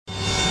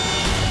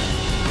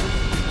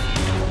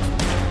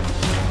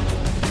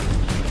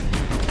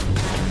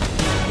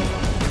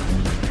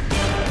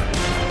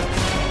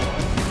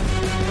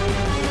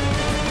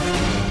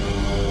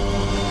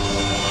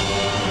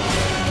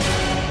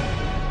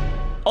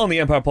On the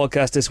Empire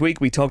podcast this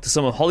week, we talk to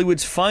some of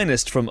Hollywood's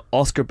finest, from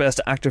Oscar Best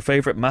Actor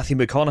favourite Matthew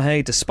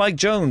McConaughey to Spike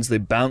Jonze, the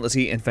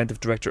boundlessly inventive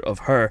director of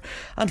Her,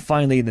 and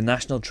finally the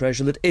national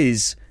treasure that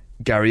is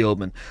Gary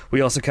Oldman. We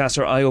also cast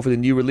our eye over the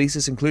new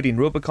releases, including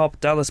RoboCop,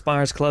 Dallas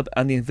Buyers Club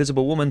and The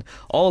Invisible Woman.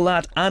 All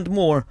that and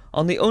more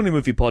on the only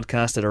movie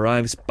podcast that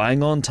arrives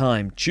bang on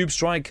time. Tube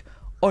strike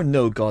or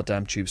no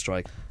goddamn tube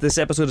strike. This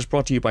episode is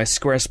brought to you by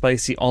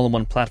Squarespace, the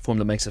all-in-one platform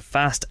that makes it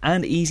fast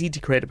and easy to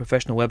create a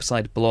professional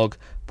website, blog,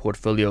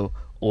 portfolio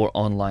or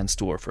online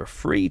store. For a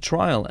free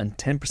trial and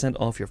 10%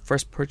 off your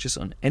first purchase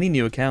on any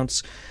new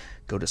accounts,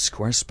 go to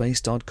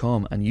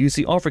squarespace.com and use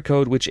the offer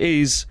code, which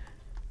is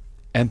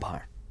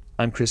EMPIRE.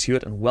 I'm Chris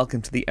Hewitt and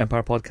welcome to the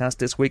Empire podcast.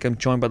 This week I'm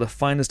joined by the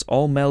finest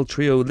all-male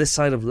trio this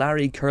side of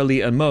Larry,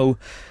 Curly and Mo,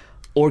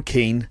 or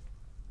Keane.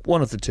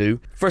 One of the two.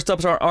 First up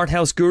is our art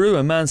house guru,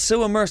 a man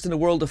so immersed in the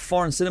world of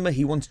foreign cinema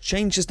he once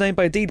changed his name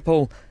by deed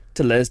poll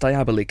to Les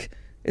Diabolique.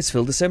 It's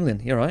Phil de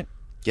Semlin. You alright?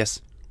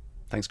 Yes.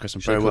 Thanks, Chris.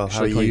 I'm very well.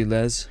 How are you? Call you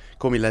Les?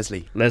 Call me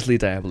Leslie. Leslie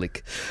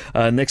Diabolique.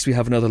 Next we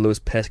have another of those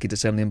pesky de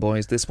Semlin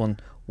boys. This one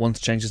once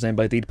changed his name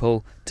by deed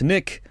poll to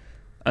Nick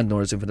and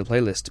Nora's Infinite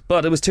Playlist.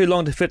 But it was too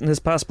long to fit in his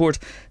passport,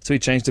 so he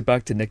changed it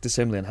back to Nick de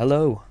Semlin.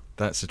 Hello.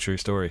 That's a true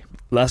story.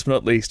 Last but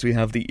not least, we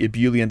have the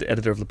ebullient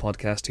editor of the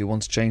podcast who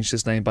once changed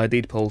his name by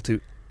deed poll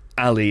to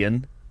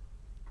Alien,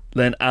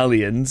 then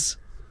Aliens,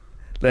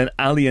 then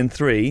Alien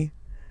 3,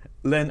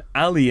 then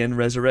Alien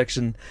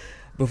Resurrection,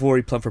 before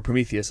he plumbed for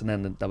Prometheus, and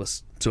then that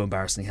was so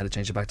embarrassing he had to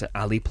change it back to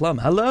Ali Plum.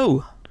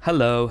 Hello,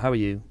 how are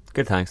you?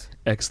 Good, thanks.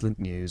 Excellent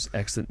news.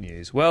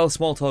 Well,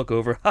 small talk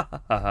over.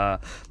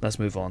 Let's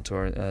move on to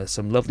our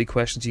some lovely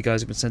questions you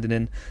guys have been sending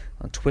in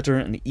on Twitter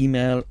and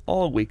email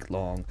all week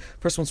long.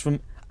 First one's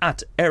from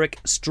 @Eric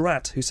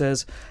Strat, who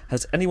says,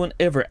 has anyone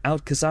ever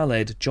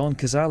out-Cazale'd John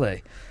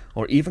Cazale?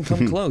 Or even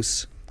come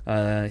close?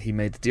 He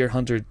made The Deer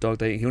Hunter, Dog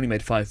Day. He only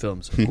made 5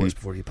 films, of course,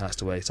 before he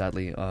passed away,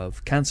 sadly,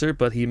 of cancer.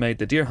 But he made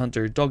The Deer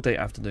Hunter, Dog Day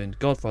Afternoon,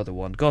 Godfather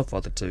 1,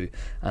 Godfather 2,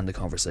 and The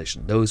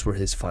Conversation. Those were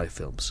his 5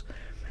 films.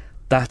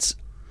 That's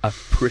a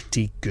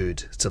pretty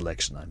good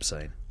selection, I'm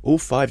saying. All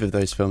 5 of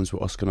those films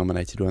were Oscar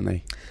nominated, weren't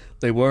they?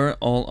 They were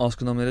all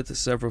Oscar nominated.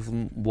 Several of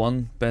them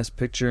won Best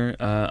Picture.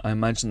 I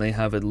imagine they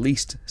have at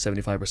least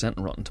 75%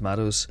 on Rotten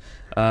Tomatoes.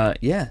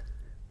 Yeah,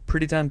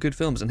 pretty damn good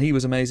films, and he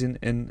was amazing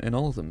in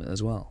all of them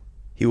as well.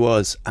 He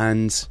was,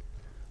 and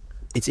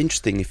it's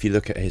interesting if you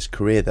look at his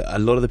career that a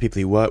lot of the people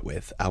he worked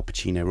with, Al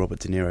Pacino, Robert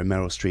De Niro,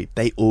 Meryl Streep,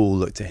 they all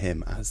looked to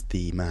him as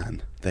the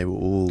man. They were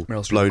all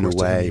blown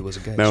away.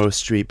 Meryl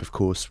Streep, of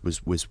course,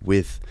 was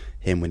with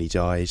him when he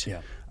died.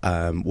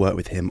 Yeah. Worked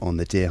with him on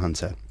The Deer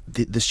Hunter.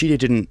 The studio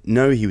didn't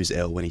know he was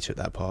ill when he took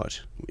that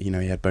part. You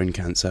know, he had bone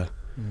cancer.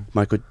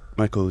 Michael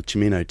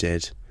Cimino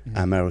did,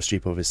 and Meryl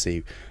Streep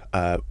obviously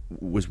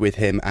was with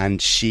him, and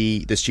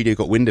the studio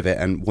got wind of it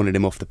and wanted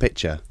him off the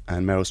picture,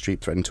 and Meryl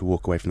Streep threatened to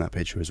walk away from that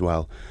picture as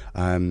well.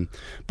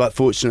 But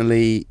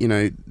fortunately, you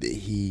know,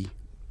 he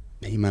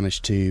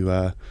managed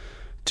to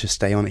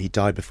stay on it. He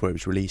died before it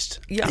was released.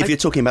 Yeah, if you're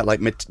talking about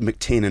like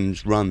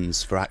McTiernan's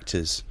runs for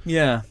actors,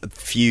 yeah,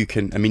 few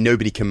can. I mean,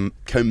 nobody can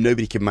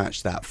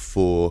match that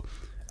for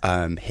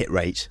hit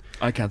rate.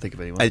 I can't think of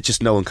anyone.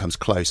 Just no one comes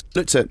close.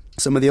 Looked at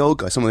some of the old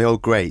guys, some of the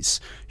old greats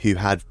who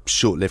had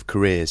short-lived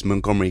careers.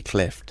 Montgomery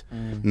Clift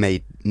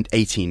made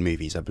 18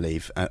 movies, I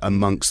believe.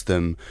 Amongst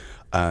them,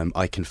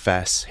 I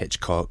Confess,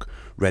 Hitchcock,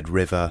 Red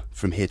River,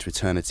 From Here to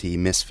Eternity,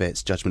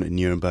 Misfits, Judgment at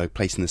Nuremberg,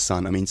 Place in the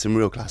Sun. I mean, some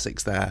real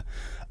classics there.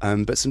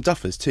 But some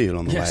duffers too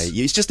along the way.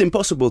 It's just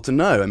impossible to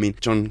know. I mean,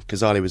 John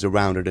Cazale was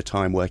around at a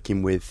time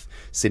working with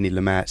Sidney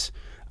Lumet,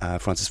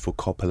 Francis Ford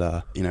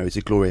Coppola. You know, it's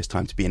a glorious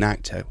time to be an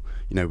actor,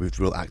 you know, with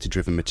real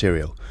actor-driven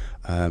material.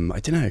 I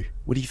don't know.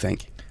 What do you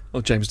think?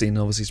 Well, James Dean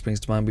obviously springs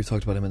to mind. We've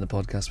talked about him in the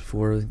podcast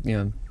before. You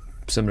know,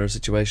 similar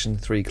situation,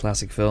 3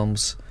 classic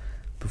films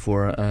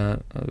before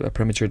a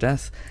premature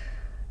death.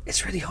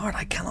 It's really hard.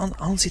 I can't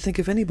honestly think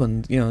of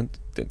anyone. You know,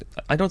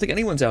 I don't think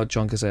anyone's out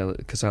John Cazale,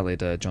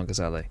 John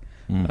Cazale.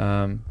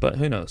 But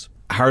who knows?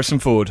 Harrison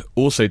Ford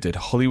also did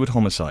Hollywood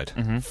Homicide,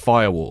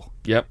 Firewall,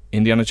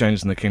 Indiana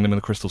Jones and the Kingdom of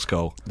the Crystal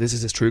Skull. This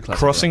is his true classic.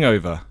 Crossing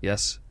over.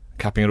 Yes.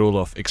 Capping it all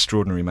off,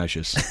 Extraordinary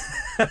Measures.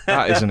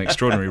 That is an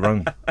extraordinary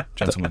run,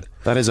 gentlemen.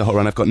 That is a hot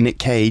run. I've got Nick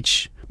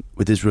Cage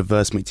with his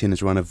reverse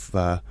McTiernan's run of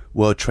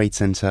World Trade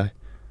Center,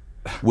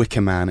 Wicker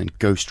Man and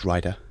Ghost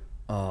Rider.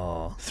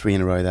 Oh. 3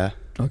 in a row there.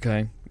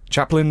 Okay.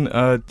 Chaplin,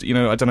 you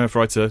know, I don't know if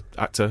writer,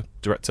 actor,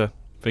 director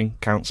thing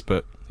counts,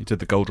 but he did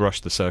The Gold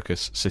Rush, The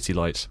Circus, City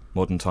Lights,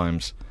 Modern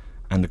Times,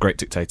 and The Great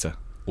Dictator,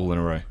 all in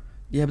a row.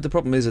 Yeah, but the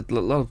problem is that a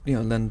lot of, you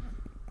know, then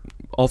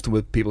often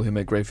with people who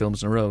make great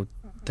films in a row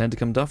tend to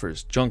come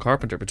duffers. John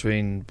Carpenter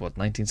between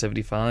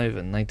 1975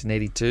 and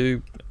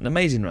 1982, an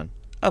amazing run,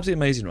 absolutely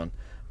amazing run.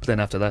 But then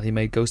after that, he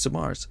made Ghosts of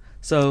Mars.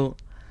 So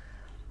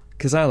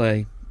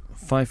Cazale,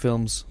 5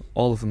 films,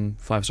 all of them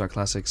 5-star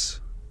classics,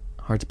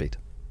 hard to beat.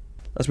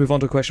 Let's move on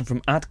to a question from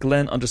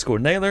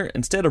 @Glenn_Naylor.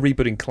 Instead of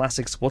rebooting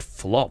classics, what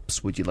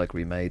flops would you like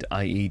remade?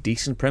 I.e.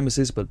 decent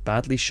premises but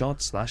badly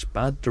shot /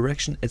 bad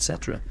direction,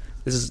 etc.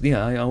 This is,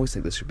 I always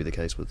think this should be the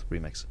case with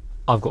remakes.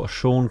 I've got a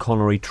Sean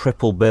Connery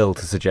triple bill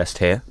to suggest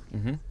here.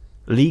 Mm-hmm.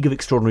 League of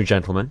Extraordinary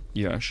Gentlemen.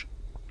 Yes.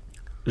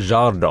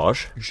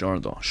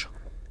 Zardoz.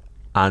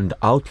 And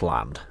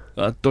Outland.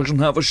 That doesn't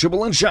have a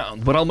sibilant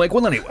sound, but I'll make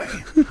one anyway.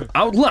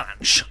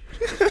 Outlands.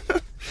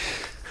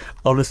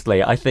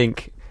 Honestly, I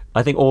think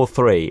all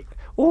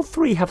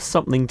three have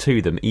something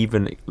to them.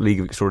 Even League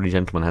of Extraordinary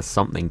Gentlemen has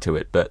something to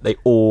it, but they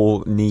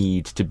all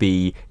need to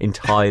be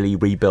entirely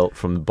rebuilt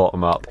from the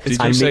bottom up.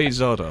 Did you say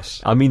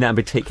Zardoz? I mean that in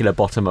particular,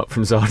 bottom up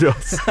from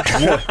Zardoz.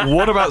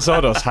 What about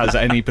Zardoz has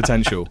any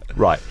potential?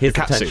 Right, here's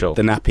the potential.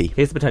 The nappy.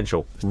 Here's the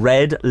potential.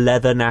 Red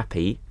leather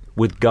nappy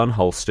with gun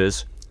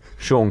holsters.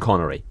 Sean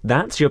Connery.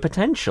 That's your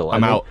potential.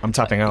 I'm out. I'm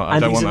tapping out. I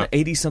don't want that.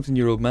 And he's an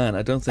 80-something-year-old man.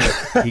 I don't think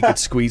he could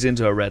squeeze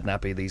into a red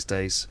nappy these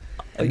days.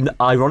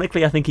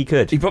 Ironically, I think he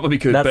could. He probably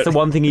could. That's the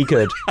one thing he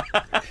could.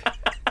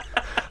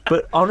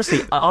 But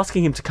honestly,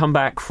 asking him to come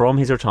back from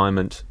his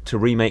retirement to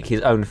remake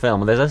his own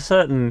film, there's a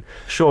certain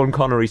Sean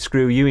Connery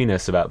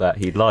screw-you-iness about that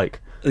he'd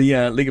like.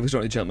 Yeah, League of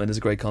Extraordinary Gentlemen is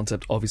a great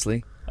concept,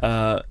 obviously.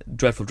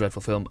 Dreadful,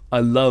 dreadful film. I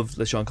love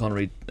that Sean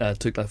Connery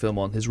took that film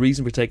on. His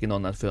reason for taking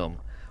on that film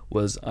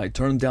was, I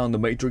turned down The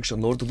Matrix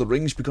and Lord of the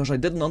Rings because I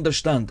didn't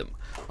understand them.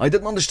 I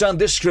didn't understand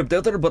this script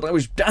either, but I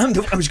was damned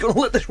if I was going to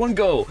let this one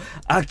go.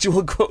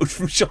 Actual quote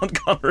from Sean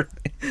Connery.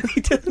 He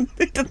didn't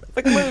have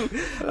a clue.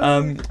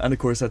 And of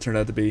course that turned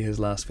out to be his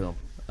last film,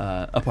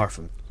 apart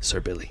from Sir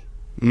Billy,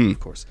 of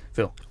course.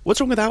 Phil.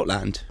 What's wrong with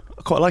Outland?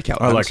 I quite like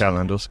Outland. I like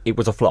Outlanders. It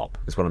was a flop,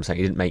 is what I'm saying.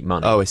 It didn't make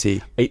money. Oh, I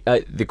see.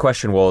 The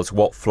question was,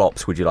 what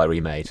flops would you like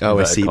remade? Oh,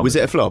 I see. Was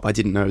it a flop? I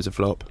didn't know it was a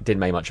flop. It didn't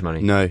make much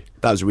money. No.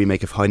 That was a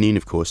remake of High Noon,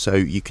 of course, so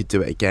you could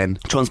do it again.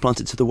 Transplant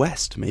it to the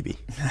West, maybe.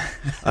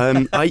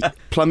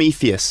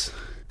 Prometheus.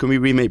 Can we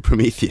remake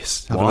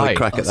Prometheus? Have another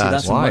crack at that.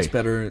 That's Why? a much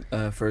better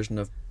version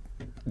of...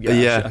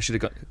 Yeah. I should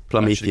have got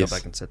Prometheus.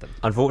 back and said that.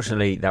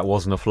 Unfortunately, that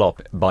wasn't a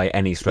flop by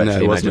any stretch No, of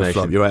the it wasn't imagination.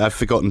 a flop. You're right. I've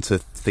forgotten to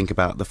think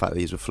about the fact that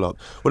these were flop.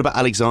 What about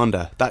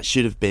Alexander? That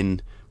should have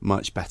been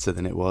much better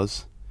than it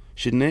was,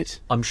 shouldn't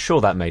it? I'm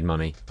sure that made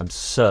money. I'm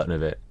certain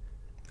of it.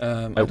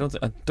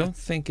 I don't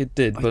think it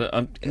did,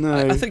 but no.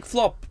 I think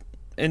flop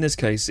in this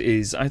case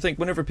is, I think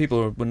whenever people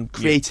are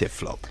Creative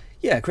flop.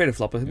 Yeah, creative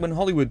flop. When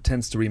Hollywood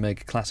tends to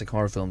remake classic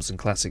horror films and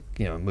classic,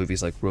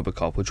 movies like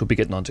RoboCop, which we'll be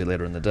getting onto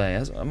later in the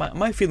day,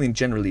 my feeling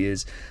generally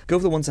is go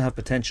for the ones that have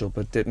potential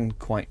but didn't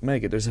quite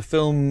make it. There's a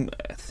film,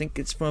 I think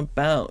it's from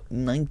about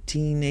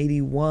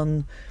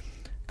 1981,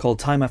 called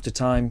Time After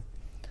Time,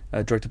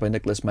 directed by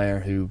Nicholas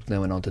Meyer, who then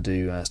went on to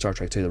do Star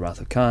Trek II: The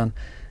Wrath of Khan.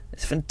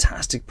 It's a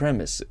fantastic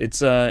premise.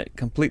 It's a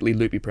completely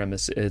loopy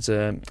premise. It's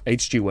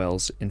H.G.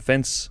 Wells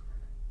invents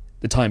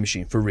the time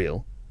machine for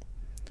real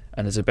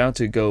and is about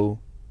to go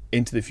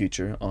into the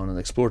future on an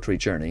exploratory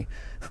journey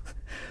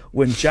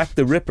when Jack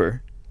the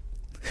Ripper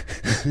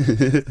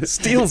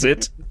steals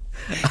it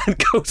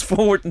and goes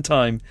forward in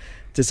time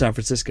to San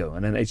Francisco.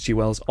 And then H.G.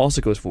 Wells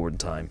also goes forward in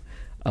time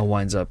and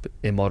winds up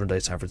in modern day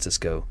San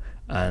Francisco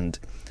and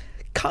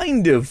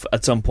kind of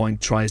at some point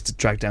tries to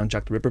track down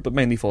Jack the Ripper, but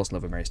mainly falls in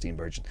love with Mary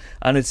Steenburgen.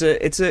 And it's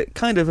a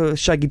kind of a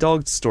Shaggy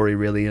Dog story,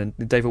 really. And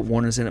David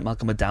Warner's in it,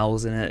 Malcolm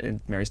McDowell's in it,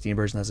 and Mary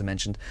Steenburgen, as I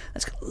mentioned. And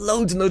it's got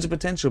loads and loads of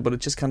potential, but it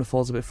just kind of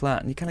falls a bit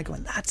flat. And you kind of go,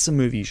 that's a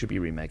movie you should be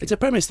remaking. It's a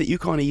premise that you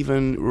can't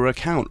even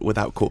recount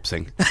without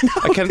corpsing.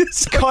 I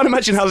can't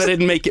imagine how they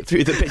didn't make it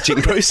through the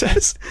pitching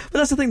process. But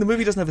that's the thing, the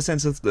movie doesn't have a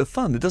sense of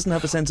fun. It doesn't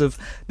have a sense of,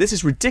 this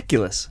is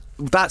ridiculous.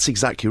 That's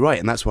exactly right,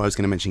 and that's why I was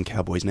going to mention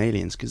Cowboys and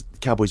Aliens, because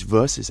Cowboys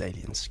versus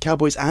Aliens.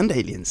 Cowboys and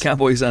Aliens.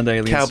 Cowboys and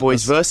Aliens.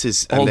 Cowboys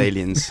versus and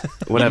Aliens.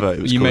 Whatever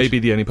it was You called. may be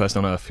the only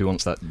person on Earth who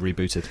wants that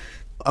rebooted.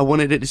 I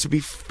wanted it to be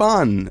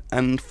fun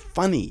and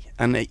funny,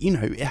 and it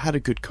had a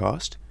good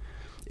cast.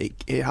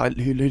 It had,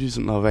 who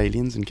doesn't love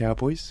Aliens and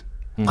Cowboys?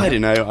 I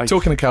don't know.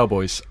 Talking of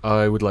Cowboys,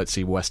 I would like to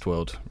see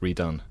Westworld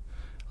redone.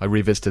 I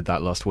revisited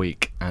that last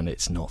week, and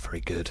it's not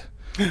very good.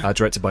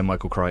 Directed by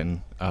Michael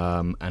Crichton,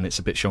 and it's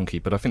a bit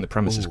shonky, but I think the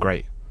premise is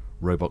great.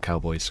 Robot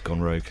cowboys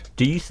gone rogue.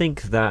 Do you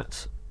think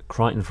that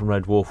Crichton from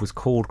Red Dwarf was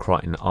called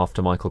Crichton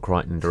after Michael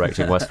Crichton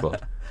directing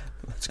Westworld?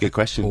 That's a good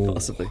question.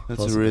 Possibly.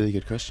 That's a really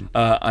good question.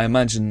 I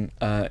imagine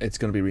it's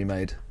going to be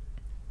remade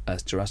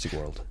as Jurassic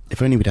World.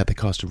 If only we'd had the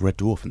cast of Red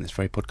Dwarf in this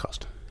very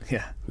podcast.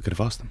 Yeah. We could have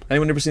asked them.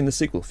 Anyone ever seen the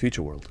sequel,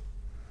 Future World?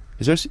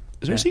 Is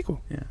there a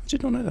sequel? Yeah. I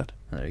did not know that.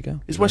 There you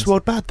go. Is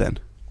Westworld bad then?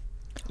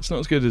 It's not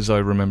as good as I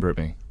remember it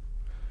being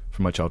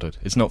from my childhood.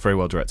 It's not very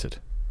well directed.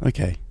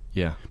 Okay.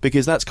 Yeah.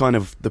 Because that's kind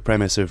of the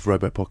premise of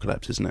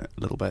Robopocalypse, isn't it?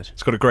 A little bit.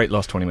 It's got a great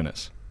last 20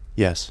 minutes.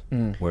 Yes.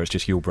 Where it's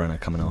just Yul Brynner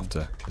coming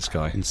after this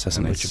guy.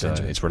 Incessantly.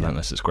 It's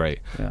relentless, it's great.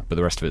 Yeah. But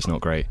the rest of it's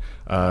not great.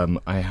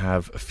 I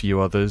have a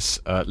few others.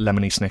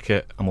 Lemony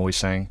Snicket, I'm always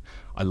saying.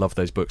 I love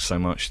those books so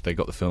much. They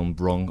got the film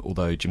wrong,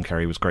 although Jim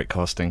Carrey was great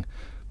casting.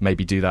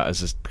 Maybe do that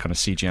as a kind of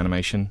CG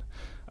animation.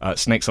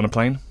 Snakes on a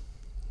Plane.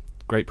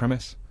 Great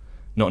premise.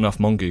 Not enough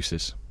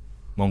mongooses.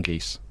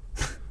 Mongeese.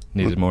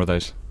 Needed more of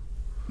those.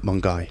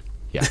 Mongai.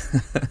 Yeah.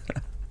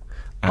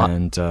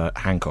 And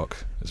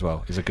Hancock as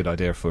well is a good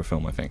idea for a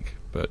film, I think,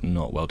 but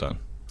not well done.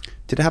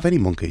 Did it have any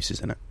mongooses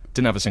in it?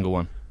 Didn't have a single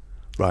one.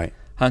 Right.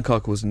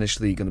 Hancock was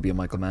initially going to be a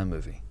Michael Mann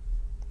movie.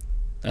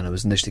 and it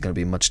was initially going to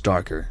be a much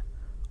darker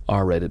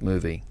R-rated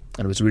movie,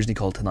 and it was originally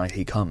called Tonight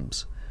He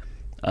Comes,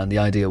 and the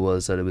idea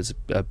was that it was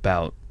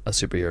about a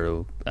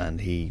superhero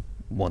and he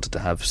wanted to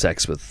have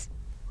sex with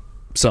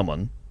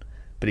someone,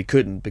 but he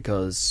couldn't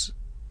because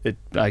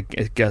I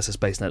guess it's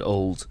based on that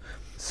old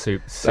tale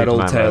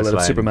that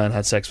if Superman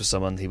had sex with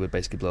someone, he would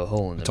basically blow a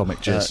hole in him. Atomic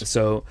jizz.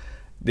 So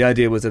the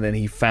idea was that then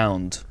he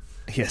found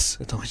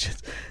atomic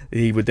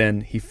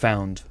jizz. He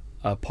found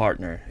a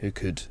partner who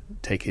could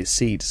take his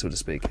seed, so to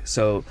speak.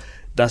 So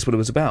that's what it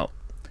was about.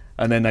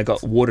 And then I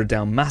got watered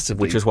down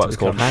massively. Which is what it's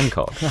called,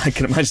 Hancock. I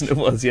can imagine it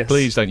was, yes.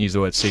 Please don't use the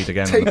word seed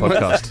again on the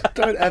podcast.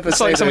 Don't ever it's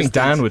say like something those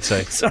Dan things. would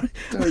say. Sorry.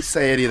 Don't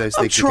say any of those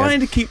I'm things trying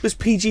again. to keep this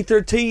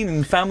PG-13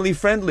 and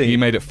family-friendly. You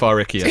made it far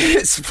ickier.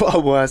 It's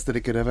far worse than I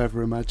could have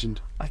ever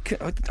imagined. I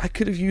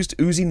could have used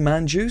oozing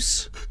man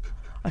juice.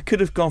 I could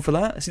have gone for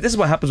that. See, this is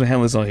what happens when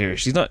Helen's not here.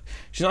 She's not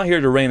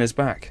here to rein us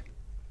back.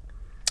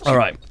 All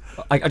right.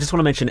 I just want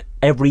to mention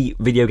every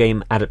video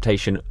game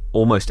adaptation,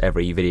 almost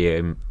every video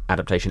game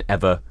adaptation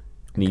ever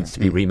needs to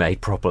be remade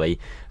properly.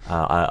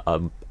 I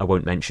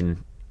won't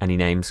mention any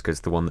names because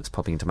the one that's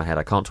popping into my head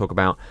I can't talk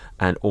about.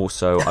 And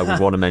also I would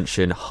want to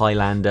mention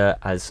Highlander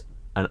as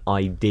an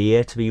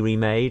idea to be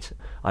remade.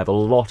 I have a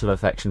lot of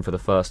affection for the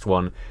first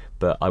one,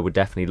 but I would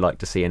definitely like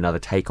to see another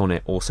take on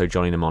it. Also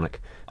Johnny Mnemonic.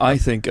 I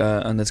think,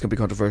 and it's going to be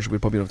controversial, we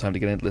probably don't have time to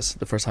get into this,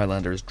 the first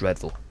Highlander is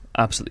dreadful.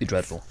 Absolutely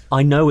dreadful.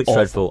 I know it's Awful.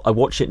 dreadful. I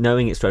watch it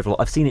knowing it's dreadful.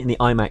 I've seen it in the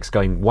IMAX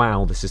going,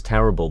 wow, this is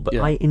terrible. But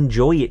I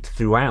enjoy it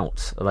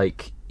throughout.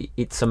 Like,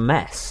 it's a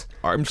mess.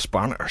 I'm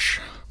Spanish.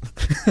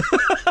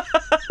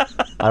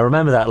 I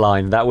remember that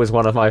line. That was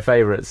one of my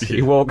favourites.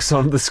 He walks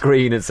on the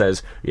screen and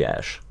says,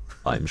 yes,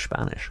 I'm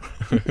Spanish.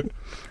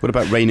 What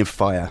about Reign of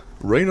Fire?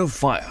 Reign of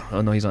Fire.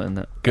 Oh, no, he's not in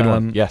that. Good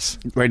one. Yes.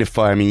 Reign of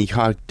Fire, I mean, you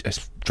can't...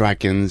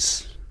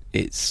 dragons,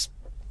 it's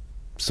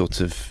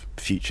sort of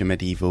future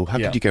medieval. How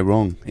could you go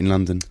wrong in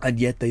London? And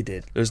yet they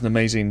did. There's an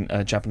amazing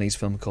Japanese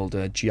film called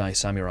G.I.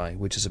 Samurai,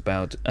 which is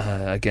about,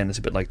 again, it's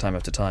a bit like Time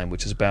After Time,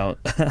 which is about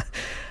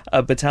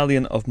a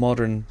battalion of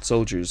modern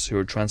soldiers who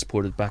are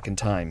transported back in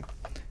time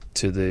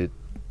to the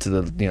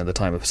the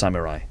time of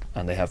samurai,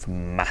 and they have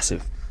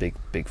massive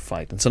big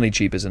fight. And Sonny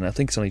Chiba is in it. I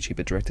think Sonny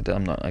Chiba directed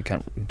it. I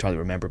can't entirely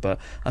remember, but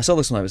I saw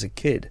this when I was a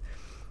kid.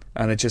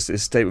 And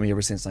it's stayed with me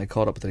ever since, and I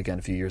caught up with it again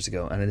a few years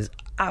ago, and it is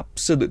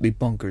absolutely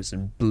bonkers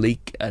and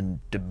bleak and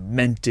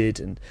demented,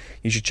 and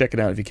you should check it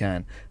out if you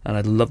can. And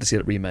I'd love to see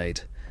it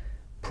remade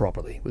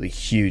properly with a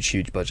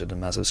huge budget and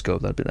massive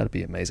scope. That'd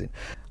be amazing.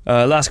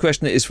 Last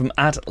question is from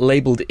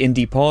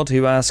 @labelledindiepod,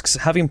 who asks,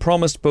 having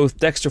promised both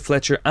Dexter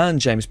Fletcher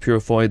and James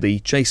Purefoy the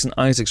Jason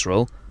Isaacs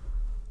role,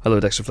 hello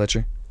Dexter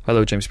Fletcher,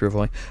 hello James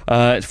Purefoy,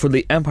 for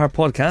the Empire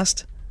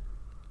podcast,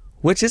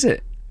 which is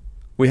it?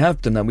 We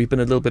have done that. We've been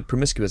a little bit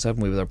promiscuous,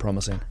 haven't we, with our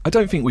promising? I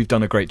don't think we've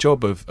done a great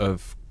job of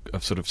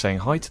sort of saying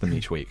hi to them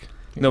each week.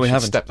 No, we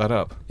haven't. Step that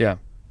up. Yeah.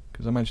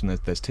 Because I imagine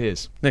there's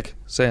tears. Nick,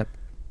 say it.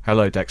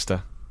 Hello,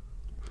 Dexter.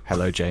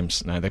 Hello,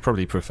 James. No, they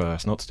probably prefer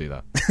us not to do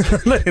that.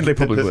 They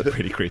probably would.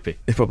 Pretty creepy.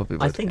 They probably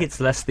would. I think it's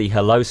less the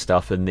hello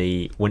stuff and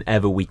the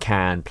whenever we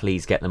can,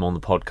 please get them on the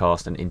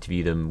podcast and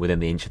interview them within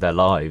the inch of their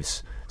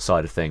lives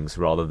side of things,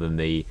 rather than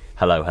the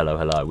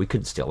hello. We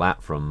couldn't steal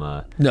that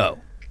from... No.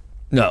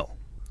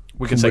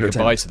 We could say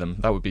goodbye to them.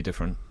 That would be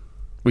different.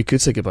 We could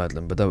say goodbye to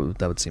them, but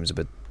that would seem a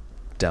bit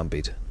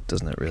downbeat,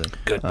 doesn't it, really?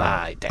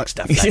 Goodbye,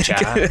 Dexter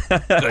Fletcher.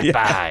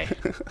 Goodbye.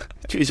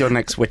 Choose your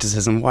next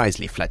witticism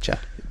wisely, Fletcher.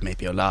 It may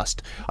be your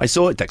last. I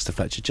saw Dexter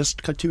Fletcher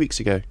just 2 weeks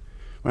ago,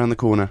 around the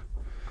corner,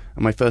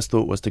 and my first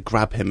thought was to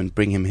grab him and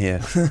bring him here.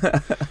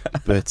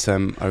 But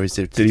I was...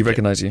 Did he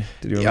recognise you?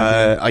 Did you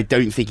remember? I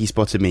don't think he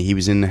spotted me. He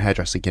was in the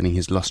hairdresser getting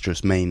his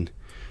lustrous mane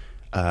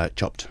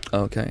chopped.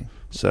 Okay.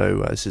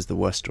 So this is the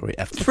worst story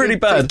ever. It's pretty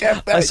bad.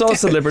 I saw a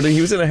celebrity.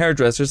 He was in a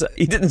hairdresser's.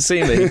 He didn't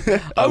see me.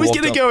 I was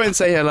going to go and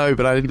say hello,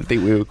 but I didn't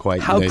think we were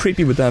quite... How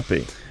creepy would that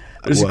be?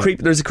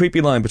 There's a creepy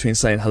line between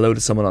saying hello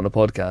to someone on a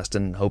podcast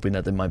and hoping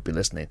that they might be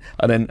listening,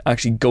 and then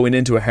actually going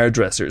into a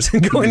hairdresser's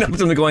and going up to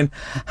them and going,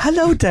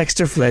 "Hello,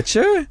 Dexter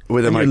Fletcher,"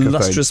 with a and microphone. your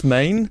lustrous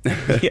mane.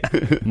 Yeah.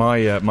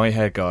 My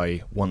hair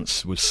guy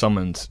once was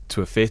summoned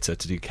to a theatre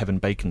to do Kevin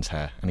Bacon's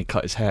hair, and he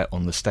cut his hair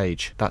on the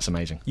stage. That's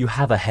amazing. You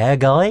have a hair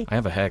guy? I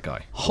have a hair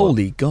guy.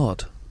 Holy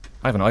God!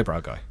 I have an eyebrow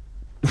guy.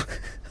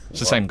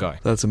 It's the same guy.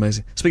 That's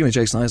amazing. Speaking of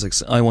Jason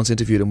Isaacs, I once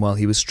interviewed him while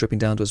he was stripping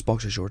down to his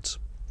boxer shorts.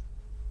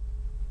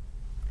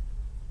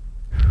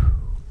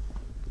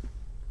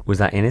 Was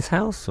that in his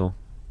house, or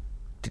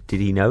did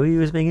he know he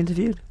was being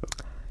interviewed?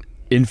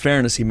 In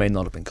fairness, he may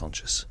not have been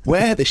conscious.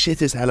 Where the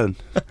shit is Helen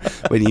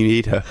when you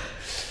need her?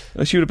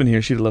 She would have been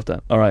here. She'd have loved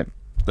that. All right,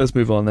 let's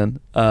move on then.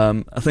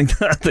 I think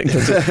that's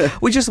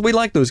it. We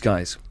like those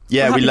guys.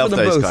 Yeah, we love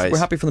those guys. We're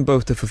happy for them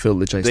both to fulfil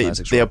the Jason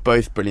Isaacs role. They are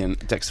both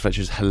brilliant. Dexter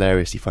Fletcher's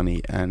hilariously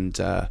funny,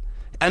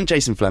 and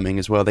Jason Fleming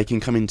as well. They can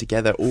come in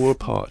together or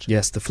apart.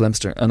 Yes, the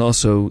Flemster. And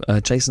also,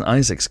 Jason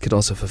Isaacs could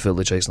also fulfill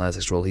the Jason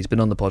Isaacs role. He's been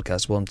on the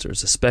podcast once.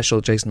 There's a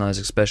special, Jason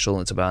Isaacs special.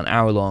 It's about an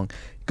hour long.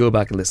 Go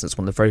back and listen. It's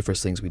one of the very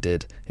first things we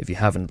did. If you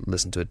haven't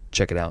listened to it,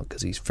 check it out,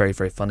 because he's very,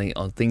 very funny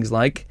on things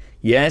like,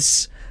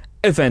 yes,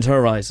 Event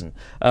Horizon.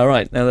 All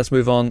right, now let's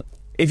move on.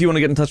 If you want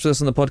to get in touch with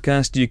us on the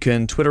podcast, you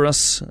can Twitter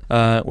us.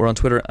 We're on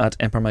Twitter at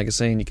Empire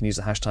Magazine. You can use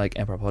the hashtag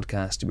Empire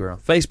Podcast. We're on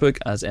Facebook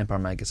as Empire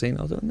Magazine,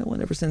 although no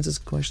one ever sends us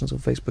questions on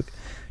Facebook,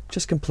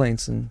 just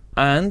complaints.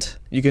 And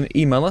you can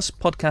email us,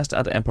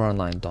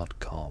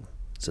 podcast@empireonline.com.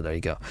 So there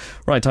you go.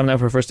 Right, time now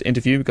for our first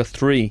interview. We've got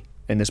 3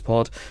 in this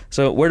pod.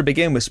 So where to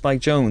begin with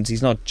Spike Jonze?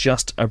 He's not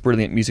just a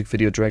brilliant music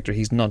video director.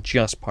 He's not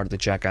just part of the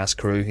Jackass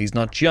crew. He's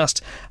not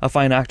just a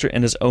fine actor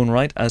in his own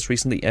right, as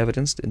recently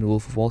evidenced in The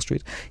Wolf of Wall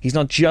Street. He's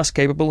not just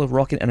capable of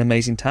rocking an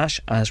amazing tash,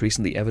 as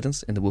recently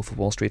evidenced in The Wolf of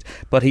Wall Street,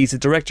 but he's a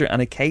director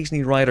and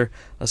occasionally writer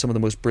of some of the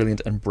most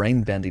brilliant and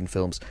brain-bending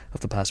films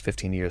of the past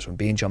 15 years, from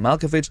Being John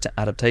Malkovich to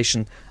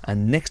Adaptation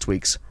and next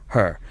week's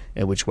Her,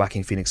 in which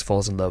Joaquin Phoenix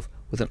falls in love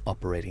with an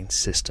operating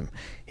system.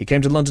 He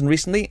came to London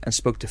recently and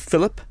spoke to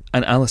Philip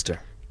and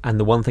Alistair. And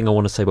the one thing I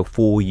want to say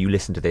before you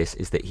listen to this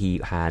is that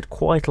he had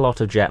quite a lot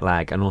of jet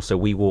lag, and also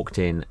we walked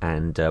in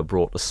and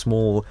brought a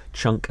small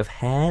chunk of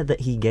hair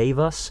that he gave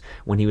us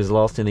when he was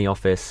last in the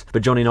office.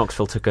 But Johnny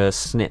Knoxville took a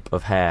snip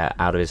of hair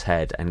out of his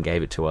head and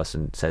gave it to us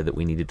and said that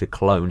we needed to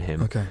clone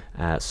him. Okay.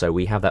 So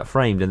we have that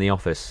framed in the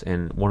office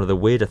in one of the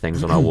weirder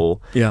things on our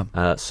wall. Yeah.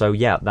 So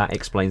that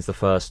explains the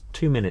first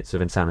 2 minutes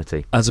of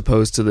insanity. As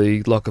opposed to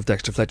the lock of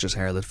Dexter Fletcher's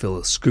hair that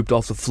Phil scooped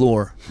off the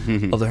floor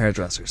of the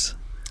hairdressers.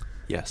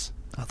 Yes.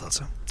 I thought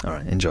so. All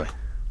right, enjoy.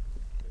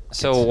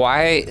 So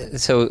why?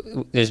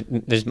 So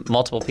there's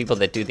multiple people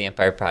that do the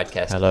Empire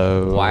podcast.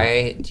 Hello.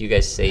 Why do you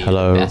guys say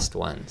Hello. the best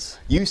ones?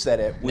 You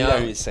said it. We No.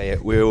 don't say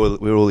it. We're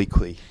all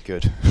equally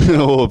good.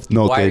 Or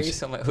not Why good. are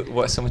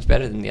you so much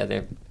better than the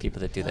other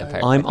people that do the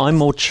Empire? I'm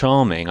more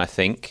charming, I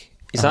think.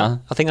 Is Uh-huh. that?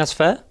 I think that's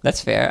fair.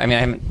 That's fair. I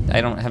mean, I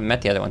haven't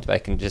met the other ones, but I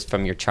can just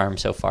from your charm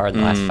so far in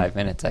the last 5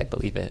 minutes, I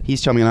believe it. He's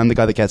charming, and I'm the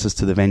guy that gets us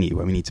to the venue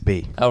where we need to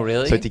be. Oh,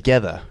 really? So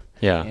together,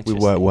 Yeah. we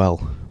Interesting. work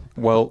well.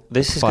 Well,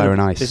 this is Fire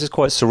and ice. This is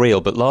quite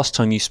surreal. But last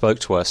time you spoke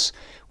to us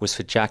was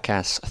for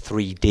Jackass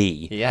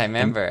 3D. Yeah, I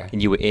remember.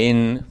 And you were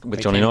in with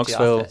We Johnny came to the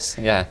Knoxville. office.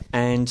 Yeah.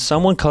 And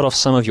someone cut off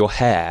some of your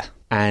hair,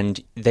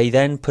 and they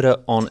then put it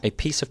on a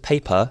piece of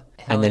paper,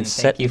 and then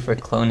thank you for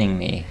cloning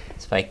me,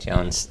 Spike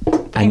Jonze.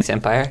 Thanks,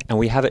 Empire. And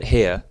we have it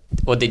here.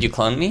 Well, did you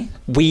clone me?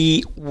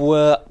 We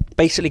were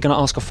basically going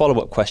to ask a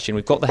follow-up question.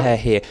 We've got the hair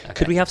here. Okay.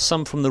 Could we have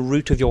some from the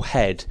root of your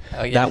head?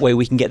 Oh, yeah. That way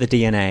we can get the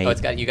DNA.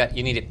 Oh,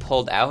 you need it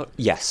pulled out.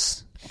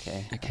 Yes.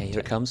 Okay. Okay, here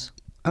it comes.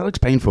 That looks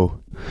painful.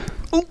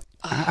 Ooh.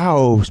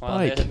 Ow, Well,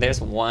 Spike.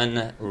 there's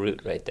one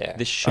root right there.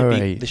 This should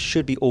Alright. this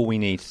should be all we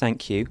need.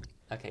 Thank you.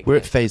 Okay. We're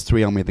good. at phase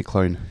 3, aren't we, the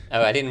clone?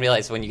 Oh, I didn't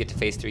realize when you get to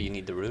phase 3, you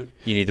need the root.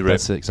 You need the root.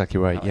 That's exactly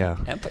right, Oh, yeah.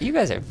 You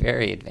guys are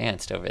very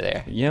advanced over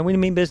there. Yeah, we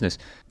mean business.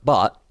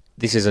 But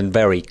this is a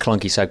very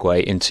clunky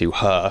segue into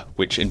Her,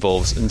 which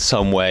involves in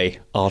some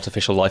way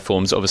artificial life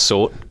forms of a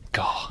sort.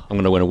 God, I'm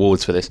going to win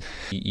awards for this.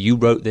 You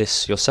wrote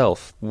this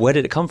yourself. Where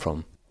did it come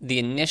from? The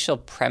initial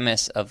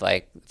premise of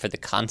for the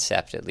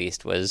concept at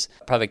least was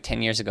probably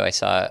 10 years ago. I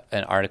saw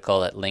an article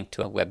that linked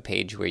to a web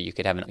page where you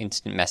could have an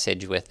instant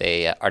message with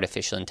a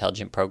artificial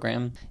intelligent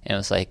program. And it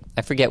was I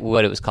forget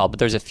what it was called, but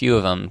there's a few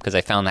of them because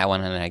I found that one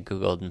and then I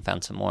Googled and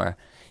found some more.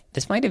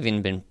 This might have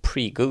even been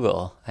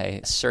pre-Google. I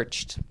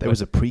searched. There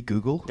was a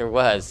pre-Google? There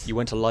was. You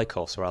went to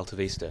Lycos or Alta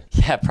Vista.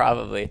 Yeah,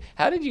 probably.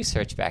 How did you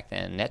search back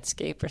then?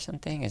 Netscape or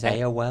something? Is that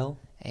AOL?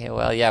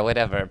 AOL, yeah,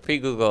 whatever.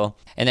 Pre-Google.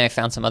 And then I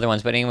found some other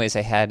ones. But anyways,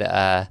 I had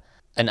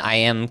an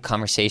IM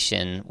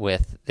conversation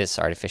with this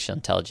artificial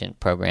intelligent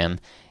program.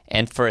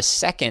 And for a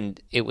second,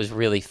 it was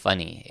really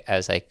funny. I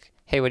was like,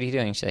 hey, what are you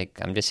doing? She's like,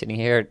 I'm just sitting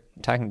here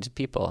talking to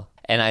people.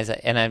 And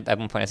at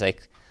one point, I was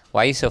like,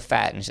 why are you so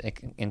fat?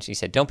 And she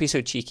said, don't be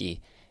so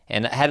cheeky.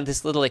 And I had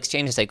this little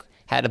exchange. It's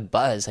had a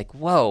buzz.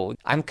 Whoa,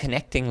 I'm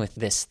connecting with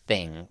this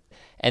thing.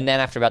 And then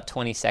after about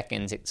 20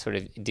 seconds, it sort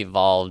of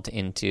devolved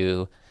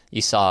into,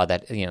 you saw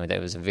that,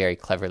 that was a very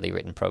cleverly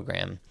written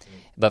program.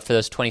 But for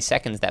those 20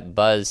 seconds, that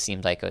buzz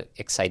seemed like an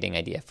exciting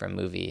idea for a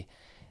movie.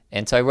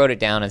 And so I wrote it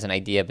down as an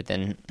idea, but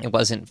then it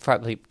wasn't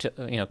probably,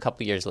 a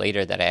couple years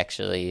later that I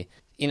actually,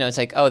 it's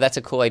oh, that's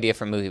a cool idea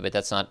for a movie, but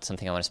that's not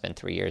something I want to spend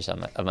 3 years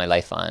of my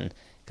life on,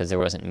 because there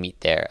wasn't meat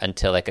there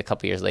until a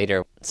couple years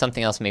later.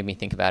 Something else made me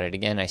think about it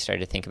again. I started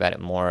to think about it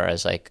more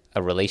as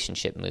a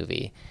relationship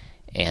movie,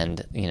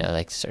 and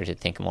started to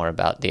think more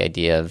about the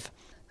idea of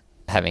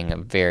having a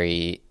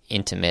very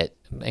intimate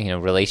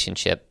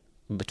relationship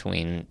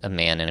between a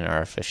man and an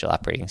artificial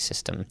operating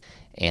system,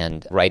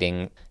 and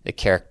writing the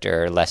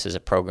character less as a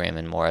program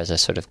and more as a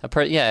sort of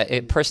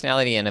a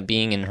personality and a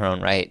being in her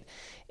own right,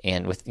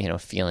 and with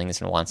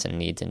feelings and wants and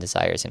needs and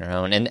desires in her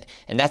own. And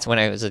that's when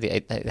I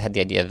had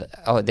the idea of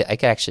I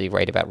could actually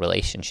write about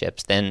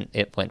relationships. Then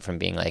it went from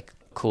being a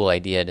cool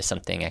idea to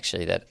something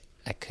actually that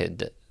I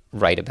could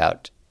write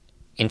about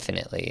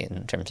infinitely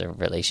in terms of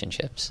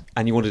relationships.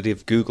 And you wanted to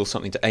give Google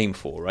something to aim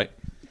for, right?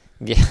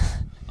 Yeah.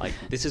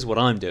 This is what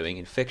I'm doing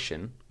in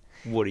fiction.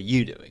 What are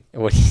you doing?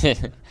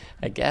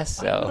 I guess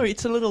so. I don't know,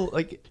 it's a little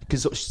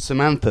because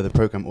Samantha, the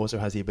program, also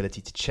has the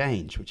ability to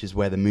change, which is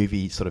where the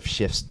movie sort of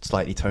shifts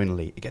slightly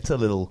tonally. It gets a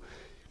little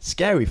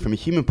scary from a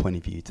human point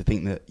of view to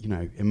think that,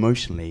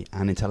 emotionally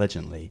and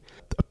intelligently,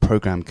 a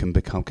program can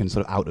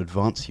sort of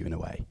out-advance you in a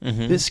way.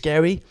 Mm-hmm. Is it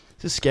scary?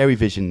 It's a scary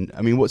vision.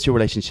 I mean, what's your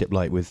relationship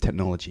like with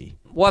technology?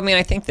 Well, I mean,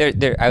 I think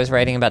I was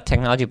writing about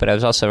technology, but I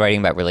was also writing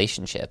about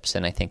relationships,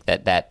 and I think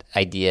that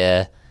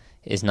idea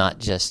is not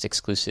just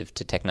exclusive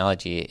to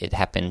technology. It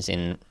happens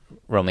in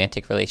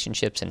romantic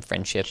relationships and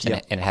friendships,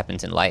 and it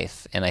happens in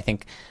life. And I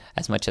think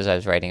as much as I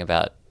was writing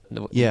about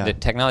the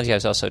technology, I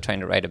was also trying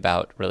to write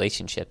about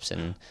relationships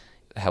and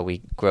how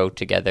we grow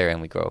together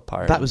and we grow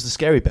apart. That was the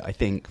scary bit, I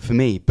think, for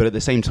me. But at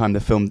the same time, the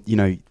film,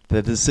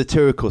 the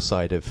satirical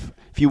side of,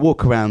 if you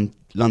walk around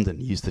London,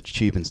 use the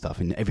tube and stuff,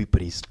 and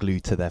everybody's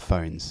glued to their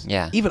phones.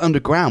 Yeah. Even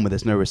underground where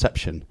there's no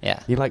reception.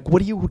 Yeah. You're like,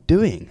 what are you all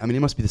doing? I mean, it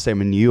must be the same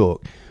in New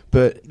York.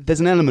 But there's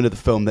an element of the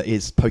film that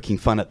is poking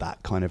fun at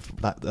that kind of,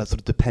 that sort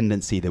of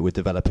dependency that we're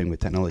developing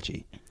with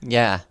technology.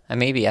 Yeah.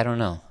 Maybe, I don't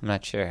know. I'm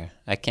not sure.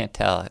 I can't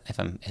tell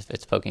if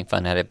it's poking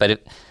fun at it,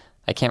 but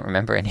I can't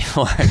remember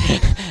anymore.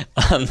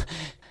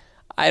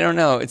 I don't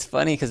know. It's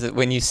funny because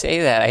when you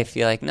say that, I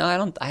feel like,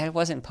 no, I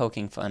wasn't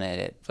poking fun at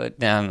it. But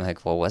now I'm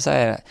like, well, was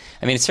I?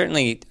 I mean,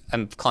 certainly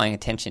I'm calling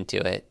attention to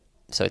it,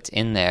 so it's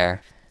in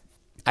there.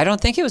 I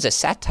don't think it was a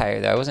satire,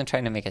 though. I wasn't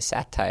trying to make a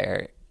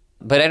satire.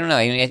 But I don't know.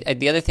 I mean,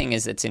 the other thing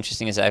that's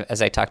interesting is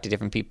as I talk to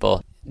different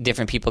people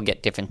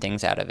get different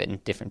things out of it,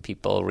 and different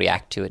people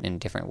react to it in a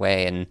different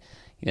way. And,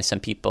 some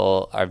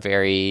people are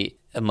very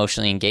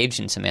emotionally engaged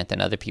in Samantha,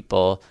 and other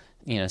people,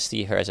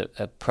 see her as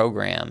a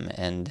program.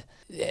 And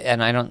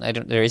I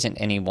don't. There isn't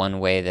any one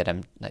way that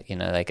I'm.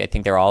 I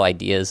think they're all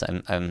ideas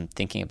I'm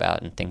thinking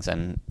about and things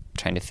I'm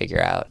trying to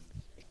figure out.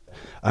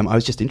 I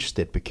was just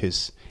interested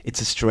because it's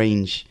a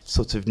strange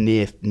sort of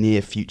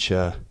near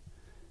future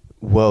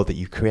world that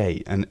you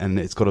create, and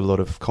it's got a lot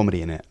of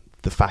comedy in it.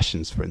 The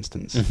fashions, for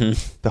instance,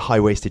 the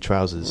high-waisted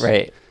trousers.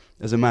 Right.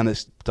 As a man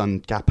that's done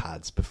Gap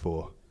ads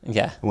before,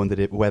 I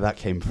wondered where that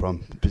came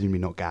from. Presumably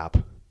not Gap.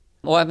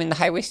 Well, I mean, the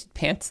high-waisted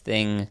pants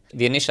thing,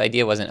 the initial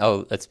idea wasn't,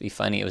 let's be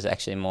funny. It was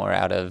actually more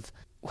out of,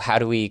 how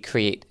do we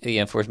create,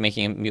 if we're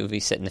making a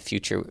movie set in the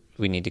future,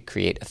 we need to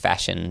create a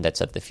fashion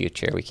that's of the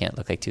future. We can't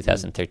look like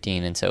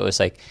 2013. And so it was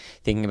like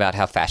thinking about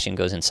how fashion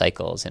goes in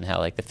cycles, and how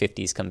like the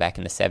 50s come back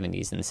in the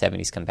 70s, and the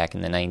 70s come back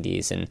in the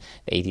 90s, and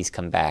the 80s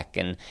come back,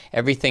 and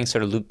everything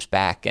sort of loops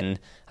back. And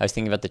I was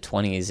thinking about the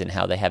 20s and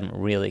how they haven't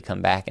really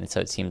come back. And so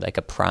it seemed like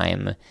a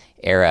prime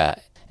era.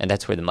 And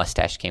that's where the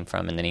mustache came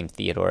from, and the name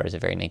Theodore is a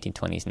very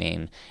 1920s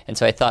name. And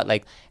so I thought,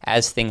 like,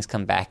 as things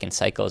come back in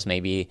cycles,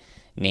 maybe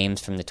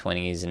names from the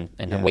 20s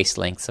and waist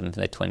lengths from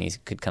the 20s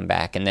could come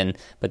back.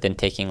 But then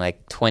taking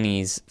like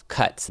 20s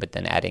cuts, but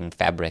then adding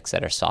fabrics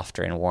that are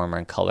softer and warmer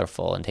and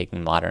colorful, and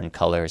taking modern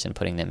colors and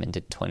putting them into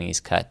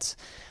 20s cuts.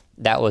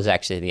 That was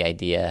actually the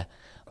idea.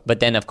 But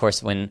then, of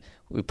course, when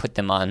we put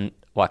them on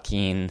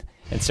Joaquin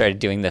and started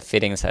doing the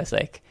fittings, I was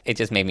like, it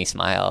just made me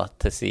smile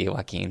to see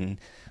Joaquin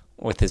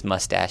with his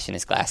mustache and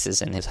his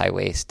glasses and his high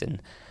waist.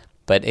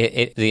 But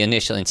the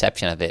initial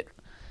inception of it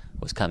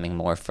was coming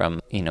more from,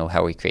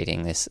 how are we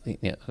creating this,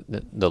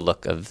 the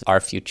look of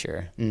our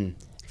future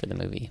for the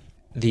movie.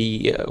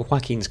 The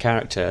Joaquin's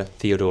character,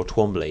 Theodore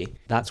Twombly,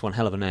 that's one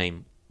hell of a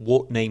name.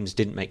 What names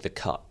didn't make the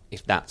cut,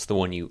 if that's the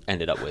one you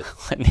ended up with?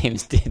 What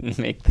names didn't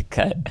make the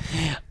cut?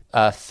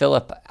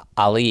 Philip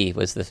Ali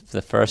was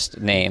the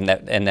first name,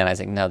 and then I was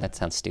like, no, that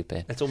sounds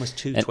stupid. That's almost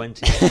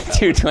 220s.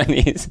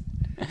 220s.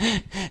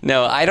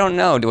 No, I don't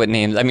know what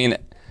names. I mean,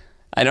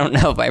 I don't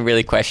know if I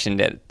really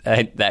questioned it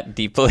that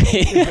deeply.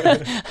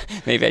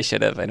 Maybe I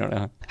should have. I don't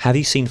know. Have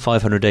you seen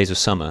 500 Days of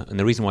Summer? And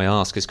the reason why I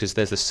ask is because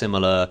there's a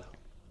similar,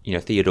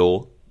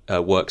 Theodore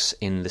works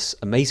in this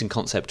amazing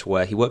concept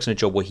where he works in a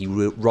job where he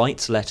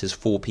writes letters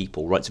for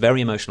people, writes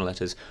very emotional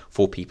letters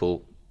for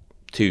people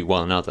to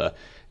one another.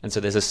 And so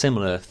there's a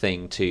similar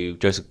thing to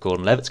Joseph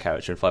Gordon-Levitt's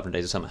character in 500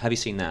 Days of Summer. Have you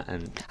seen that?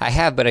 And I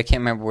have, but I can't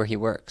remember where he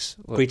works.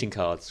 Greeting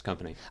cards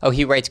company. Oh,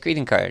 he writes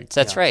greeting cards.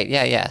 That's right.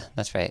 Yeah,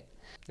 that's right.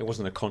 It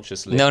wasn't a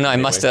conscious link. No, I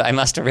must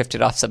have ripped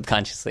it off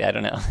subconsciously. I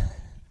don't know.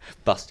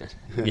 Busted.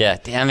 Yeah,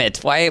 damn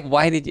it.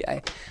 Why did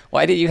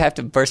you have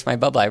to burst my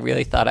bubble? I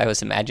really thought I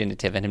was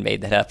imaginative and had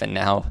made that up, and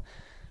now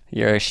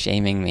you're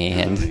shaming me.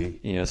 And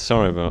yeah,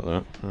 sorry about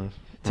that.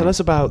 Tell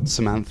us about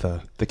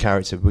Samantha, the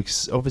character,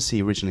 because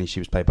obviously originally she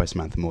was played by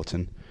Samantha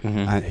Morton,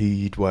 who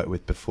you'd worked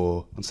with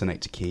before on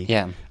Synecdoche Key,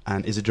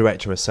 and is a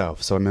director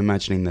herself. So I'm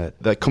imagining that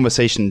the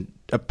conversation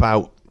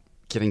about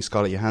getting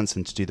Scarlett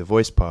Johansson to do the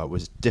voice part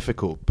was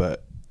difficult,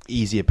 but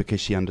easier because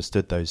she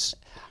understood those.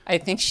 I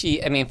think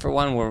for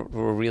one, we're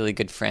really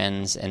good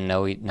friends and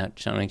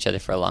known each other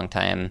for a long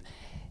time,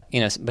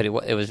 but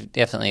it was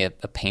definitely a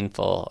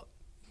painful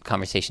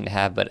conversation to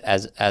have. But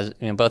as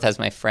both as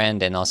my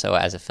friend and also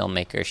as a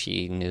filmmaker,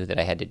 she knew that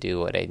I had to do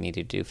what I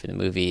needed to do for the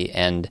movie.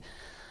 And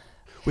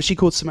was she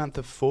called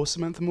Samantha for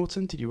Samantha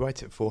Morton? Did you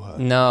write it for her?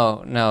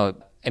 No.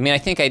 I mean, I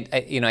think I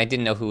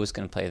didn't know who was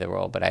going to play the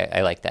role, but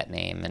I like that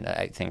name, and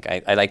I think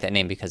I like that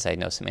name because I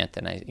know Samantha,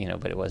 and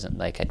but it wasn't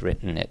like I'd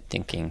written it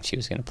thinking she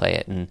was going to play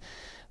it.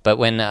 But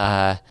when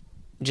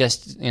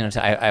just,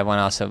 I want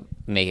to also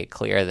make it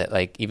clear that,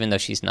 like, even though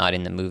she's not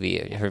in the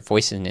movie, her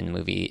voice isn't in the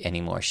movie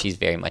anymore, she's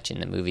very much in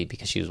the movie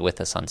because she was with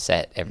us on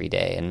set every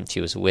day, and she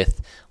was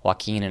with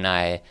Joaquin and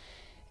I,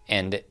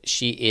 and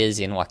she is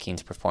in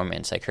Joaquin's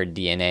performance. Like, her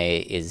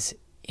DNA is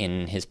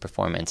in his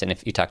performance, and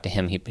if you talk to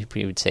him, he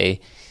would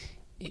say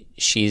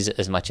she's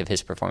as much of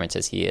his performance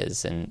as he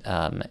is,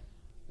 and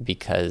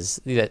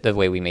because the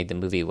way we made the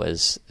movie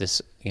was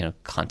this,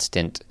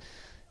 constant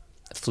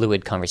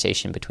fluid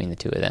conversation between the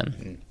two of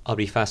them. I'd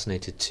be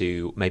fascinated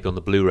to maybe on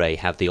the Blu-ray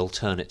have the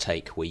alternate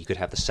take where you could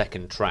have the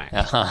second track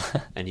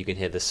and you can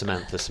hear the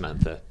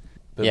Samantha.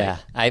 Booming.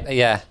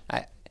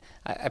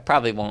 I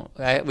probably won't.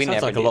 We Sounds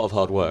never like do. a lot of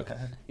hard work.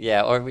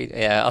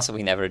 Also,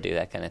 we never do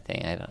that kind of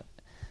thing. I don't.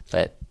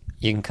 But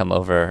you can come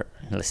over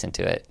and listen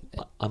to it.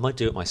 I might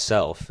do it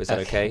myself. Is that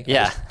okay?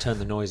 Yeah. I'll just turn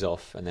the noise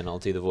off and then I'll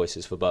do the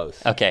voices for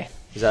both. Okay.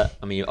 Is that?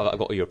 I mean, I've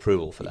got your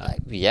approval for that.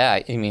 Yeah.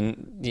 I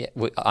mean,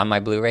 on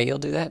my Blu-ray, you'll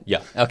do that.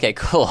 Yeah. Okay.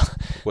 Cool.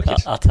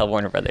 Wicked. I'll tell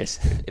Warner Brothers.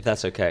 If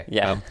that's okay.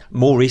 Yeah.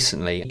 More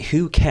recently,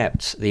 who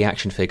kept the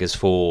action figures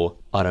for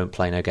 "I Don't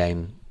Play No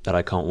Game That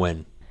I Can't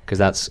Win"? Because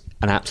that's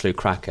an absolute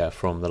cracker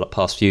from the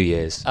past few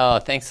years. Oh,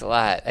 thanks a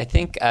lot. I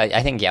think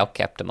Yao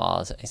kept them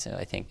all, so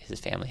I think his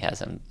family has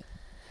them.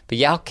 But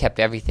Yao kept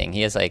everything.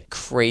 He has like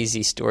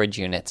crazy storage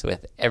units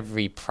with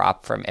every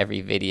prop from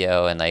every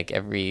video and like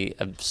every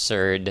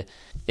absurd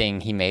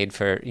thing he made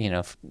for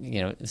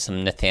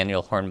some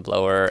Nathaniel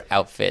Hornblower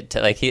outfit.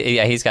 To, like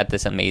he's got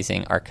this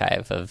amazing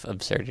archive of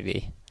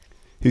absurdity.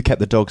 Who kept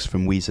the dogs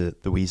from Weezer?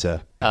 The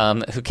Weezer.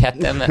 Who kept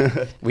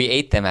them? We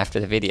ate them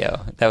after the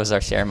video. That was our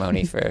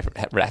ceremony for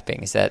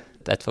wrapping.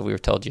 That's what we were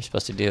told you're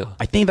supposed to do?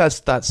 I think that's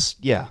that's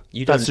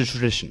the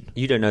tradition.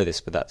 You don't know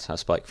this, but that's how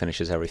Spike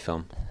finishes every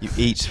film. You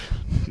eat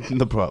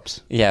the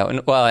props. Yeah.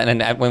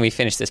 And when we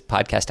finish this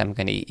podcast, I'm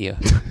going to eat you.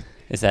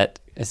 Is that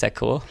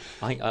cool?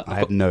 I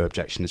have no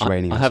objection. It's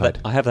raining outside.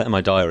 I have that in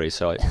my diary,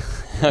 so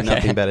Okay.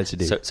 Nothing better to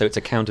do. So it's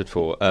accounted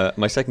for.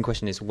 My second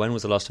question is, when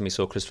was the last time you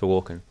saw Christopher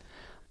Walken?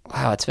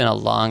 Wow, it's been a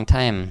long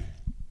time.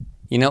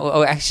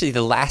 Actually,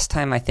 the last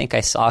time I think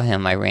I saw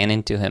him, I ran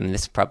into him.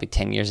 This is probably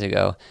 10 years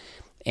ago,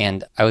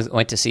 and I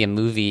went to see a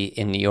movie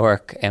in New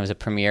York, and it was a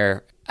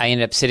premiere. I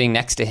ended up sitting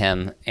next to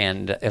him,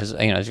 and it was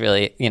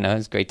really it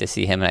was great to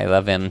see him, and I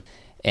love him,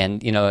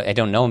 and I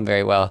don't know him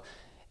very well,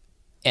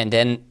 and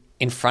then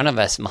in front of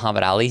us,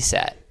 Muhammad Ali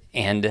sat,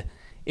 and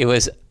it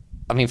was.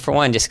 I mean, for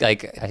one, just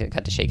like I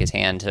got to shake his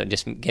hand, so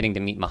just getting to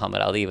meet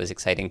Muhammad Ali was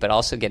exciting. But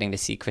also getting to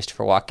see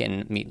Christopher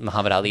Walken meet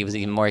Muhammad Ali was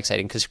even more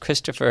exciting because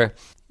Christopher,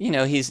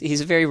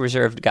 he's a very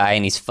reserved guy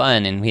and he's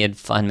fun, and we had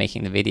fun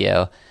making the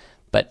video.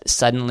 But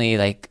suddenly,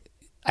 like,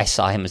 I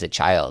saw him as a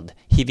child.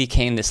 He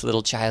became this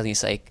little child.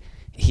 He's like,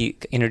 he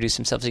introduced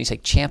himself. And he's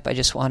like, "Champ, I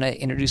just want to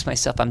introduce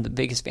myself. I'm the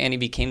biggest fan." He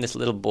became this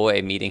little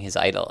boy meeting his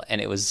idol,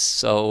 and it was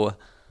so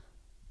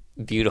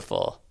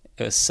beautiful.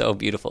 It was so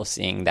beautiful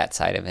seeing that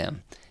side of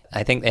him.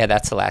 I think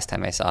that's the last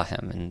time I saw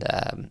him, and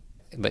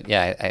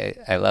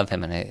I love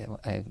him, and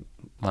I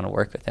want to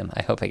work with him.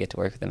 I hope I get to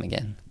work with him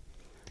again.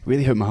 I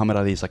really hope Muhammad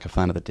Ali is like a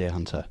fan of the Deer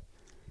Hunter,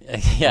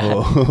 yeah,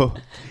 or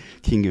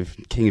King of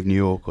New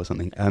York or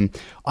something.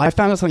 I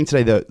found out something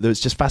today that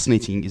was just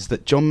fascinating: is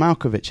that John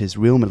Malkovich's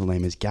real middle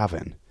name is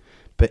Gavin,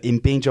 but in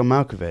being John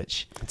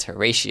Malkovich, it's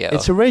Horatio.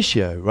 It's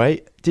Horatio,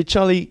 right? Did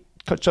Charlie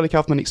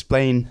Kaufman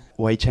explain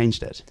why he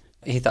changed it?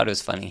 He thought it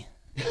was funny.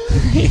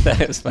 He thought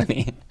it was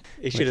funny.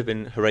 It should have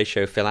been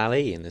Horatio Phil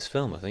Ali in this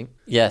film, I think.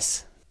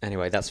 Yes.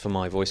 Anyway, that's for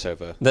my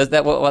voiceover.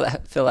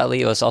 Phil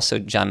Ali was also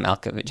John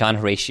Malkovich, John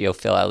Horatio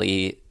Phil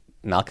Ali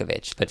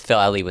Malkovich, but Phil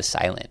Ali was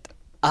silent.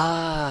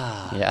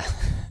 Ah. Yeah.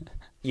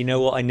 You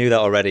know what? I knew that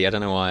already. I don't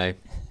know why.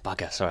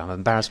 Bugger. Sorry, I'm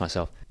embarrassed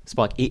myself.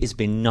 Spike, it has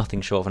been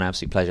nothing short of an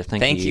absolute pleasure.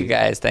 Thank you. Thank you,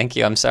 guys. Thank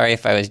you. I'm sorry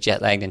if I was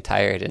jet-lagged and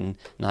tired and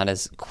not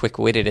as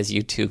quick-witted as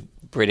you two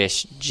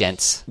British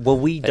gents. Well,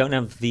 we don't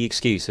have the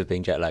excuse of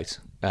being jet-lagged.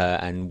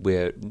 And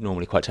we're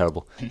normally quite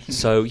terrible.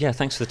 So, yeah,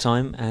 thanks for the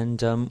time, and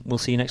we'll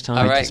see you next time.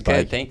 All right,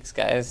 good. Thanks,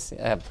 guys.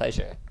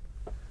 Pleasure.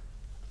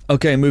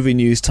 Okay, movie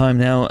news time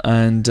now,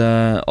 and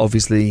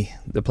obviously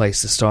the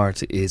place to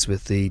start is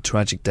with the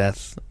tragic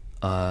death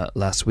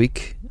last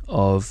week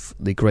of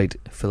the great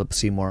Philip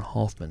Seymour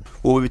Hoffman.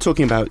 Well, we were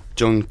talking about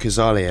John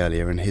Cazale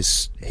earlier and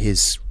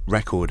his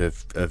record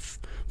of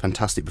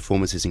fantastic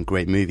performances in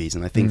great movies,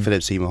 and I think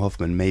Philip Seymour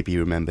Hoffman may be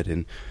remembered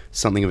in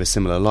something of a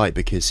similar light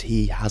because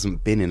he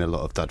hasn't been in a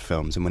lot of dud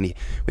films, and when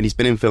he's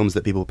been in films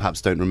that people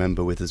perhaps don't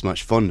remember with as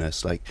much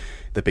fondness, like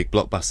the big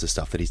blockbuster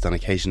stuff that he's done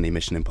occasionally,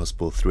 Mission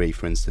Impossible 3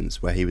 for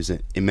instance, where he was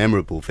an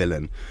immemorable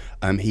villain,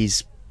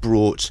 he's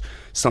brought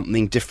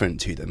something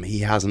different to them. He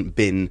hasn't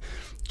been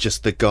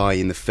just the guy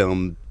in the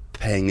film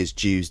paying his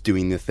dues,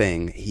 doing the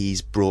thing.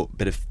 He's brought a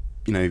bit of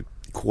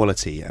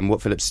quality, and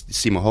what Philip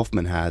Seymour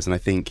Hoffman has, and I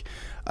think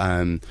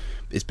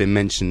it's been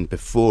mentioned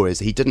before,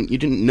 is you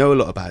didn't know a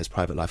lot about his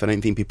private life. I don't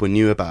think people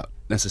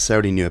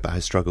necessarily knew about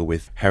his struggle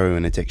with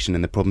heroin addiction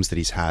and the problems that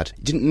he's had.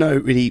 You didn't know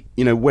really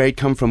where he'd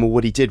come from or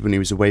what he did when he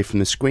was away from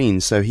the screen,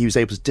 so he was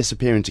able to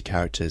disappear into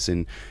characters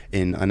in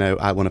I know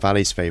one of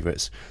Ali's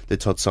favourites, the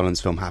Todd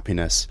Solondz film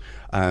Happiness.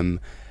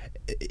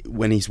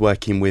 when he's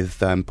working with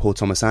Paul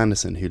Thomas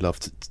Anderson, who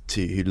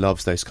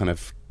loves those kind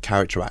of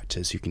character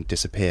actors who can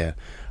disappear.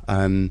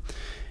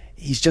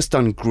 He's just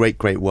done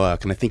great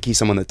work, and I think he's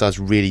someone that does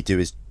really do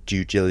his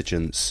due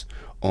diligence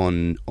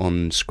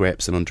on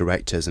scripts and on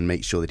directors, and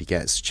make sure that he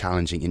gets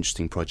challenging,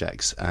 interesting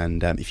projects.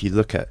 And if you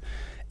look at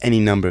any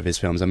number of his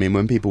films, I mean,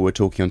 when people were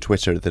talking on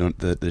Twitter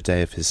the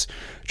day of his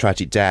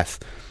tragic death,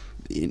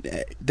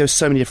 there's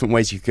so many different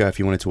ways you could go if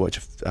you wanted to watch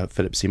a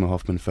Philip Seymour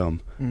Hoffman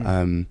film.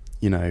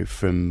 You know,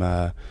 from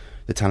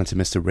The Talented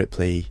Mr.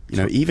 Ripley, you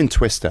know, even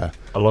Twister.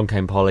 Along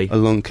Came Polly.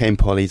 Along Came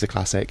Polly is a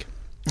classic.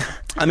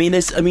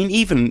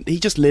 Even he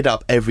just lit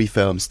up every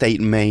film, State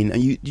and Maine,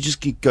 and you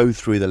just could go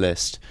through the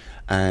list.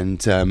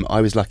 And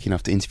I was lucky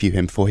enough to interview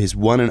him for his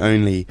one and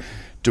only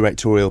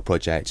directorial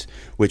project,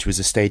 which was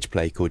a stage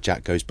play called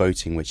Jack Goes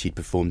Boating, which he'd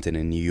performed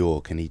in New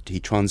York, and he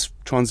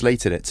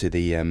translated it to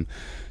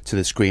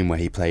the screen, where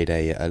he played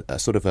a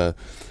sort of a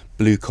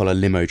blue collar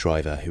limo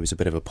driver who was a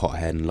bit of a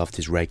pothead and loved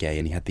his reggae,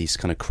 and he had these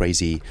kind of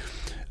crazy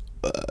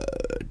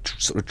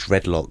sort of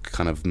dreadlock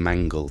kind of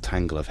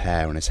tangle of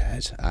hair on his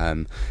head.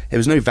 There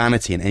was no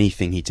vanity in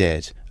anything he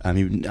did.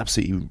 He was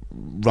absolutely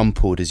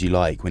rumpled as you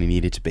like when he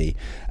needed to be,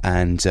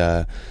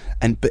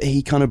 but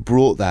he kind of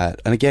brought that.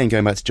 And again,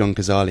 going back to John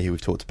Cazale, who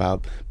we've talked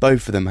about,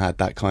 both of them had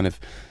that kind of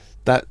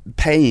that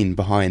pain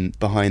behind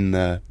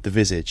the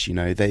visage. You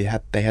know, they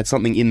had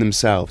something in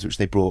themselves which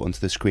they brought onto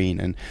the screen,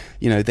 and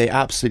you know, they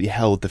absolutely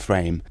held the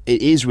frame.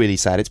 It is really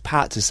sad. It's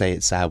pat to say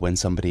it's sad when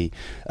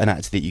an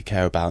actor that you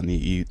care about and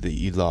that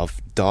you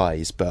love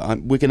dies, but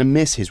we're going to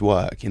miss his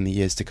work in the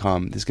years to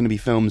come. There's going to be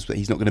films that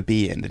he's not going to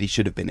be in, that he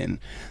should have been in,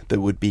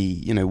 that would be,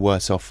 you know,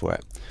 worse off for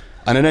it.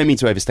 And I don't mean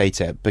to overstate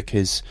it,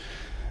 because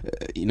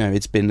you know,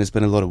 there's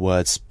been a lot of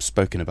words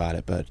spoken about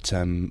it, but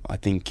I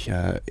think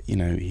you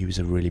know, he was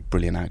a really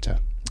brilliant actor.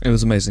 It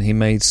was amazing. He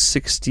made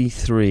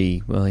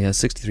 63. Well, he has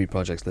 63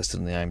 projects listed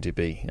in the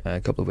IMDb,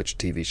 a couple of which are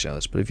TV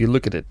shows. But if you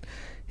look at it,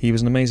 he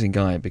was an amazing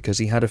guy, because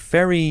he had a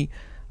very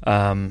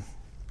what's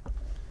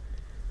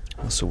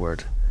the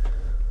word?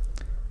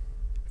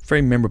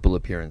 Very memorable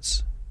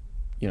appearance.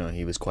 You know,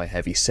 he was quite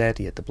heavy set.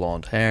 He had the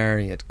blonde hair.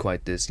 He had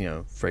quite this, you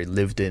know, very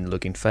lived-in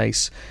looking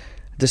face.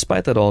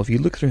 Despite that all, if you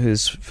look through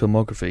his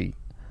filmography,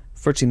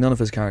 virtually none of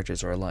his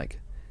characters are alike.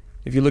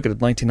 If you look at it,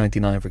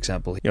 1999, for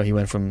example, you know, he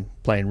went from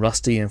playing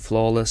Rusty in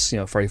Flawless, you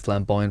know, very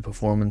flamboyant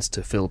performance,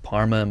 to Phil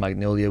Parma in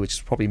Magnolia, which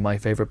is probably my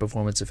favourite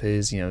performance of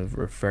his, you know,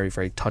 a very,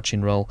 very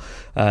touching role.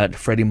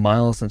 Freddie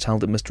Miles in The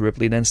Talented Mr.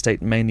 Ripley, then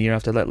State and Maine the year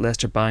after that.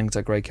 Lester Bangs,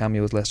 that great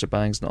cameo with Lester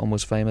Bangs and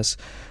Almost Famous.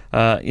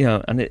 You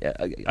know, and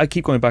I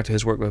keep going back to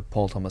his work with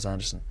Paul Thomas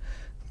Anderson,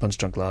 Punch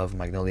Drunk Love,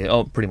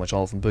 Magnolia, pretty much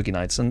all from Boogie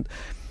Nights. And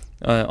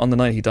on the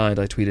night he died,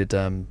 I tweeted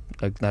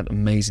that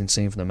amazing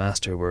scene from The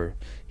Master where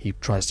he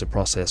tries to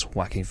process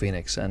Joaquin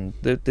Phoenix, and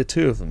the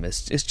two of them,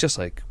 it's just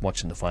like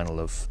watching the final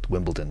of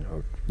Wimbledon,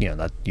 or you know,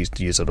 that used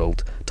to use that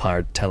old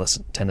tired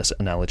tennis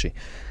analogy.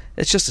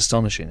 It's just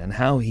astonishing, and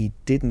how he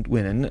didn't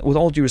win. And with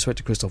all due respect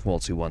to Christoph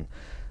Waltz, who won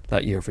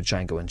that year for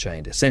Django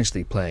Unchained,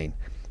 essentially playing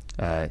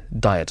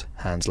Diet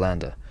Hans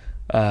Landa,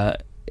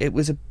 it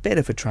was a bit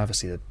of a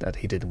travesty that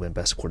he didn't win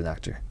Best Supporting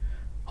Actor,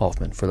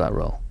 Hoffman, for that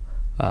role.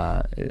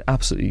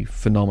 Absolutely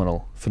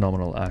phenomenal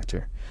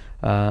actor,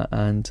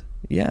 and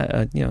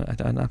yeah, you know,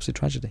 an absolute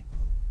tragedy.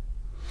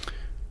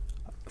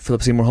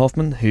 Philip Seymour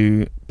Hoffman,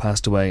 who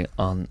passed away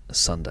on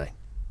Sunday.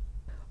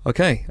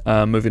 Okay,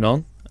 moving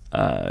on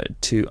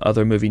to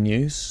other movie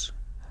news.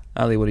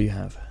 Ali, what do you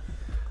have?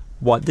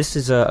 This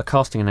is a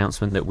casting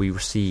announcement that we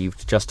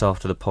received just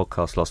after the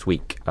podcast last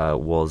week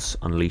was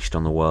unleashed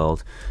on the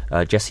world.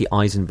 Jesse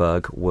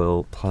Eisenberg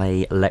will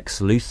play Lex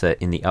Luthor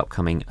in the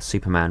upcoming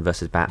Superman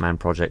vs. Batman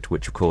project,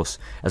 which, of course,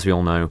 as we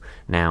all know,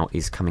 now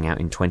is coming out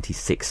in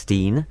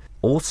 2016.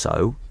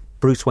 Also,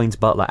 Bruce Wayne's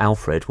butler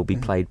Alfred will be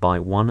played by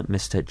one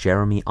Mr.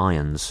 Jeremy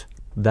Irons.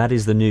 That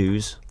is the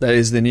news. That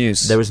is the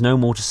news. There is no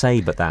more to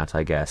say but that,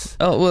 I guess.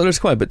 Oh, well, there's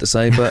quite a bit to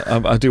say, but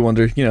I do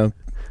wonder, you know,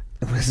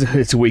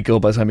 it's a week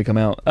old by the time we come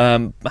out.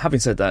 Having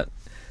said that,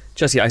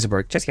 Jesse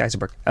Eisenberg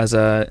as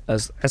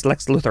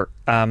Lex Luthor.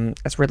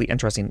 That's really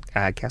interesting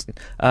casting.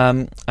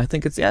 I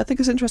think it's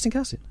interesting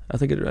casting. I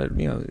think it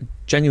you know,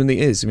 genuinely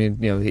is. I mean,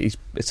 you know, he's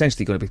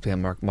essentially going to be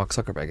playing Mark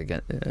Zuckerberg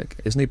again,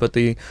 isn't he? But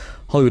the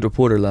Hollywood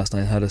Reporter last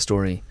night had a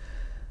story.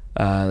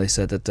 They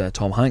said that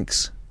Tom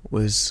Hanks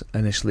was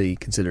initially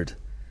considered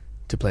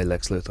to play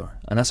Lex Luthor,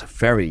 and that's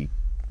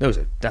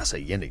a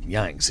yin and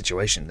yang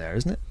situation there,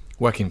 isn't it?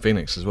 Joaquin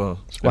Phoenix as well.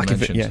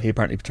 Yeah, he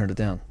apparently turned it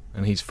down.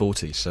 And he's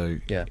 40, so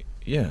yeah,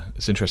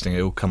 it's interesting.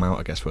 It'll come out,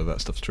 I guess, whether that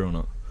stuff's true or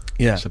not.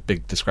 Yeah, it's a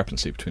big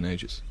discrepancy between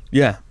ages.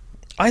 Yeah,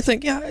 I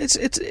think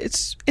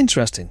it's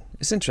interesting.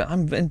 It's interesting.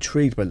 I'm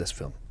intrigued by this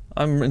film.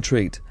 I'm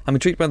intrigued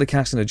by the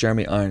casting of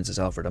Jeremy Irons as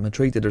Alfred. I'm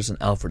intrigued that there's an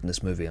Alfred in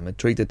this movie. I'm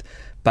intrigued that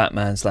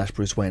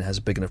Batman/Bruce Wayne has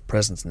a big enough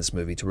presence in this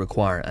movie to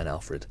require an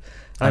Alfred.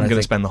 I'm going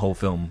to spend the whole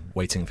film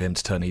waiting for him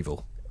to turn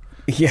evil.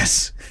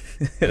 Yes.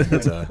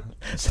 And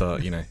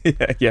start, you know,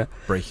 yeah,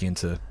 breaking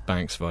into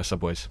banks via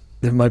subways.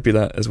 There might be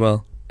that as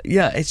well.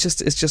 yeah, it's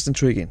just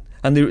intriguing.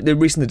 And the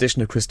recent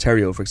addition of Chris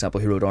Terrio, for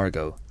example, who wrote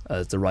Argo,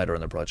 as the writer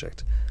on the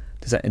project,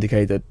 does that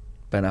indicate that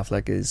Ben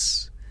Affleck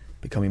is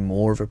becoming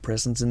more of a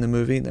presence in the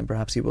movie than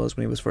perhaps he was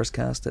when he was first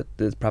cast?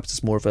 That perhaps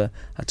it's more of a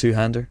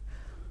two-hander?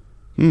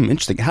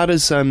 Interesting. How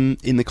does, in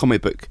the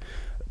comic book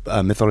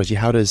mythology,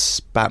 how does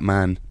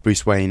Batman,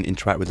 Bruce Wayne,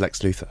 interact with Lex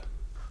Luthor?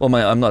 Well,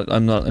 I'm not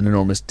an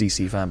enormous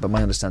DC fan, but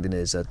my understanding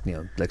is that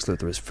Lex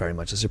Luthor is very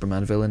much a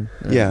Superman villain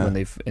when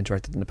they've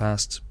interacted in the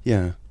past.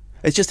 Yeah.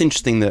 It's just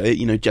interesting that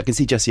I can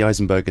see Jesse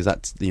Eisenberg as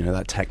that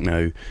that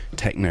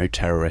techno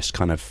terrorist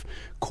kind of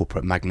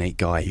corporate magnate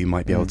guy who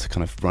might be able to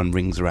kind of run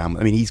rings around.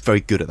 I mean, he's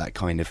very good at that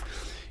kind of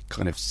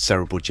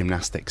cerebral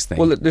gymnastics thing.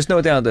 Well, there's no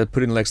doubt that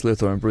putting Lex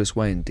Luthor and Bruce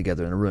Wayne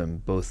together in a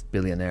room, both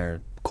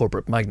billionaire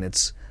corporate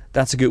magnates,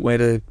 that's a good way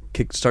to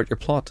kickstart your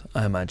plot,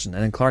 I imagine.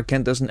 And then Clark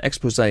Kent does an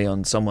expose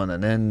on someone,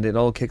 and then it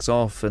all kicks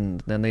off,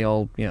 and then they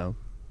all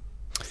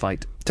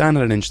fight. Dan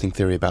had an interesting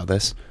theory about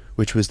this,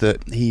 which was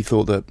that he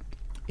thought that,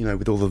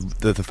 with all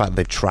the fact that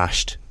they've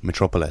trashed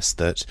Metropolis,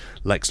 that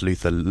Lex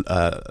Luthor,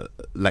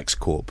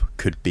 LexCorp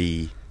could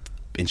be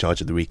in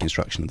charge of the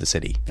reconstruction of the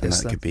city. And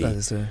yes, that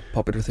is a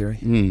popular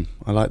theory.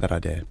 I like that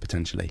idea,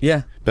 potentially.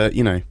 Yeah. But,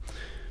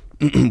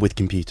 with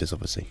computers,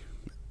 obviously,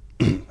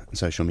 and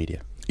social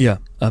media. Yeah,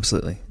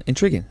 absolutely.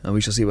 Intriguing, and we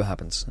shall see what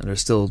happens. And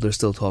there's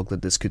still talk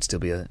that this could still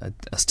be a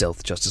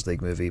stealth Justice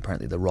League movie.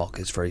 Apparently The Rock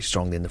is very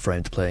strongly in the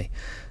frame to play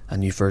a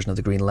new version of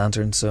the Green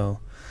Lantern, so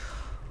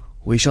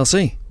we shall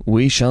see.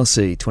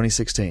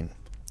 2016.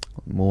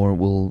 More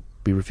will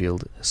be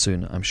revealed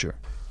soon, I'm sure.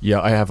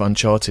 Yeah, I have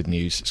Uncharted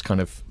news. It's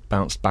kind of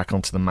bounced back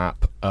onto the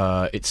map.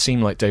 It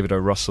seemed like David O.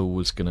 Russell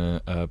was going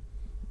to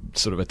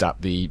sort of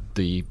adapt the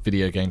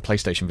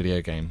PlayStation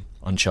video game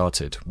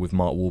Uncharted, with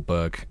Mark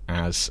Wahlberg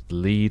as the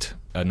lead.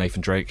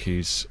 Nathan Drake,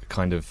 who's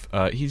kind of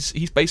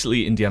he's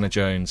basically Indiana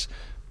Jones,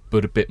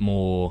 but a bit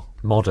more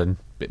modern,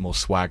 bit more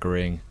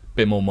swaggering,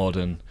 bit more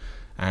modern,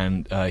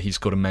 and he's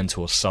got a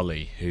mentor,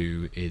 Sully,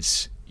 who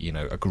is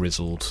a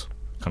grizzled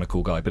kind of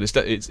cool guy. But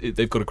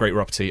they've got a great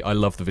repertoire. I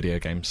love the video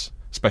games,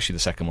 especially the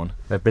second one.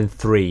 There've been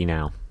 3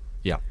 now.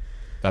 Yeah.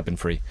 They've been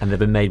free. And they've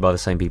been made by the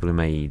same people who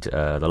made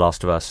The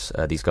Last of Us.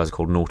 These guys are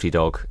called Naughty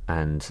Dog,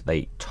 and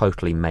they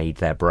totally made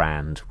their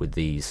brand with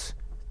these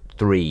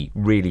 3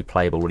 really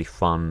playable, really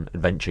fun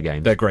adventure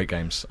games. They're great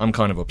games. I'm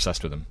kind of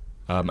obsessed with them.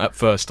 At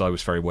first, I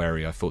was very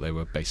wary. I thought they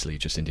were basically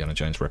just Indiana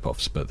Jones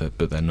rip-offs, but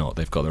they're not.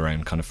 They've got their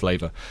own kind of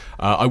flavour.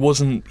 I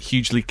wasn't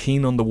hugely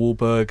keen on the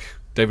Wahlberg,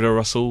 David O.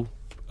 Russell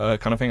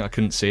kind of thing. I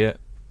couldn't see it,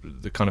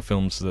 the kind of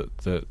films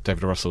that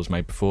David O. Russell has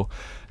made before.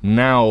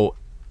 Now,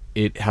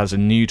 it has a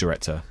new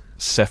director,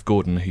 Seth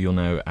Gordon, who you'll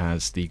know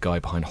as the guy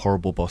behind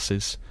Horrible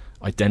Bosses,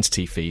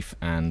 Identity Thief,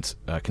 and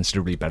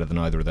considerably better than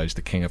either of those,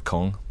 The King of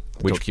Kong,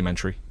 which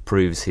documentary.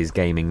 Proves his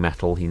gaming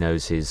mettle. He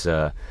knows his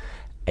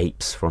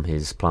apes from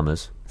his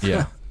plumbers.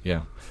 Yeah.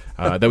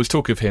 There was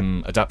talk of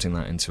him adapting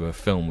that into a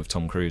film with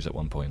Tom Cruise at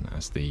one point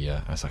as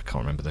I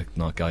can't remember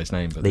the guy's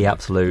name, but the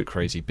absolute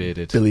crazy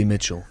bearded Billy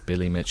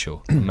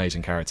Mitchell,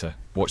 amazing character.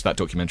 Watch that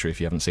documentary if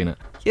you haven't seen it.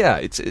 Yeah,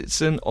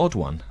 it's an odd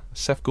one.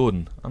 Seth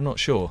Gordon, I'm not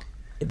sure.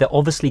 They're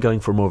obviously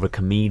going for more of a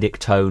comedic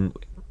tone,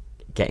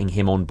 getting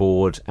him on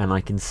board, and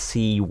I can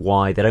see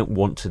why they don't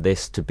want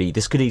this to be.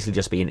 This could easily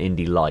just be an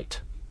indie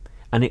light,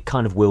 and it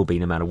kind of will be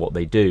no matter what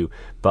they do.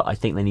 But I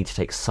think they need to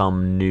take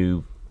some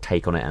new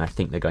take on it, and I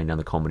think they're going down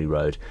the comedy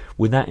road.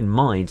 With that in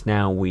mind,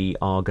 now we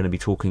are going to be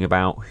talking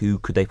about who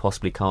could they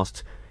possibly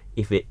cast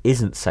if it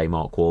isn't, say,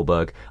 Mark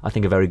Wahlberg. I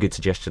think a very good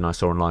suggestion I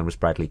saw online was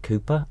Bradley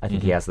Cooper. I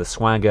think he has the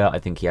swagger, I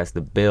think he has the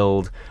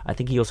build, I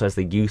think he also has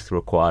the youth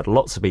required.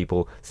 Lots of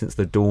people since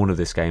the dawn of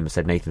this game have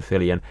said Nathan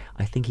Fillion.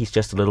 I think he's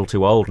just a little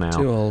too old now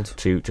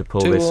to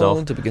pull this off. Too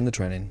old to begin the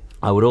training.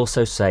 I would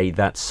also say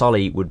that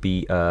Sully would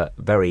be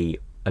very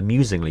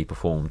amusingly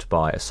performed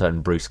by a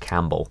certain Bruce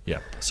Campbell. Yeah,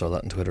 I saw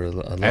that on Twitter a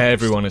lot.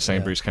 Everyone is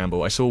saying Bruce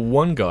Campbell. I saw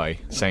one guy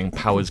saying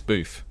Powers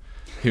Booth,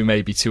 who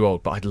may be too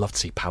old, but I'd love to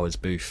see Powers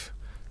Booth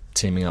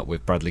teaming up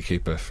with Bradley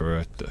Cooper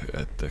for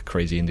a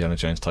crazy Indiana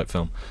Jones type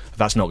film.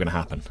 That's not going to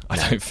happen, I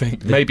don't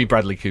think. Maybe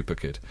Bradley Cooper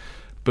could.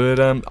 But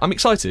I'm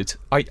excited.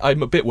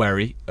 I'm a bit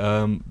wary.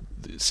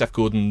 Seth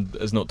Gordon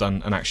has not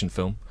done an action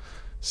film.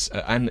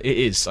 And it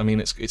is. I mean,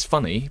 it's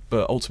funny,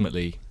 but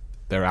ultimately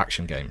they're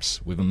action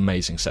games with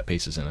amazing set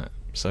pieces in it.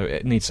 So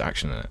it needs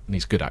action in it. It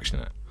needs good action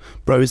in it.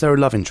 Bro, is there a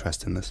love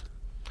interest in this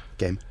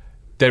game?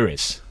 There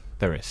is.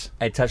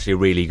 It's actually a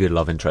really good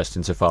love interest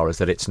insofar as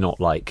that it's not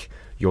like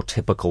your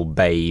typical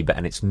babe,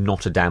 and it's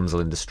not a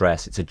damsel in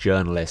distress. It's a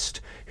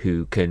journalist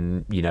who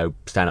can,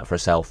 stand up for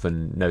herself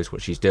and knows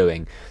what she's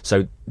doing.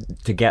 So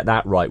to get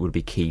that right would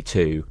be key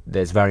too.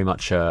 There's very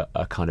much a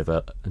kind of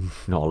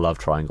not a love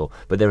triangle,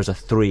 but there is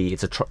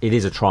it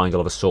is a triangle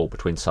of a sort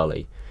between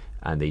Sully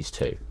and these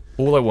two.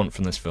 All I want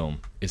from this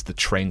film is the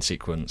train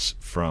sequence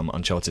from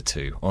Uncharted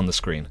 2 on the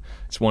screen.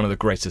 It's one of the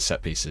greatest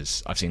set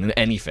pieces I've seen in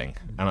anything,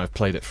 and I've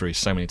played it through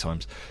so many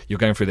times. You're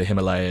going through the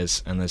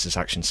Himalayas, and there's this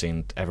action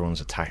scene,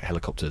 everyone's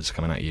helicopters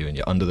coming at you, and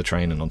you're under the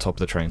train and on top of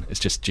the train. It's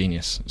just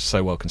genius. It's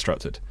so well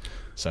constructed.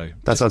 So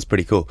that sounds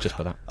pretty cool. Just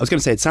for that. I was going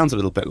to say, it sounds a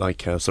little bit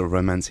like sort of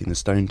Romancing the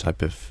Stone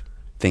type of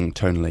thing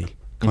tonally.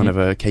 Kind of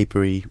a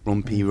capery,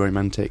 rompy,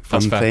 romantic,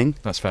 fun thing.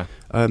 That's fair.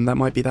 That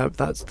might be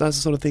that's the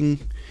sort of thing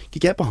you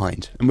get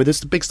behind. And with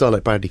this big star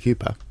like Bradley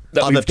Cooper,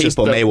 that other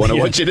people may want to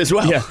watch it as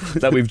well. Yeah,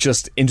 that we've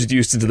just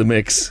introduced into the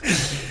mix.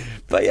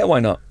 But yeah, why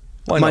not?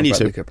 Why not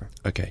Bradley Cooper?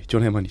 Okay, do you want to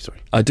hear my news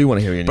story? I do want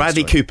to hear your news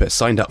Bradley story. Cooper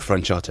signed up for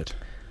Uncharted.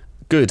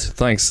 Good,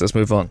 thanks. Let's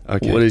move on.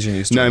 Okay. What is your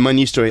news story? No, my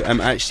news story.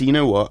 Actually, you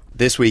know what?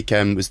 This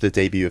weekend was the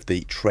debut of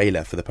the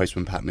trailer for the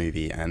Postman Pat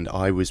movie, and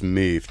I was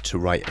moved to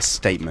write a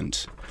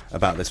statement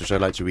about this, which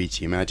I'd like to read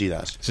to you. May I do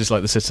that? Is this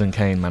like the Citizen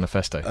Kane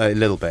manifesto? A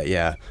little bit,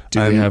 yeah.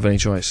 Do we have any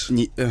choice?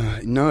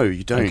 No,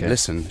 you don't. Okay.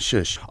 Listen,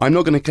 shush. I'm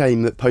not going to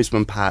claim that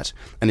Postman Pat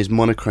and his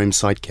monochrome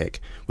sidekick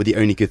were the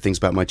only good things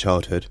about my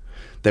childhood.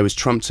 There was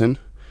Trumpton,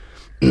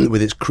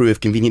 with its crew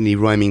of conveniently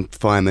rhyming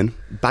firemen,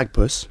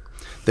 Bagpuss.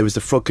 There was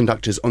the Frog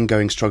Conductor's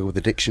ongoing struggle with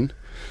addiction.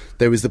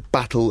 There was the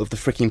Battle of the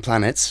Fricking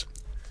Planets.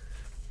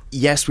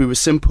 Yes, we were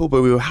simple,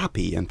 but we were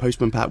happy, and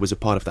Postman Pat was a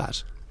part of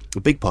that. A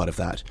big part of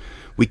that.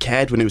 We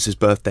cared when it was his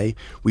birthday.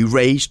 We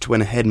raged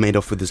when a head made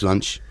off with his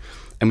lunch.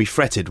 And we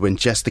fretted when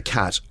Jess the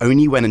cat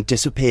only went and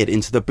disappeared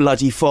into the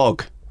bloody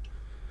fog.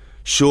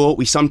 Sure,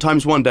 we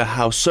sometimes wonder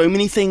how so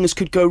many things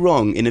could go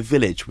wrong in a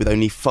village with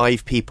only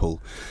 5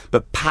 people,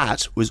 but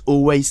Pat was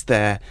always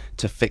there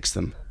to fix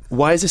them.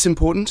 Why is this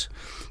important?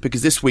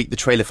 Because this week the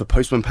trailer for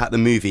Postman Pat the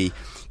movie,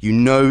 You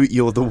Know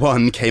You're the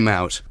One, came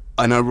out.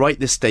 And I write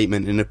this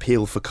statement in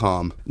appeal for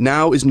calm.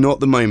 Now is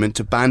not the moment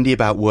to bandy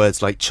about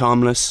words like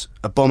charmless,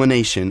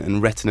 abomination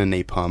and retina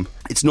napalm.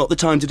 It's not the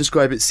time to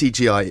describe its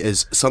CGI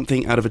as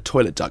something out of a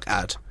toilet duck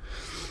ad.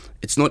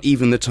 It's not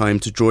even the time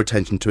to draw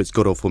attention to its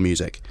god-awful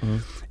music.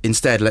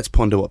 Instead, let's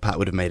ponder what Pat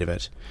would have made of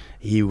it.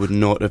 He would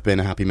not have been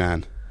a happy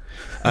man.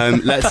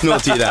 Let's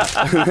not do that.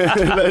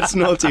 Let's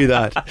not do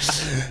that.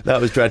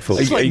 That was dreadful.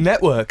 It's like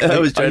Network. That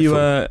was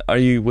dreadful. Are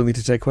you willing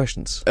to take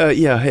questions?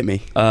 Yeah, hit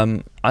me.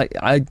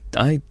 I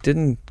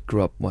didn't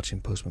grow up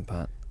watching Postman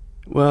Pat.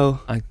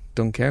 Well, I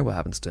don't care what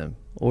happens to him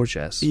or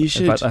Jess. You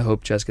should. In fact, I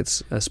hope Jess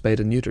gets spayed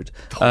and neutered.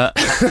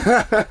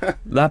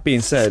 That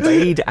being said,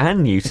 Spayed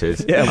and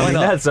neutered. Yeah, I mean,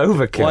 not? that's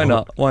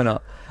overkill. Why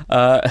not?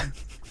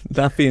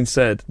 That being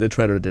said, the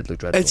trailer did look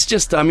dreadful. it's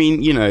just, I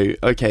mean, you know,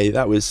 okay,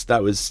 that was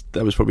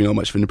probably not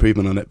much of an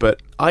improvement on it,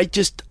 but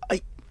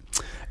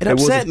it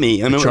upset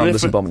me. A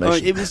charmless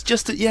abomination. It was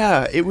just,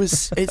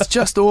 it's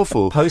just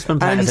awful. Postman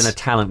Pat And- is in a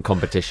talent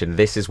competition.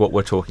 This is what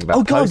we're talking about.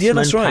 Oh, God, yeah, Postman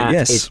that's right, Pat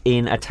yes. is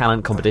in a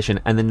talent competition,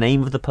 and the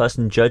name of the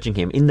person judging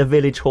him in the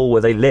village hall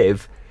where they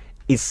live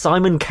is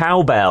Simon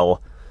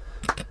Cowbell.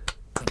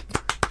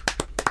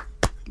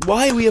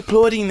 Why are we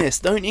applauding this?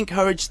 Don't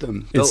encourage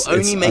them. They'll It's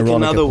only make ironic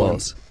another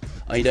applause. one.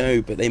 I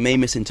know, but they may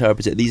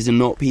misinterpret it. These are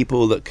not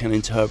people that can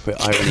interpret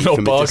irony Cannot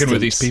from a bargain distance.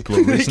 with these people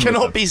or They reason with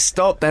cannot them. be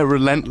stopped. They're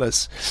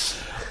relentless.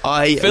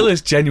 Phil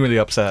is genuinely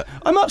upset.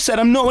 I'm upset.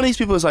 I'm not one of these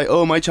people who's like,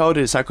 oh, my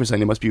childhood is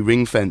sacrosanct. It must be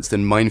ring-fenced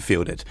and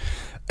minefielded.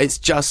 It's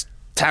just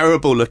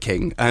terrible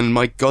looking, and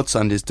my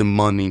godson is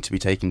demanding to be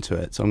taken to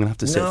it, so I'm going to have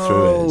to sit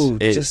through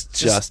it. It's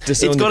just it's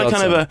disown got the a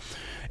kind of godson.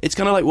 it's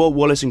kind of like what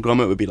Wallace and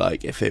Gromit would be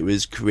like if it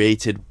was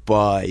created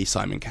by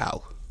Simon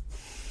Cowbell.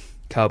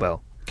 Cowbell.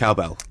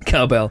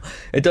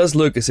 It does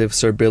look as if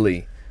Sir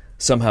Billy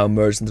somehow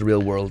emerged into the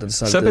real world and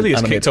decided Sir to Billy has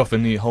animate kicked off a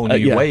new whole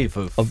new wave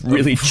of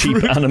really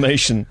cheap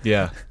animation.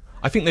 Yeah.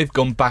 I think they've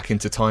gone back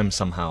into time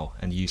somehow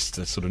and used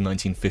the sort of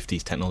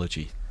 1950s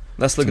technology.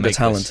 Let's look to at the make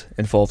talent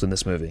involved in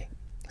this movie.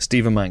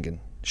 Stephen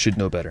Mangan should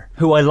know better.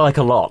 Who I like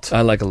a lot.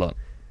 I like a lot.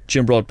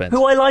 Jim Broadbent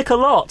Who I like a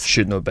lot.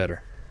 should know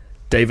better.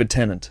 David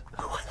Tennant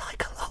Who I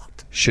like a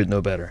lot. should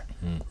know better.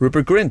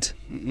 Rupert Grint.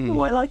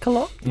 Who I like a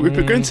lot.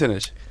 Rupert Grint's in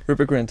it.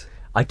 Rupert Grint.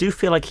 I do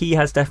feel like he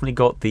has definitely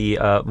got the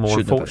more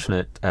Should know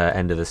unfortunate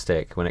end of the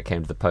stick when it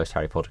came to the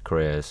post-Harry Potter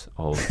careers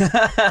of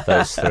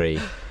those three.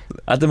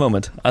 At the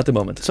moment.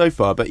 So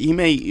far, but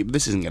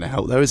this isn't going to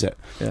help though, is it?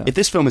 Yeah. If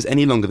this film is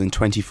any longer than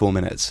 24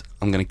 minutes,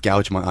 I'm going to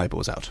gouge my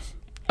eyeballs out.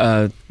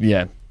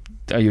 Yeah.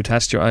 Are you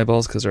attached to your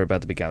eyeballs? Because they're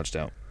about to be gouged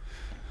out.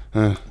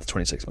 It's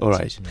 26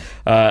 minutes.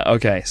 All right.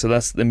 Okay, so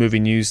that's the movie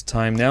news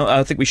time now.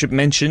 I think we should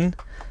mention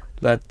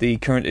that the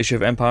current issue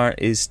of Empire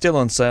is still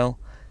on sale.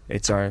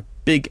 It's our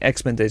big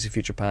X-Men Days of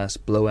Future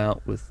Past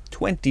blowout with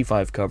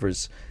 25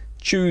 covers.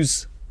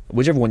 Choose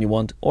whichever one you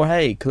want, or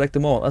hey, collect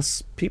them all,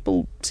 as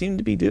people seem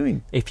to be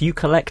doing. If you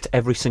collect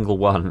every single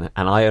one,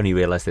 and I only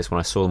realised this when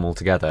I saw them all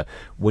together,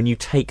 when you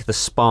take the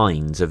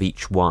spines of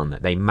each one,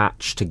 they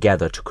match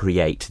together to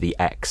create the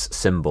X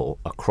symbol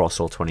across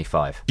all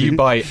 25. You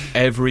buy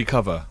every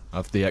cover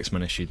of the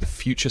X-Men issue, the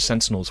future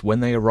Sentinels, when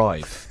they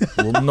arrive,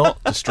 will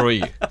not destroy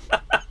you.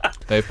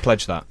 They've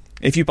pledged that.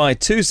 If you buy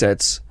 2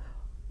 sets,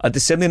 a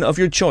descendant of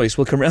your choice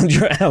will come round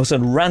your house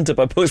and rant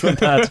about Postman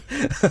Pat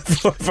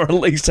for at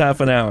least half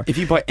an hour. If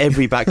you buy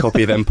every back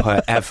copy of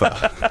Empire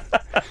ever,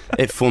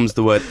 it forms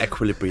the word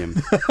equilibrium.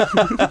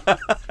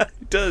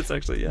 It does,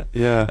 actually, yeah.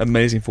 Yeah.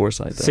 Amazing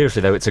foresight there.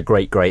 Seriously, though, it's a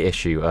great, great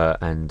issue,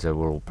 and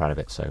we're all proud of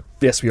it. So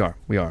Yes, we are.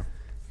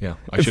 Yeah,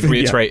 I should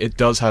reiterate, it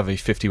does have a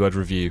 50-word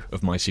review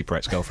of My Super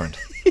Ex-Girlfriend.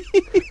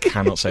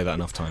 Cannot say that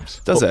enough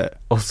times. Does it?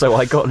 Also,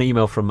 I got an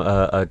email from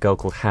a girl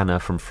called Hannah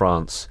from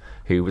France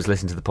who was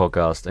listening to the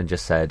podcast and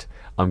just said,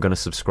 "I'm going to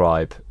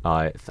subscribe.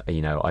 I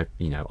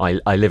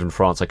live in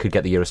France. I could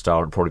get the Eurostar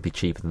and it'd probably be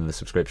cheaper than the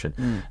subscription."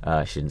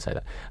 She didn't say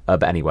that,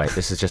 but anyway,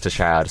 this is just a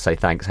shout out to say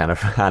thanks, Hannah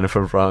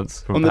from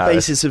France. From on Paris. The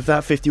basis of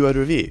that 50-word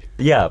review.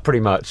 Yeah, pretty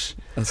much.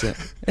 That's it.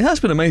 It has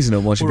been amazing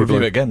watching We'll people.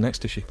 review it again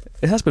next issue.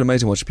 It has been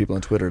amazing watching people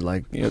on Twitter,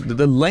 like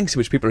the lengths to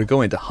which people are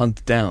going to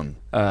hunt down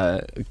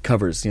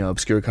covers,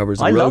 obscure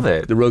covers. I love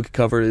it. The Rogue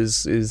cover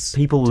is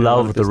people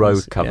love the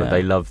Rogue cover. Yeah.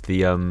 They love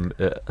the.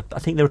 I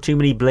think there are too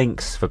many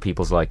blinks for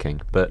people's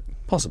liking, but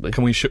possibly.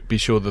 Can we be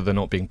sure that they're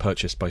not being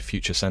purchased by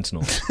future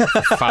Sentinels for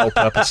foul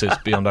purposes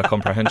beyond our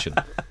comprehension?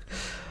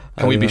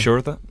 Can we be sure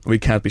of that? We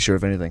can't be sure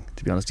of anything,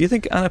 to be honest. Do you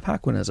think Anna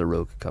Paquin has a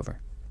Rogue cover?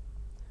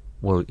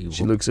 Well,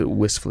 she looks at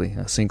wistfully,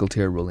 a single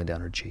tear rolling down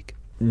her cheek.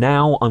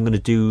 Now I'm going to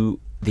do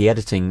the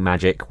editing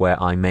magic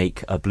where I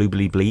make a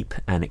bloobly bleep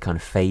and it kind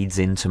of fades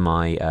into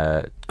my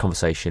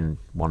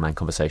one-man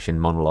conversation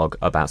monologue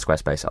about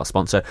Squarespace, our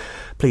sponsor.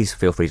 Please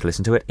feel free to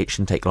listen to it. It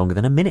shouldn't take longer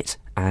than a minute,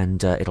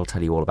 and it'll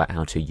tell you all about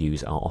how to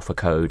use our offer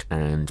code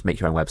and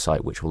make your own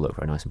website, which will look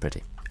very nice and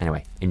pretty.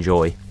 Anyway,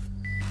 enjoy.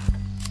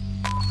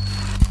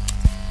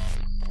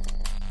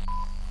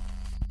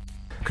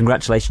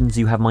 Congratulations,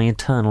 you have my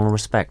eternal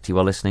respect. You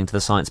are listening to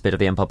the Science Bit of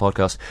the Empire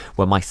podcast,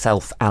 where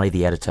myself, Ali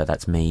the editor,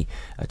 that's me,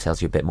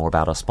 tells you a bit more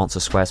about our sponsor,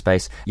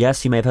 Squarespace.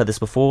 Yes, you may have heard this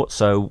before,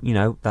 so,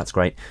 that's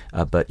great.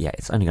 But yeah,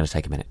 it's only going to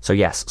take a minute. So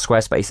yes,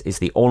 Squarespace is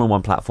the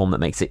all-in-one platform that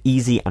makes it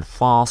easy and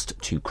fast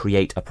to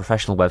create a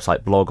professional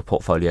website, blog,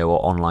 portfolio,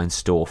 or online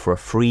store for a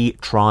free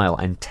trial,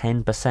 and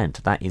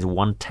 10%, that is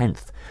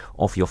 1/10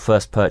 off your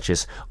first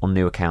purchase on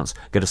new accounts.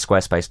 Go to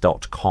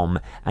squarespace.com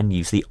and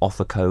use the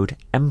offer code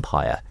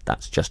EMPIRE.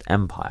 That's just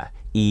Empire.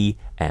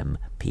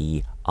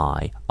 EMPIRE.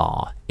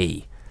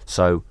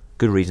 So,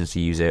 good reasons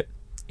to use it.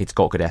 It's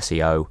got good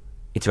SEO.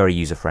 It's very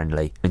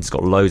user-friendly. It's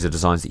got loads of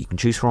designs that you can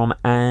choose from,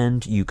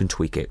 and you can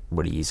tweak it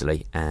really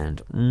easily.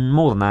 And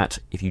more than that,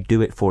 if you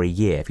do it for a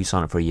year, if you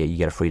sign up for a year, you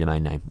get a free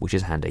domain name, which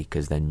is handy,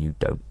 because then you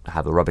don't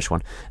have a rubbish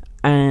one.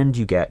 And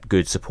you get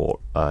good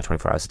support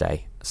 24 hours a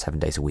day, 7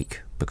 days a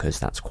week, because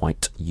that's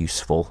quite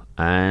useful.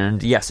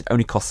 And yes, it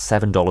only costs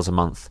 $7 a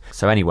month.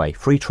 So anyway,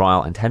 free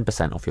trial and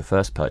 10% off your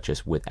first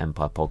purchase with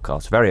Empire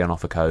Podcast. Very on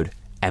offer code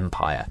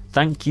EMPIRE.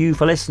 Thank you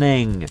for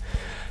listening.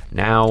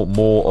 Now,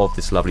 more of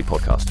this lovely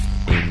podcast.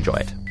 Enjoy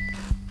it.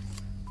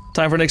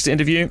 Time for our next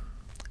interview.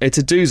 It's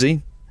a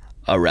doozy.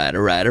 A rad.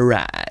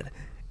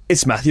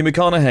 It's Matthew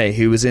McConaughey,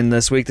 who was in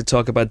this week to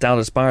talk about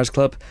Dallas Buyers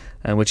Club,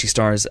 in which he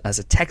stars as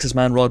a Texas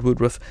man, Rod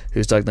Woodruff, who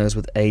was diagnosed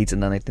with AIDS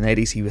in the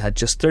 1980s. He had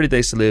just 30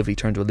 days to live. He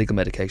turned to illegal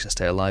medication to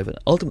stay alive and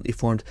ultimately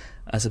formed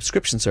a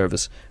subscription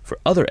service for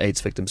other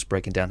AIDS victims,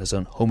 breaking down his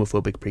own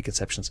homophobic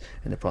preconceptions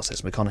in the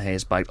process. McConaughey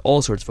has bagged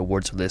all sorts of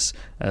awards for this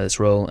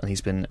role, and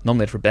he's been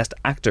nominated for Best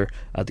Actor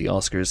at the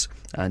Oscars.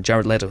 And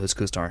Jared Leto, his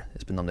co-star,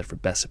 has been nominated for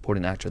Best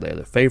Supporting Actor. They are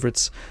their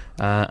favourites,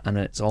 and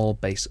it's all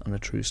based on a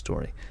true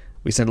story.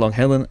 We sent along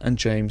Helen and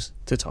James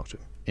to talk to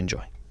him.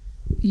 Enjoy.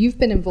 You've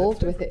been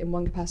involved with it in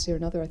one capacity or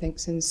another, I think,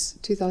 since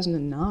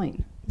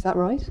 2009. Is that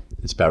right?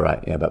 It's about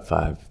right. Yeah, about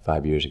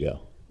five years ago.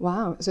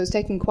 Wow. So it's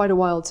taken quite a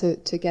while to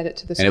get it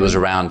to the screen. And it was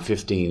around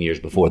 15 years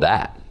before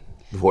that,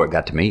 before it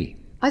got to me.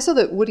 I saw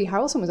that Woody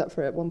Harrelson was up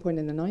for it at one point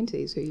in the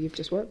 90s, who you've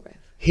just worked with.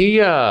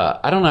 He,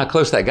 I don't know how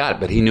close that got,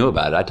 but he knew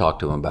about it. I talked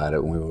to him about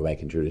it when we were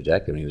making True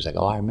Detective, and he was like,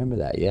 "Oh, I remember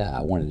that. Yeah,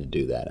 I wanted to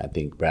do that." I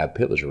think Brad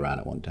Pitt was around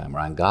at one time.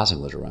 Ryan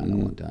Gosling was around at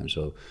one time.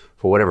 So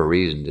for whatever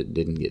reason, it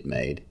didn't get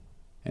made,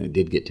 and it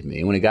did get to me.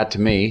 And when it got to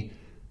me,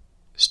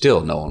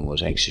 still no one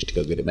was anxious to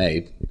go get it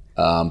made.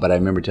 But I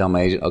remember telling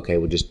my agent, "Okay,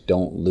 well, just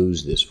don't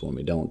lose this for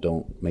me.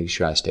 Don't make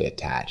sure I stay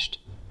attached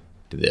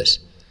to this."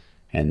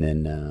 And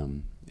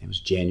then it was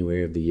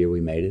January of the year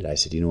we made it. I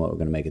said, "You know what? We're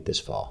going to make it this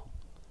fall,"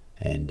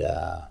 and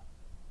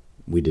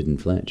we didn't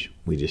flinch.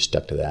 We just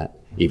stuck to that,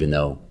 even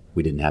though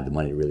we didn't have the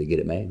money to really get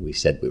it made. We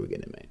said we were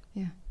getting it made.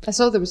 Yeah, I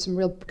saw there was some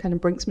real kind of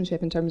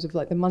brinksmanship in terms of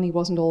like the money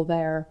wasn't all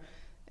there,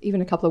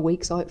 even a couple of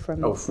weeks out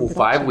from. Oh, from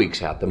 5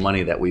 weeks out, the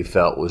money that we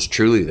felt was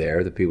truly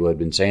there. The people who had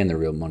been saying the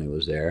real money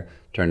was there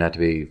turned out to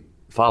be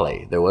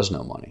folly. There was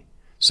no money.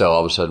 So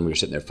all of a sudden we were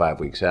sitting there 5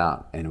 weeks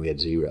out, and we had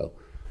zero.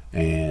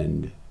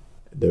 And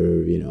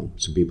there,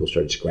 some people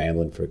started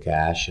scrambling for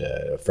cash.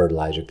 A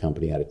fertilizer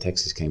company out of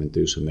Texas came and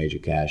threw some major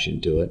cash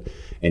into it.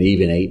 And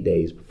even 8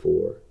 days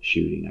before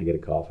shooting, I get a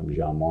call from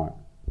Jean Marc,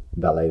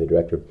 Ballet, the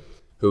director,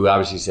 who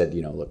obviously said,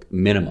 look,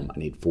 minimum, I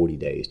need 40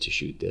 days to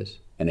shoot this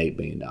and $8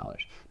 million.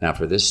 Now,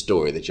 for this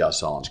story that y'all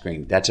saw on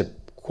screen, that's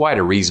quite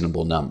a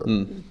reasonable number.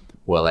 Mm-hmm.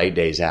 Well, 8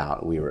 days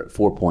out, we were at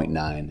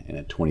 4.9 in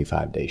a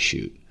 25-day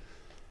shoot.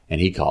 And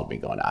he called me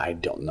going, "I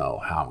don't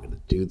know how I'm going to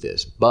do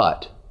this,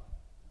 but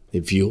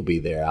if you'll be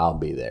there, I'll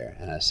be there."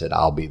 And I said,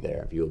 "I'll be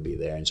there if you'll be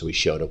there." And so we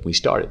showed up and we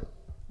started.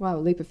 Wow,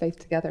 a leap of faith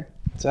together.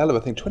 It's a hell of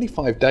a thing.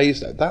 25 days,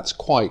 though, that's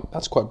quite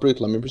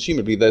brutal. I mean,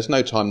 presumably there's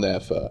no time there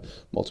for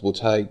multiple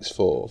takes,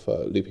 for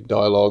looping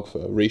dialogue, for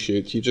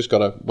reshoots. You've just got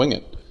to wing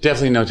it.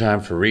 Definitely no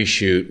time for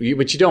reshoot,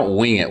 but you don't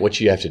wing it. What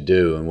you have to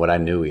do, and what I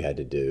knew we had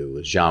to do,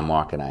 was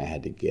Jean-Marc and I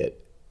had to get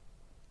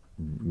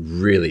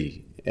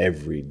really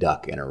every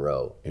duck in a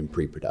row in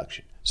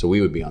pre-production. So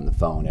we would be on the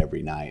phone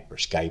every night or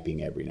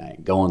Skyping every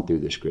night, going through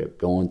the script,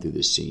 going through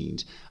the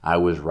scenes. I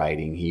was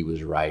writing, he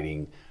was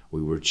writing.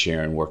 We were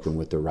sharing, working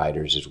with the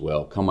writers as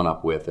well, coming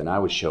up with, and I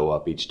would show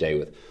up each day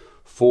with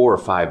 4 or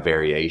 5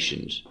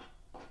 variations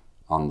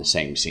on the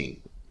same scene.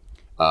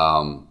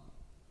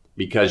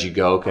 Because you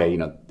go, okay,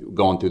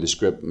 going through the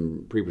script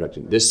and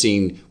pre-production, this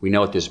scene, we know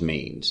what this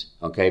means,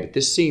 okay? But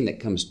this scene that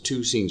comes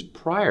 2 scenes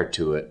prior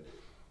to it,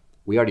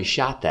 we already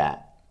shot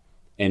that,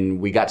 and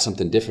we got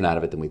something different out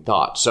of it than we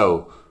thought.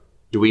 So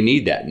do we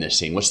need that in this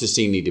scene? What's the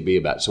scene need to be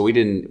about? So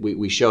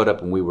we showed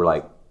up and we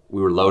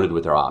were loaded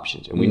with our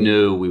options. And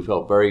we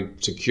felt very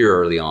secure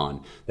early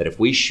on that if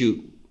we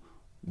shoot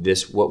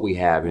this, what we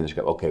have in the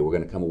script, okay, we're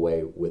going to come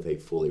away with a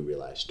fully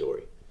realized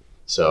story.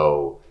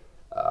 So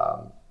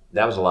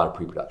that was a lot of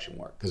pre-production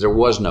work because there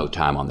was no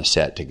time on the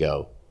set to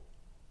go,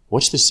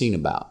 what's the scene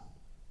about?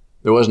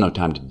 There was no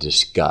time to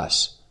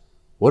discuss,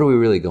 what are we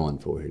really going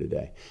for here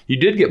today? You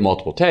did get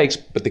multiple takes,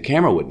 but the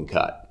camera wouldn't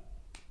cut.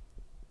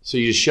 So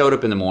you just showed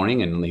up in the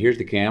morning and here's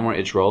the camera,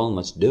 it's rolling,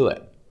 let's do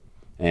it.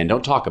 And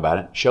don't talk about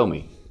it, show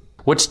me.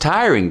 What's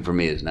tiring for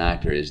me as an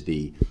actor is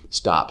the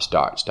stop,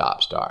 start,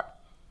 stop, start.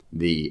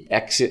 The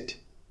exit,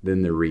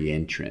 then the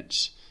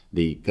re-entrance.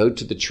 The go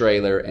to the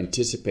trailer,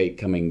 anticipate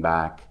coming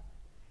back,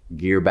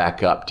 gear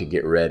back up to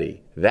get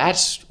ready.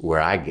 That's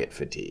where I get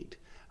fatigued.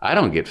 I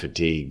don't get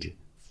fatigued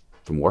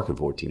from working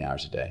 14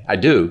 hours a day. I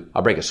do.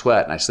 I'll break a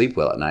sweat and I sleep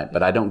well at night,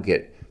 but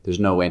there's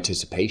no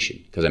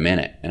anticipation because I'm in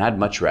it. And I'd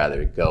much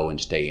rather go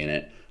and stay in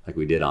it like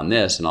we did on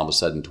this, and all of a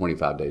sudden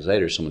 25 days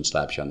later someone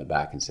slaps you on the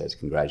back and says,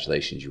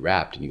 congratulations, you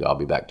wrapped, and you go, I'll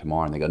be back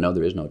tomorrow. And they go, no,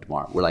 there is no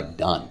tomorrow. We're like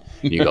done.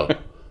 And you go,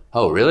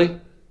 oh, really?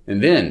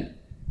 And then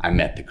I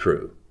met the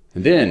crew.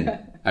 And then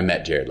I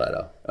met Jared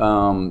Leto.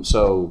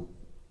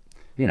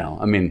 If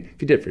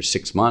you did it for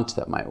 6 months,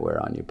 that might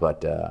wear on you.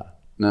 But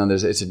no,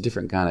 it's a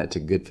different it's a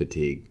good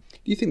fatigue.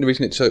 Do you think the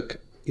reason it took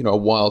a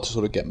while to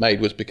sort of get made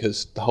was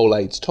because the whole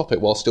AIDS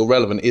topic, while still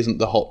relevant, isn't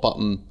the hot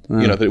button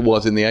that it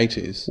was in the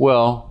 80s?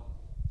 Well,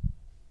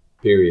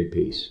 period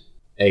piece,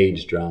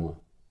 AIDS drama,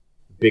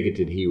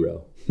 bigoted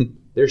hero.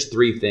 There's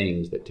 3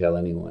 things that tell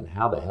anyone,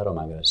 how the hell am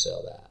I going to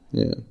sell that?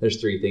 Yeah.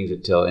 There's 3 things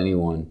that tell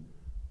anyone,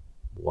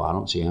 well, I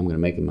don't see how I'm going to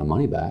make my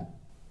money back.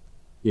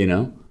 It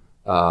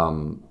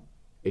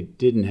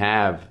didn't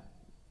have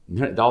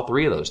all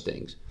 3 of those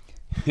things.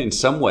 In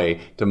some way,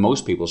 to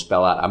most people,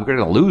 spell out, I'm going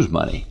to lose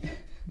money.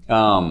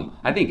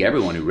 I think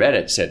everyone who read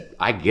it said,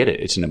 I get it.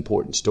 It's an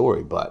important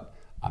story, but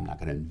I'm not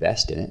going to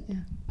invest in it. Yeah.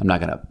 I'm not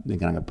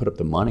going to put up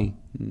the money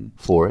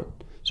for it.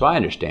 So I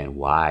understand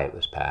why it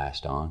was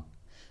passed on.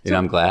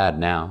 I'm glad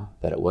now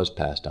that it was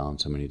passed on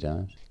so many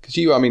times. Because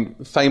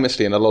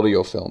famously in a lot of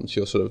your films,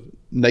 you're sort of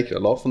naked a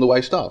lot from the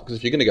waist up. Because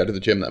if you're going to go to the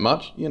gym that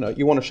much,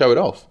 you want to show it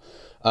off.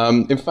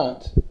 In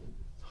fact,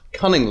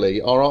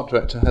 cunningly, our art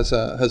director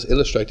has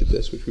illustrated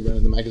this, which we ran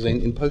in the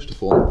magazine in poster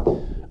form,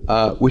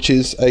 which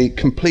is a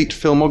complete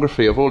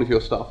filmography of all of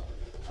your stuff.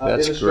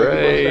 That's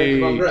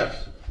great.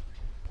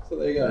 So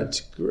there you go.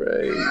 That's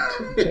great.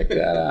 Check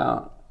that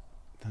out.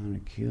 Time to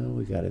Kill,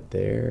 we got it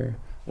there.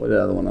 What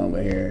other one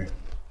over here?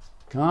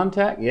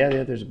 Contact? Yeah,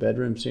 there's a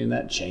bedroom scene.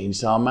 That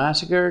Chainsaw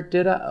Massacre,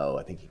 did I? Oh,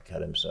 I think he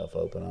cut himself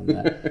open on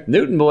that.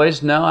 Newton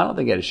Boys? No, I don't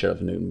think I had to show up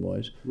for Newton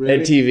Boys. Really?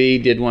 Ed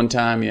TV did one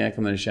time,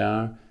 come in the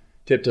shower.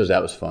 Tiptoes,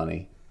 that was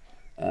funny.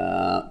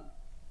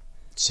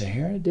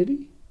 Sahara, did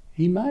he?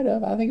 He might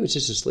have. I think it was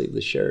just a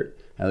sleeveless shirt.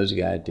 That was a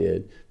guy that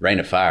did. Rain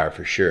of Fire,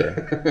 for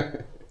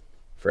sure.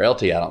 For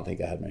LT, I don't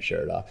think I had my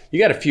shirt off. You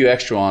got a few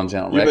extra ones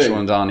on here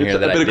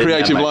that I didn't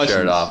have my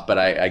shirt off, but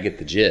I get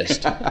the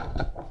gist.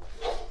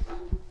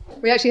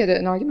 We actually had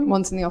an argument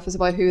once in the office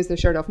about who is the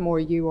shirt off more,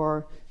 you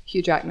or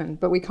Hugh Jackman,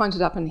 but we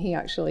counted up and he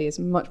actually is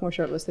much more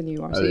shirtless than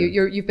you are. So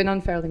you've been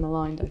unfairly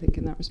maligned, I think,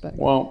 in that respect.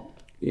 Well,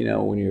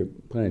 when you're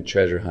playing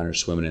treasure hunter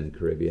swimming in the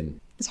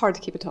Caribbean, it's hard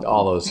to keep it up.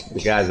 All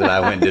the guys that I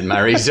went and did my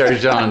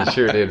research on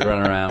sure did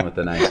run around with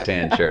a nice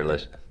tan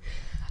shirtless.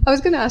 I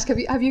was going to ask,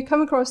 have you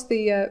come across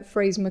the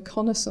phrase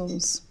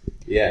reconnaissance?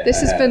 Yeah,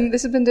 this has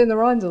been doing the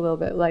rounds a little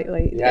bit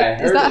lately.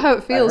 Yeah, is that how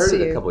it feels to you? I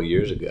heard it a couple of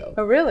years ago.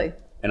 Oh, really?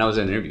 And I was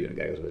in an interview, and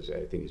the guy goes,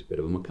 I think it's a bit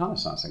of a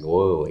reconnaissance. I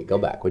go, wait, go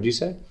back. What'd you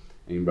say? And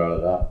he brought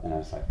it up, and I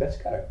was like, that's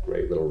got a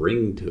great little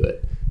ring to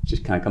it. It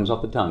just kind of comes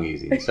off the tongue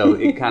easy. So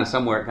it kind of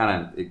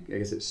I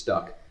guess it's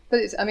stuck.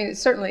 But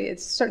it's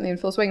certainly in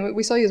full swing.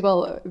 We saw you as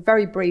well, a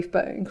very brief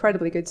but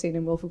incredibly good scene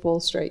in Wolf of Wall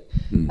Street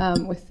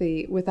with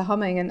the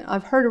humming. And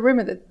I've heard a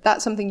rumor that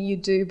that's something you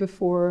do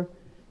before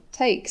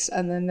takes,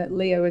 and then that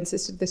Leo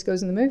insisted this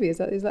goes in the movie. Is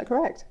that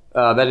correct?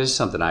 That is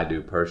something I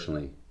do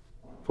personally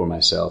for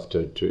myself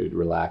to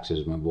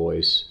relaxes my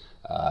voice,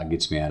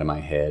 gets me out of my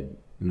head,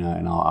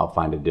 and I'll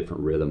find a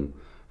different rhythm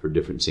for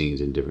different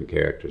scenes and different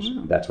characters.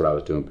 Wow. That's what I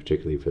was doing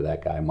particularly for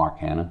that guy, Mark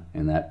Hanna,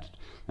 and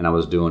I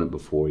was doing it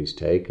before his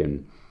take,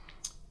 and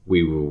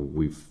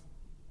we've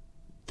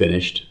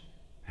finished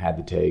had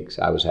the takes.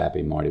 I was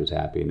happy, Marty was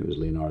happy, and it was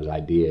Leonardo's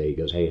idea. He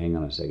goes, hey, hang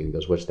on a second. He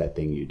goes, what's that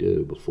thing you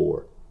do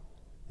before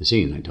the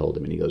scene? I told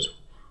him, and he goes,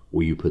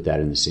 will you put that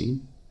in the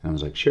scene? And I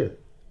was like, sure.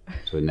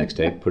 So the next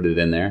take, put it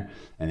in there,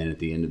 and then at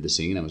the end of the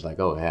scene, I was like,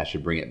 oh, I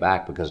should bring it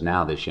back because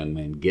now this young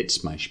man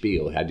gets my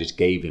spiel. I just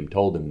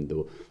told him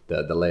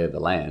the lay of the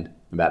land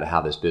about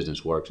how this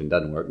business works and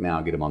doesn't work. Now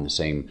I'll get him on the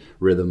same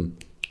rhythm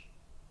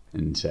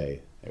and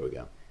say, there we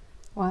go.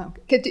 Wow.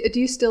 Do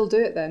you still do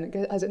it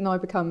then? Has it now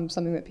become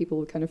something that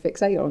people kind of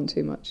fixate on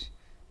too much?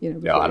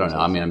 Yeah, I don't know.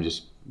 I mean,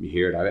 you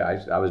hear it.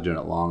 I was doing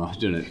it long. I was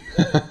doing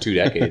it 2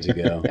 decades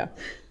ago.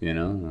 Yeah.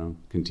 I'll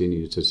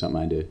continue to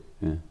something I do.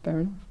 Yeah.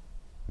 Fair enough.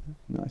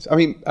 Nice. I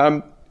mean,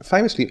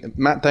 famously,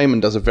 Matt Damon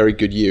does a very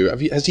good You.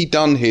 Has he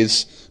done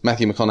his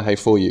Matthew McConaughey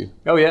for you?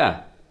 Oh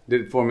yeah,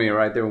 did it for me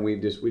right there when we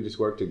just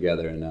worked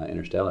together in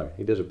Interstellar.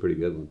 He does a pretty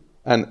good one.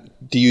 And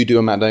do you do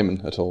a Matt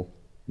Damon at all?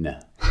 No.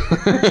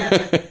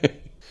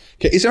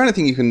 Okay, is there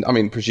anything you can? I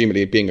mean,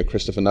 presumably, being a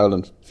Christopher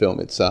Nolan film,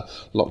 it's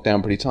locked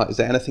down pretty tight. Is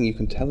there anything you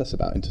can tell us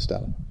about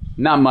Interstellar?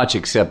 Not much,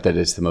 except that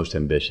it's the most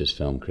ambitious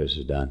film Chris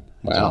has done.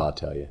 That's all I'll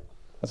tell you.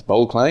 That's a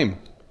bold claim.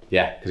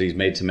 Yeah, because he's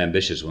made some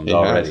ambitious ones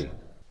already.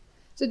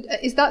 So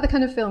is that the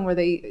kind of film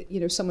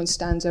where someone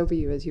stands over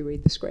you as you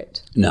read the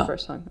script for the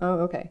first time? Oh,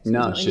 okay. So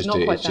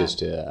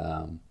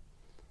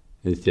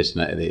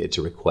it's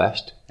a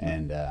request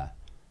and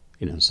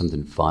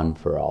something fun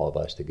for all of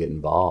us to get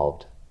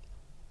involved,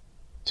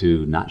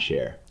 to not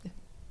share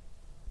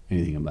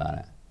anything about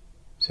it.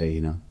 Say,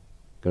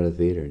 go to the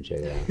theater and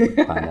check it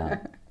out, find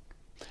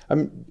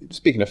out.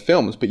 Speaking of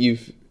films, but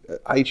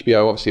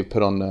HBO obviously have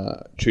put on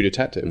True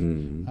Detective,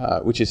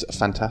 which is a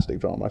fantastic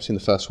drama. I've seen the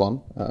first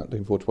one.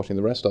 Looking forward to watching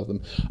the rest of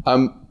them.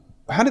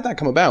 How did that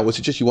come about? Was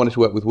it just you wanted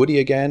to work with Woody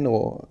again,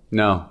 or?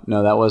 No,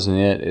 that wasn't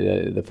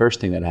it. The first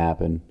thing that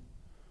happened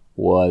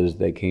was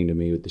they came to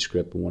me with the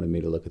script and wanted me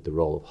to look at the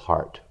role of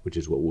Hart, which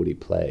is what Woody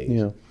plays.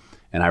 Yeah.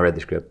 And I read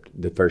the script,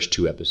 the first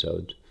 2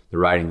 episodes. The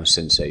writing was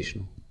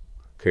sensational.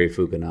 Cary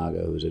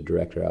Fukunaga, who was a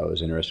director I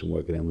was interested in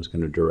working in, was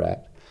going to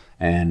direct.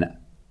 And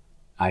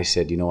I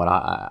said, you know what,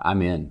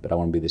 I'm in, but I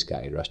want to be this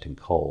guy, Rustin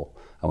Cole.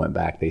 I went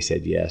back, they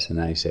said yes,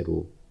 and I said,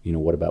 well,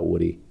 what about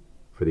Woody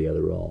for the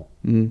other role?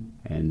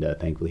 And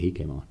thankfully he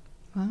came on.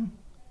 Wow.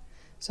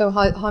 So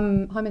how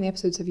many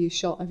episodes have you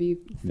shot? We're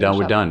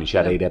done. We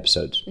shot 8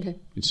 episodes. Okay.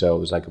 And so it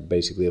was like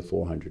basically a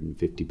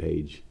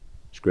 450-page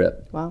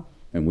script. Wow.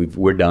 And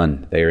we're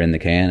done. They are in the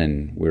can,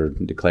 and we're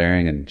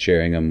declaring and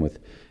sharing them with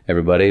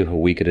everybody a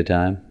week at a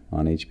time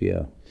on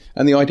HBO.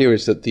 And the idea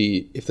is that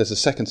if there's a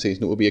second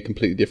season, it will be a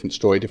completely different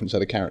story, different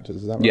set of characters.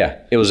 Is that right?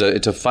 Yeah,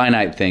 it's a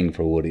finite thing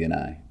for Woody and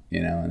I,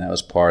 and that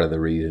was part of the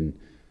reason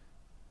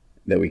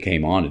that we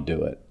came on to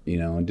do it.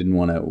 And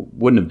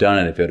wouldn't have done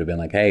it if it would have been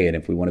like, hey, and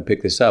if we want to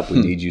pick this up, we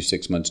need you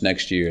 6 months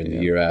next year and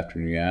the year after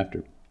and the year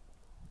after.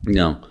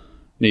 No,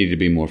 needed to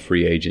be more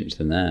free agents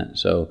than that.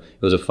 So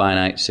it was a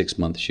finite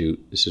 6-month shoot.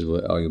 This is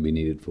what all you'll be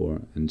needed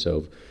for. And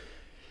so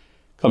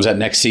comes out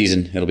next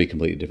season, it'll be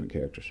completely different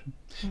characters.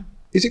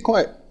 Is it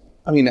quite?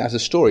 I mean, as a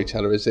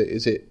storyteller, is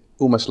it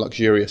almost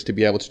luxurious to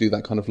be able to do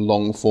that kind of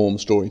long-form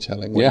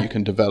storytelling where you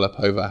can develop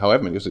over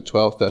however many, was it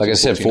 12, 13, like I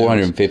said,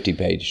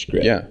 450-page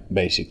script,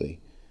 basically.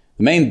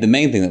 The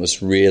main thing that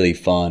was really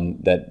fun,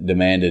 that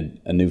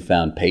demanded a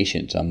newfound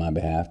patience on my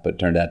behalf, but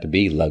turned out to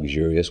be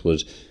luxurious,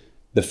 was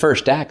the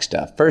first act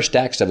stuff. First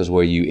act stuff is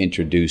where you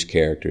introduce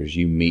characters,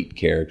 you meet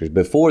characters,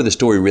 before the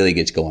story really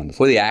gets going,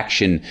 before the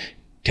action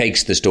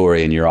takes the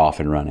story and you're off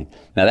and running.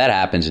 Now that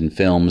happens in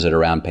films at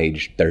around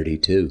page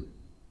 32.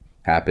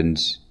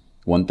 Happens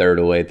 1/3 of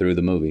the way through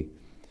the movie.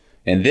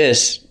 And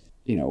this,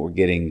 we're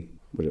getting,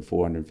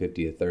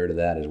 450, a third of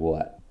that is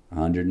what?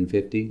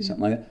 150,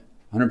 something like that?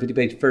 150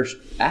 page first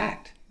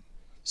act.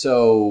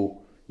 So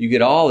you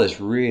get all this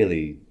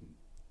really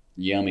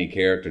yummy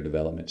character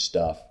development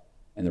stuff,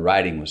 and the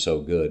writing was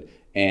so good.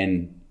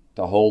 And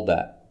to hold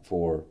that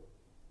for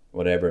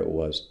whatever it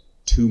was,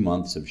 2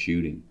 months of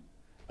shooting,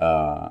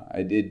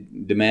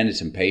 it demanded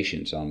some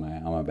patience on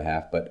my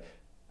behalf, but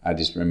I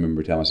just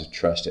remember telling myself,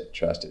 trust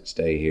it,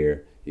 stay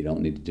here. You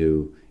don't need to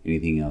do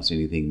anything else,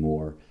 anything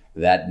more.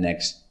 That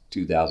next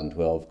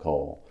 2012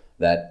 call,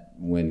 that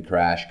when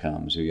Crash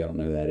comes, who y'all don't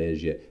know who that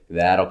is yet,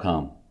 that'll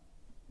come.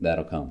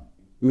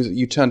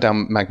 You turned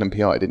down Magnum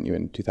PI, didn't you,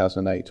 in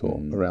 2008 or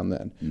around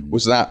then?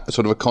 Was that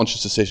sort of a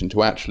conscious decision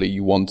to actually,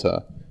 you want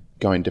to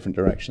go in different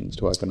directions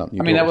to open up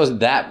new doors? That was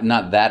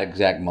not that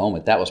exact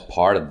moment. That was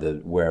part of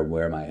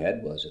where my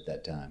head was at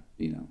that time.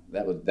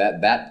 That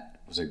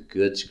was a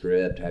good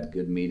script, had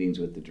good meetings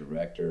with the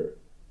director.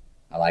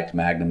 I liked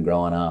Magnum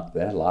growing up. They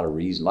had a lot of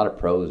reasons, a lot of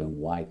pros and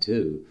why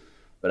too.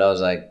 But I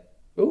was like,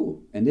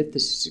 ooh, and if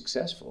this is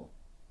successful,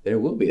 there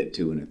will be a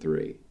 2 and a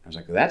 3. I was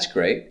like, well, that's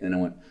great. And I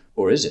went,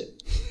 or is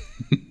it?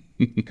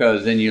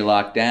 Because then you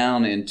lock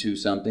down into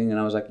something. And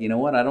I was like, you know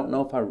what? I don't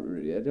know if I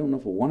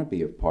want to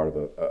be a part of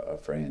a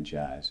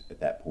franchise at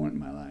that point in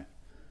my life.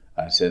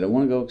 I said, I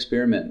want to go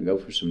experiment and go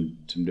for some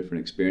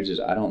different experiences.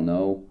 I don't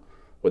know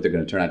what they're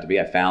going to turn out to be.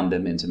 I found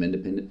them in some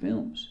independent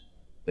films.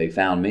 They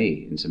found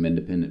me in some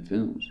independent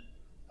films.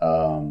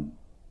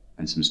 And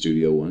and some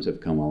studio ones have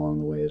come along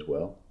the way as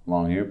well,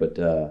 along here. But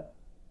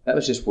that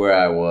was just where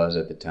I was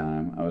at the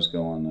time. I was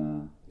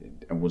going,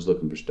 I was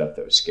looking for stuff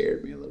that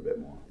scared me a little bit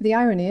more. The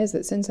irony is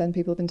that since then,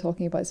 people have been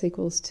talking about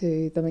sequels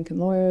to The Lincoln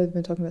Lawyer, they've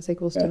been talking about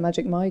sequels to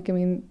Magic Mike. I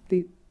mean,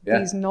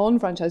 these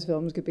non-franchise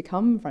films could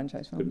become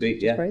franchise films. Could be,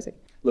 which is crazy.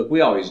 Look,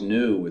 we always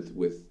knew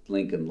with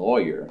Lincoln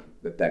Lawyer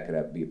that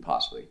could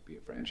possibly be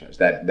a franchise.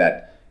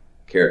 That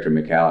character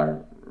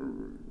McCallum,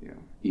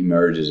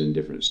 emerges in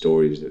different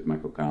stories that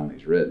Michael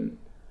Connelly's written.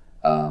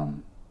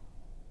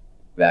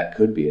 That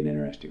could be an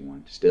interesting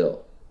one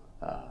still.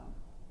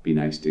 Be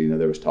nice to,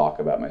 there was talk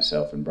about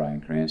myself and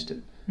Bryan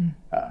Cranston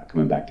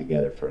coming back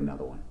together for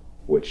another one,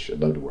 which I'd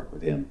love to work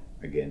with him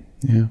again.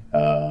 Yeah.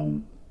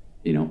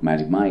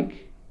 Magic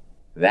Mike,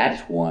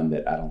 that's one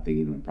that I don't think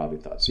anyone probably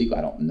thought sequel.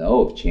 I don't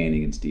know if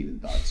Channing and Steven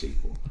thought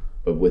sequel,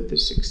 but with the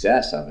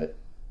success of it,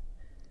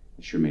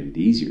 it sure made it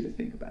easier to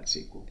think about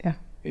sequel. Yeah.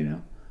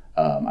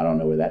 I don't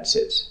know where that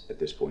sits at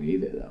this point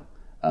either,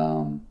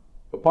 though.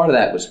 But part of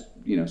that was,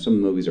 some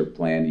movies are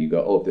planned. You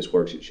go, if this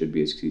works, it should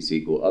be a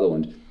sequel. Other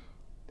ones,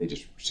 they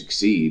just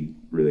succeed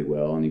really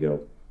well, and you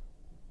go,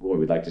 boy,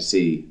 we'd like to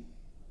see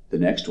the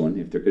next one,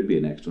 if there could be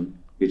a next one.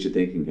 Get your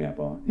thinking cap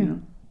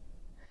on,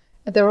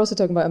 They're also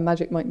talking about a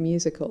Magic Mike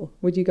musical.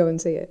 Would you go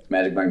and see it?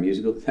 Magic Mike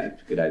musical?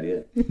 That's a good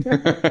idea.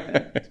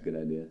 That's a good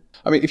idea.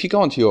 I mean, if you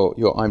go onto your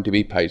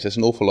IMDb page, there's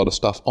an awful lot of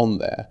stuff on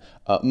there.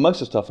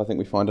 Most of the stuff I think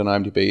we find on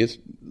IMDb is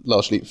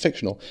largely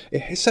fictional.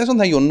 It says on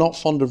there you're not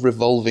fond of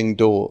revolving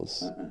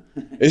doors.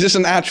 Is this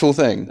an actual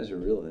thing? That's a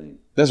real thing.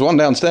 There's one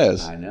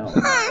downstairs. I know.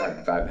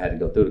 I've had to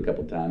go through it a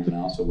couple of times, and I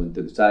also went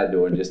through the side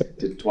door and just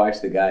did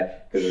twice the guy,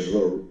 because there's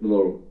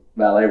little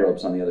valet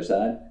ropes on the other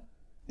side.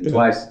 And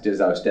twice, just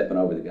as I was stepping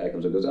over, the guy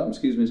comes up and goes,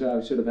 excuse me, sir,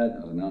 I should have had...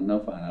 I was like, no,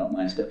 fine, I don't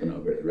mind stepping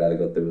over it. I'd rather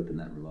go through it than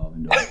that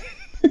revolving door.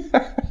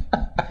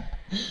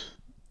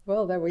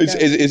 Well, there we go.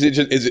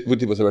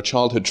 Was there a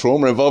childhood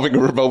trauma involving a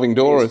revolving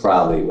door? It's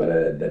probably what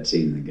that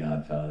scene in The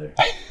Godfather.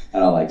 I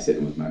don't like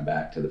sitting with my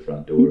back to the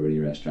front door of any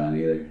restaurant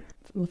either.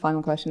 The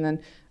final question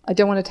then. I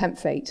don't want to tempt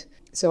fate,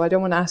 so I don't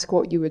want to ask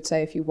what you would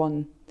say if you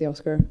won the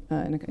Oscar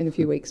in a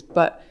few weeks,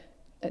 but...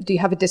 do you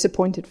have a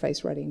disappointed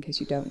face ready in case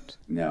you don't?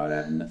 No, I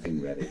have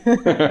nothing ready.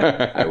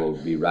 I will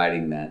be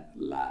writing that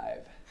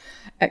live.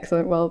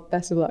 Excellent. Well,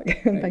 best of luck.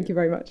 Thank you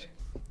very much.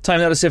 Time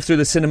now to sift through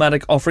the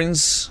cinematic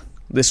offerings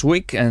this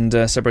week and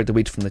separate the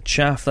wheat from the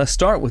chaff. Let's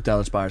start with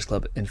Dallas Buyers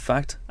Club. In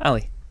fact,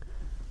 Ali.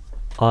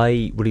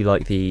 I really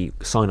like the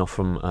sign-off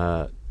from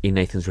Ian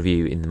Nathan's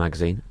review in the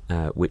magazine,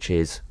 which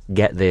is,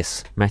 get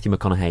this, Matthew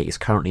McConaughey is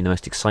currently the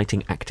most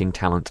exciting acting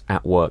talent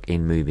at work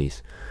in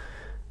movies.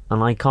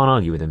 And I can't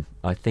argue with him.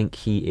 I think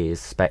he is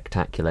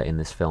spectacular in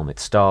this film. It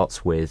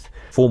starts with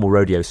former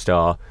rodeo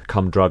star,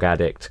 come drug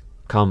addict,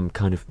 come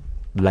kind of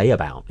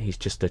layabout. He's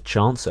just a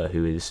chancer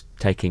who is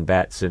taking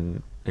bets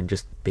and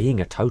just being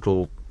a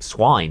total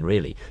swine,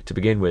 really, to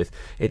begin with.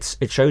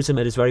 It shows him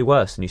at his very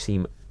worst, and you see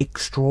him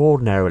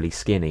extraordinarily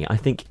skinny. I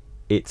think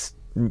it's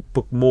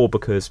more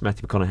because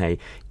Matthew McConaughey,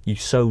 you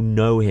so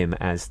know him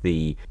as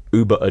the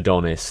uber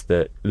Adonis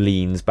that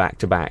leans back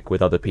to back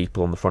with other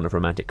people on the front of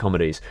romantic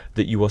comedies,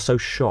 that you are so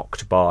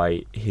shocked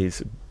by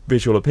his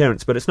visual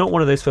appearance. But it's not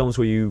one of those films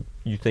where you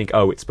think,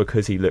 it's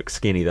because he looks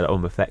skinny that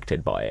I'm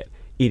affected by it.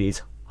 It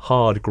is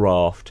hard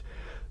graft,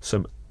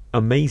 some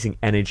amazing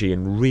energy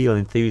and real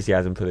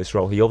enthusiasm for this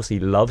role. He obviously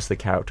loves the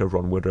character of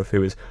Ron Woodruff,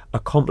 who is a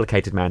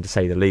complicated man to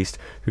say the least,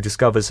 who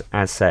discovers,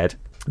 as said,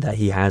 that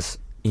he has...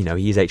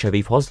 he is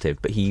HIV positive,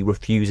 but he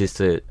refuses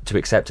to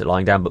accept it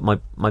lying down.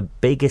 But my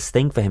biggest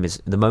thing for him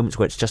is the moments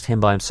where it's just him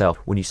by himself,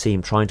 when you see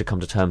him trying to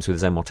come to terms with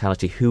his own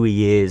mortality, who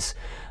he is.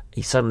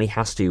 He suddenly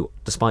has to,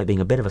 despite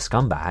being a bit of a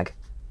scumbag,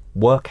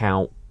 work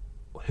out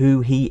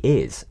who he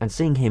is. And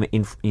seeing him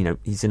in,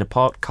 he's in a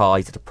parked car,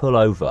 he's had to pull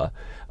over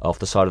off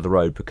the side of the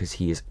road because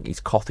he's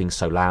coughing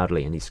so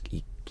loudly and he's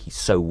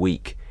so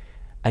weak.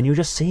 And you're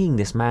just seeing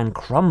this man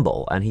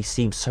crumble, and he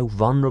seems so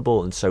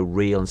vulnerable and so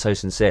real and so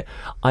sincere.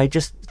 I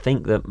just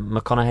think that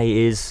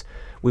McConaughey is...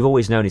 We've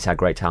always known he's had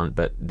great talent,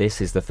 but this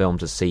is the film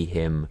to see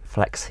him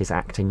flex his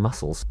acting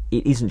muscles.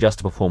 It isn't just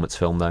a performance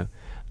film, though.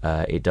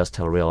 It does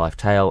tell a real-life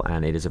tale,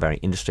 and it is a very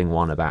interesting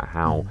one about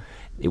how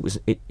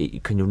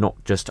it can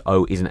not just,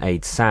 isn't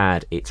AIDS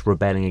sad? It's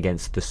rebelling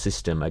against the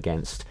system,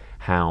 against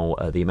how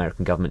the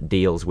American government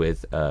deals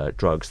with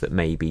drugs that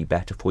may be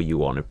better for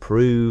you, aren't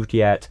approved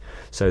yet.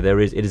 So it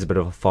is a bit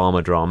of a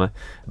pharma drama.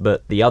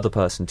 But the other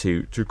person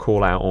to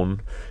call out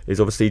on is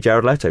obviously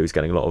Jared Leto, who's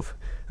getting a lot of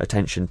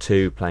attention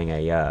too, playing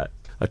a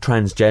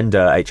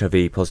transgender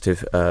HIV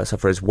positive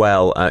sufferer as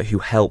well, who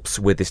helps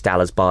with this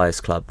Dallas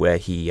Buyers Club, where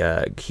he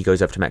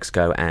goes over to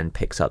Mexico and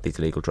picks up these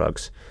illegal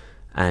drugs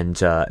and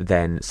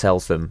then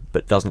sells them,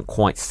 but doesn't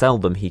quite sell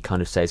them. He kind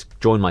of says,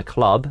 join my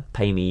club,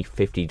 pay me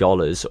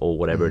 $50 or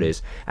whatever it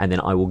is, and then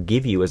I will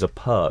give you as a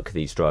perk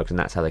these drugs. And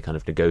that's how they kind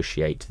of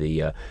negotiate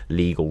the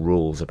legal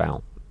rules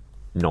about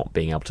not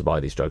being able to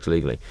buy these drugs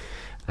legally.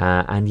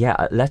 And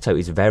yeah, Leto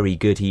is very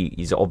good.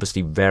 He's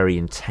obviously very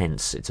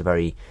intense.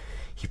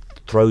 He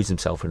throws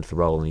himself into the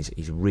role, and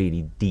he's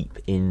really deep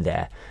in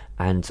there.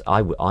 and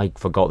I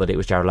forgot that it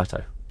was Jared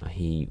Leto.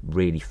 He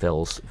really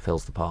fills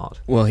the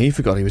part. Well, he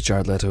forgot he was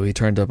Jared Leto. He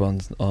turned up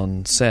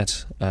on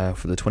set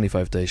for the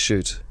 25-day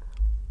shoot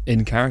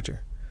in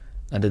character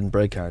and didn't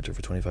break character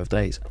for 25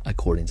 days,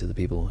 according to the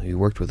people who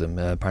worked with him.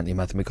 Apparently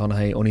Matthew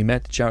McConaughey only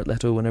met Jared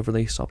Leto whenever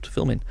they stopped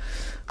filming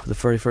for the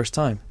very first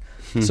time.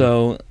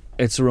 So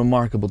it's a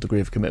remarkable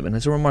degree of commitment.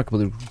 It's a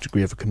remarkable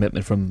degree of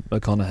commitment from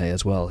McConaughey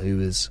as well,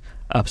 who is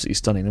absolutely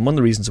stunning. And one of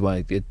the reasons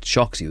why it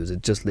shocks you is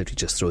it just literally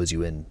just throws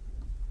you in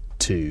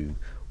to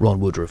Ron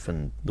Woodruff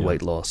and the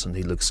weight loss, and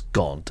he looks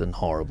gaunt and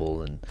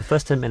horrible. And the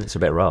first 10 minutes are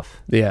a bit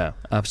rough. Yeah,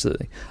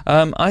 absolutely.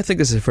 I think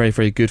this is a very,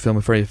 very good film, a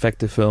very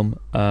effective film,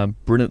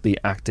 brilliantly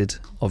acted.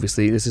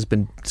 Obviously, the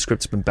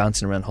script's been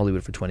bouncing around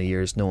Hollywood for 20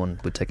 years. No one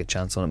would take a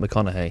chance on it.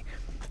 McConaughey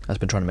has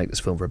been trying to make this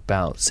film for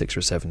about 6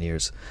 or 7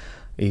 years,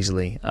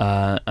 easily.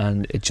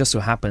 And it just so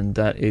happened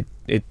that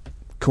it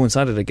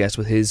coincided, I guess,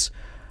 with his...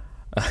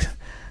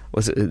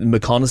 was it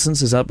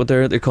McConaissance? Is that what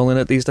they're calling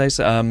it these days?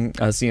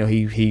 As you know,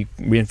 he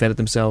reinvented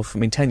himself. I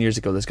mean, 10 years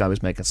ago, this guy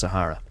was making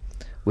Sahara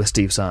with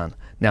Steve Zahn.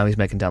 Now he's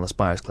making Dallas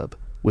Buyers Club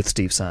with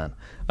Steve Zahn.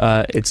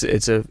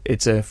 It's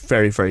a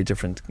very, very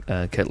different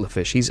kettle of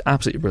fish. He's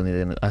absolutely brilliant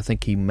in it. I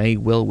think he may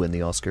well win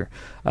the Oscar.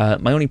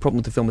 My only problem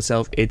with the film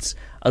itself, it's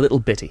a little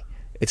bitty.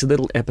 It's a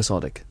little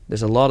episodic.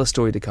 There's a lot of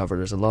story to cover.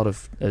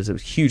 There's a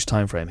huge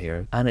time frame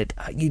here, and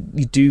you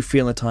do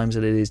feel at times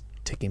that it is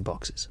ticking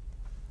boxes.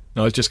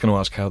 No, I was just going to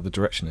ask how the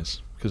direction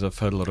is, because I've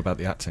heard a lot about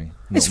the acting.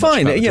 It's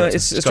fine.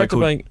 It's directed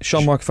by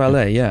Jean-Marc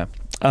Vallée. Yeah.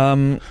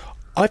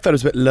 I thought it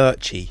was a bit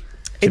lurchy.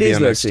 It is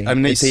lurchy. I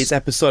mean, it's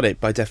episodic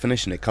by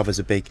definition. It covers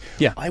a big.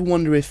 Yeah. I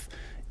wonder if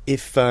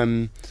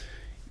the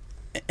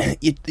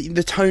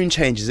tone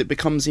changes. It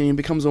becomes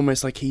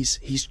almost like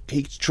he's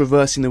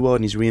traversing the world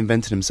and he's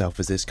reinvented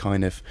himself as this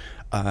kind of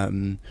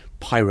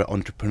pirate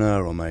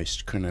entrepreneur,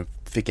 almost kind of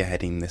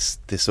figureheading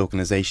this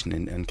organisation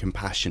and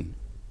compassion.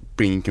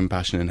 Bringing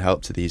compassion and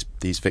help to these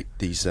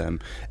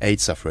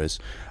AIDS sufferers,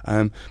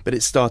 but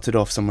it started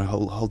off somewhere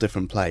whole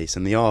different place,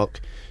 and the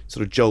arc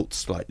sort of jolts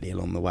slightly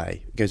along the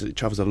way. It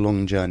travels a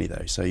long journey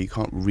though, so you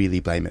can't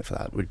really blame it for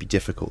that. It would be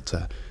difficult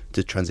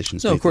to transition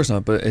smoothly. No, of course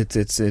not. But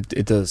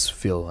it does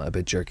feel a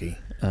bit jerky,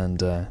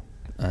 and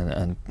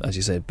as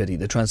you said, bitty.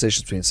 The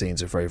transitions between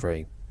scenes are very,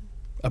 very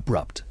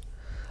abrupt.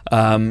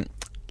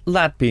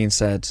 That being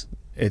said,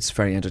 it's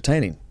very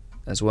entertaining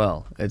as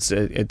well.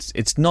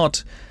 It's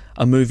not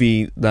a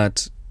movie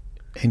that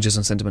hinges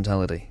on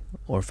sentimentality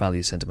or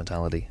values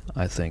sentimentality.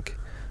 I think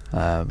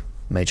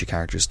major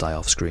characters die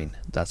off screen,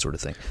 that sort of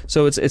thing.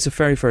 So it's a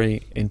very,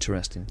 very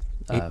interesting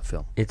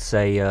film. It's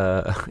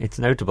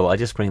notable. I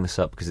just bring this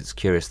up because it's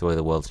curious the way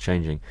the world's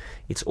changing.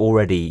 It's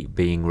already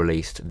being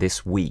released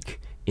this week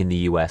in the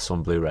US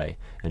on Blu-ray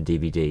and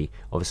DVD.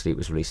 Obviously, it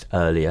was released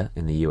earlier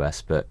in the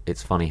US, but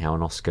it's funny how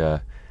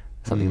something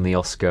in the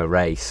Oscar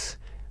race.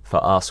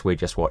 For us, we're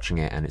just watching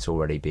it, and it's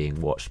already being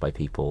watched by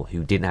people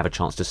who didn't have a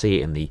chance to see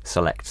it in the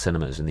select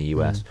cinemas in the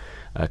US,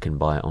 can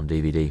buy it on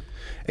DVD.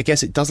 I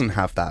guess it doesn't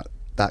have that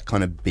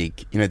kind of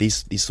big,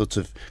 these sorts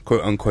of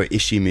quote-unquote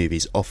issue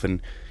movies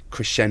often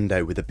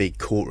crescendo with a big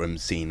courtroom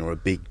scene or a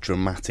big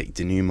dramatic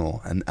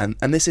denouement,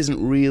 and this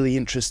isn't really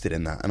interested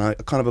in that, and I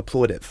kind of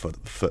applaud it for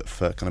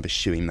kind of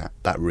eschewing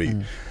that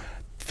route.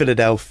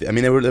 Philadelphia, I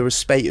mean, there were a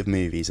spate of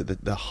movies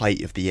at the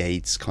height of the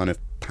AIDS kind of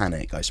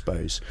panic, I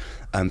suppose.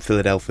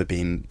 Philadelphia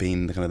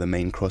being the kind of the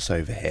main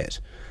crossover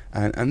hit,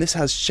 and this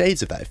has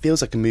shades of that. It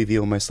feels like a movie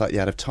almost slightly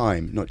out of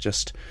time, not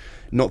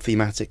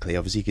thematically,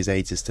 obviously, because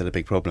AIDS is still a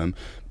big problem,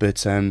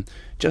 but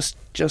just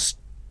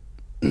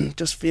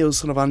feels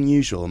sort of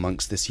unusual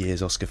amongst this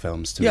year's Oscar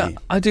films to me. Yeah,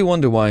 I do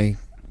wonder why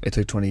it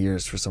took 20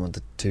 years for someone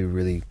to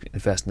really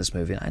invest in this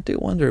movie. I do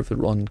wonder if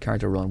Ron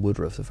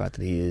Woodruff, the fact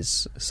that he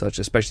is such,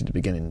 especially at the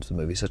beginning of the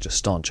movie, such a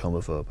staunch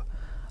homophobe,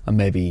 and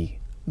maybe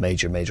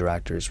major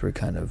actors were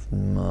kind of,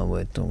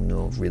 I don't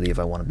know really if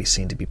I want to be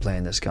seen to be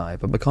playing this guy.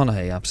 But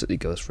McConaughey absolutely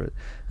goes for it,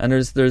 and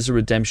there's a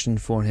redemption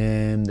for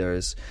him.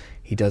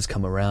 He does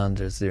come around.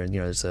 There's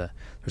a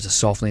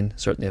softening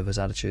certainly of his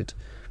attitude,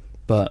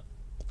 but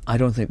I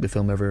don't think the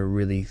film ever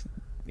really,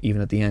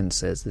 even at the end,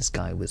 says this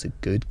guy was a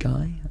good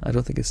guy. I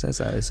don't think it says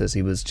that. It says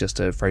he was just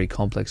a very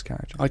complex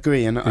character. I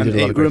agree, and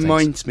it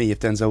reminds me of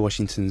Denzel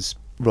Washington's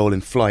role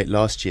in Flight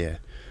last year,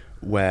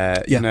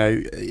 where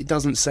it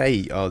doesn't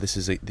say, oh, this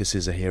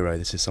is a hero,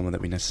 this is someone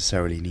that we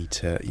necessarily need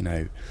to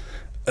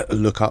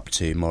look up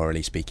to,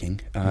 morally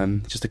speaking.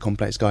 Just a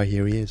complex guy.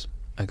 Here he is.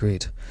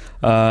 Agreed.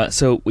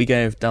 So we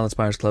gave Dallas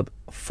Buyers Club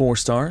 4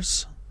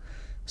 stars,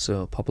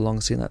 so pop along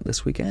and see that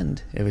this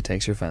weekend if it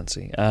takes your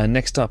fancy.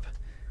 Next up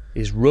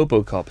is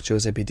RoboCop,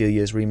 Jose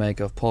Padilla's remake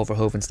of Paul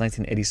Verhoeven's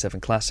 1987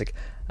 classic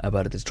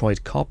about a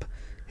Detroit cop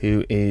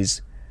who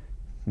is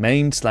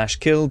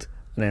maimed/killed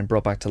and then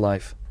brought back to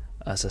life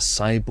as a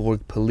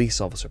cyborg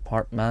police officer,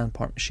 part man,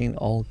 part machine,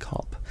 all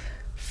cop.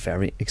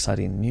 Very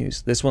exciting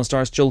news. This one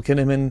stars Joel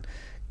Kinnaman,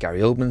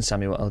 Gary Oldman,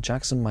 Samuel L.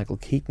 Jackson, Michael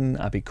Keaton,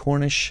 Abby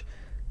Cornish.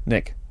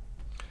 Nick?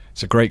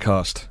 It's a great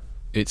cast.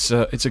 It's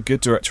a good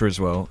director as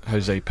well,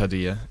 Jose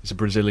Padilla. He's a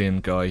Brazilian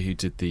guy who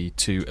did the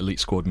 2 Elite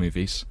Squad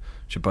movies,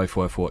 which are both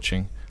worth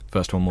watching.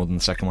 first one more than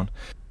the second one.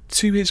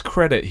 To his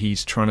credit,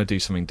 he's trying to do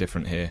something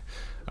different here.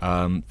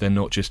 They're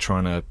not just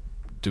trying to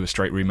do a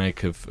straight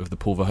remake of the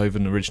Paul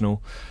Verhoeven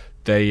original.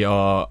 They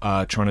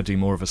are trying to do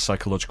more of a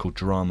psychological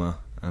drama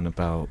and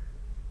about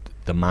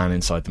the man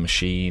inside the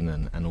machine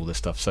and all this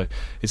stuff. So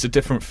it's a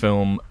different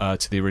film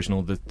to the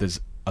original.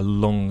 There's a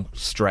long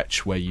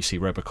stretch where you see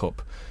RoboCop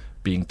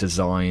being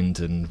designed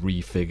and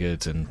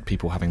refigured and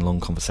people having long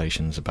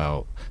conversations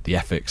about the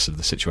ethics of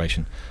the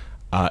situation.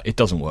 It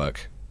doesn't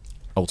work,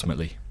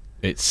 ultimately.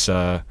 It's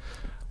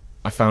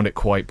I found it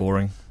quite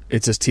boring.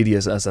 It's as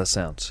tedious as that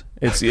sounds.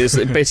 It's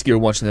basically you're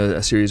watching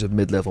a series of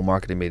mid-level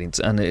marketing meetings,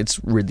 and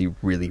it's really,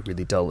 really,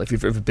 really dull. If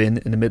you've ever been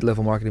in a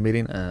mid-level marketing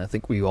meeting, and I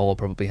think we all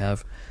probably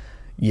have,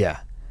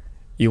 yeah,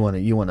 you want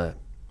to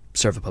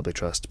serve the public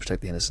trust,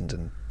 protect the innocent,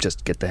 and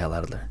just get the hell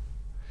out of there.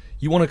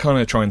 You want to kind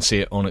of try and see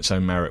it on its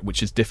own merit,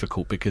 which is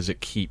difficult because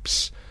it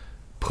keeps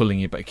pulling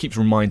you, but it keeps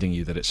reminding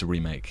you that it's a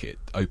remake. It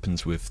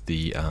opens with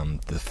the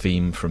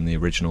theme from the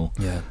original.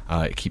 Yeah.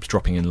 It keeps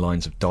dropping in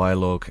lines of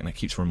dialogue, and it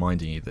keeps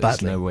reminding you that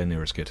it's nowhere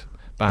near as good.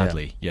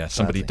 Badly, yeah.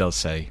 Somebody does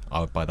say,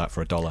 "I would buy that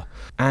for $1,"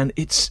 and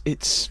it's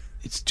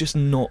just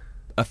not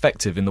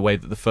effective in the way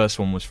that the first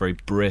one was very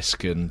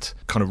brisk and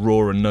kind of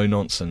raw and no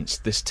nonsense.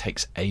 This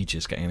takes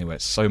ages getting anywhere.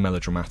 It's so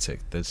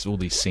melodramatic. There's all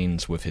these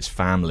scenes with his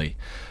family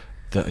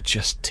that are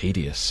just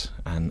tedious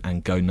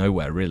and go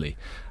nowhere, really.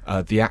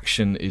 The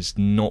action is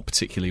not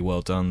particularly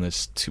well done.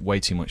 There's way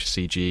too much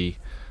CG.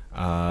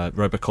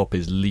 RoboCop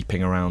is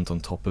leaping around on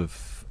top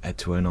of Ed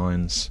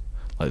 209's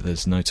like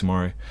there's no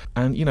tomorrow.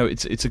 And,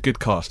 it's a good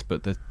cast,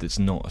 but it's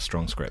not a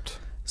strong script.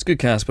 It's a good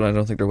cast, but I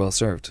don't think they're well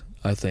served.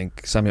 I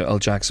think Samuel L.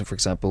 Jackson, for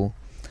example,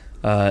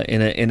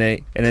 in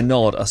a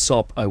nod, a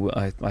sop,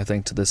 I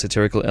think, to the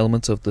satirical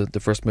elements of the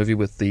first movie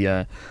with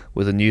the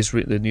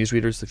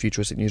newsreaders, the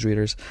futuristic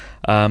newsreaders.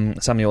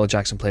 Samuel L.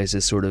 Jackson plays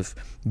this sort of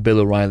Bill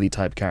O'Reilly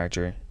type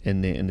character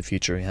in the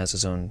future. He has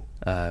his own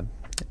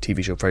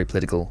TV show, very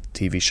political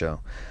TV show,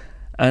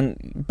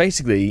 and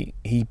basically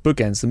he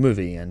bookends the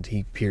movie, and he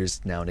appears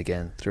now and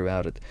again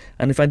throughout it.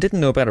 And if I didn't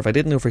know better, if I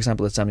didn't know, for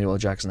example, that Samuel L.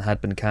 Jackson had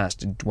been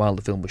cast while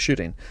the film was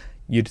shooting,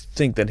 you'd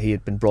think that he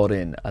had been brought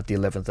in at the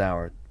 11th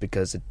hour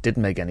because it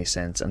didn't make any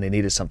sense and they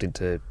needed something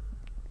to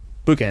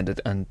bookend it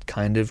and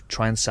kind of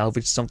try and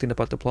salvage something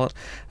about the plot.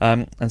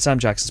 And Sam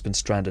Jackson's been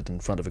stranded in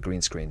front of a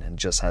green screen and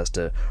just has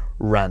to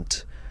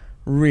rant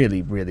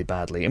really, really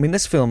badly. I mean,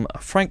 this film,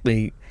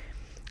 frankly,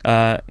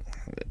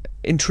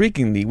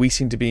 intriguingly, we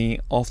seem to be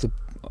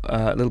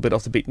a little bit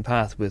off the beaten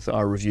path with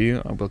our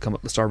review. We'll come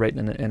up with the star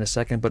rating in a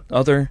second, but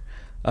other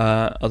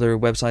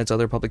websites,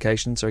 other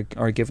publications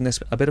are giving this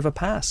a bit of a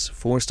pass.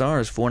 4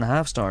 stars,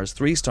 4.5 stars,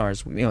 3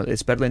 stars.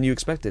 It's better than you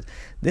expected.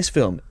 This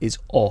film is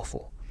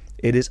awful.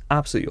 It is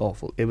absolutely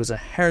awful. It was a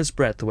hair's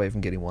breadth away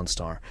from getting 1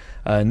 star.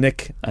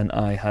 Nick and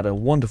I had a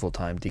wonderful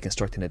time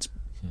deconstructing its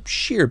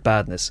sheer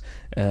badness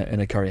in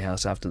a curry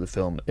house after the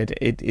film.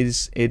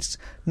 It's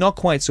not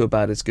quite so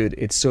bad as good.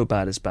 It's so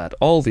bad as bad.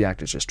 All the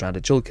actors are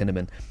stranded. Joel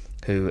Kinnaman,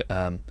 who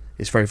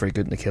is very, very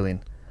good in The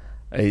Killing,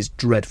 is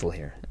dreadful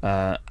here.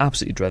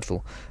 Absolutely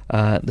dreadful.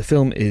 The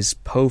film is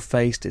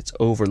po-faced, it's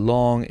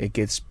overlong, it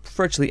gets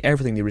virtually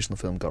everything the original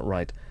film got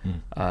right.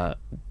 Wrong.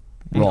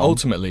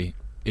 Ultimately,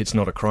 it's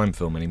not a crime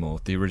film anymore.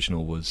 The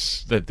original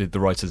was... The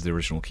writers of the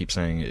original keep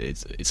saying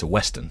it's a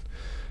Western,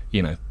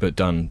 but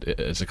done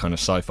as a kind of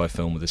sci-fi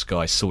film with this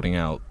guy sorting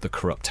out the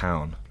corrupt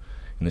town,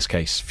 in this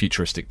case,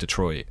 futuristic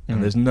Detroit.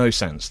 And there's no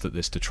sense that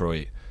this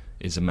Detroit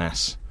is a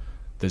mess.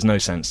 There's no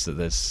sense that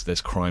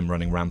there's crime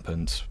running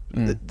rampant.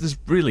 There's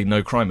really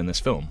no crime in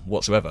this film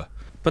whatsoever.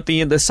 But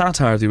the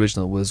satire of the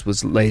original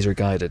was laser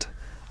guided,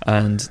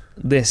 and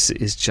this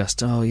is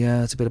just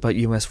it's a bit about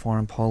US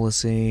foreign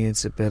policy.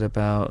 It's a bit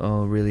about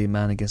really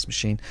man against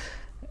machine.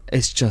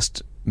 It's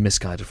just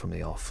misguided from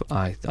the off.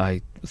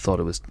 I thought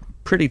it was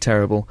pretty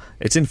terrible.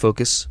 It's in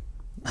focus,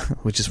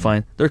 which is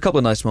fine. There are a couple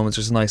of nice moments.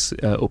 There's a nice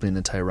opening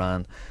in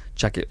Tehran.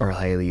 Jackie Earle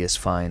Haley is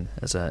fine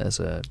as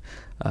a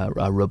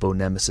robo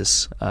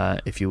nemesis,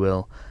 if you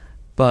will,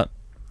 but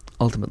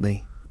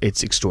ultimately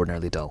it's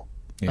extraordinarily dull,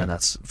 and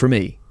that's, for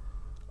me,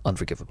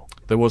 unforgivable.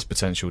 There was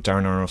potential.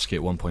 Darren Aronofsky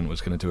at one point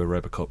was going to do a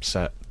RoboCop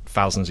set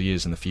thousands of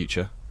years in the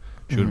future,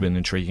 which would have been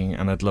intriguing,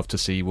 and I'd love to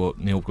see what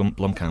Neil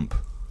Blomkamp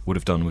would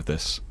have done with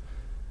this.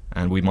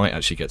 And we might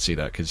actually get to see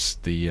that because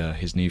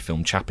his new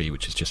film Chappie,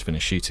 which has just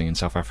finished shooting in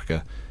South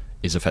Africa,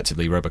 is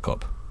effectively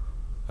RoboCop,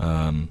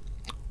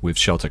 with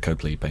Shelter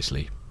Copley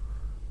basically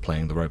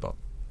playing the robot.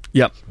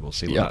 Yep. We'll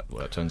see what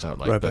that turns out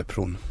like.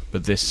 Roboprawn.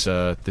 But this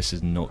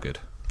is not good.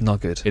 Not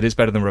good. It is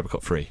better than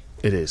RoboCop 3.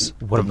 It is,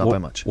 but not by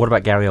much. What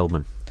about Gary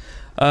Oldman?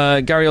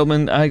 Gary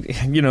Oldman,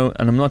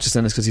 and I'm not just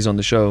saying this because he's on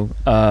the show.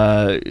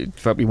 In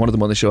fact, we wanted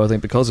him on the show, I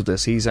think, because of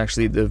this. He's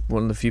actually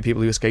one of the few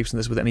people who escapes from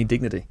this with any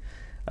dignity.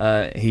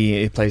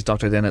 He plays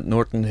Dr. Dennett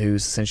Norton,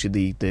 who's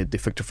essentially the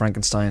Victor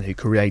Frankenstein who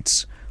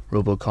creates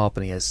RoboCop,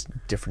 and he has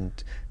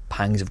different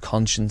pangs of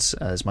conscience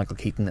as Michael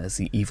Keaton as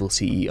the evil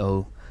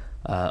CEO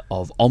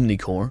of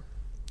Omnicorp,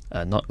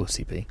 not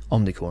OCP,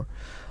 Omnicorps,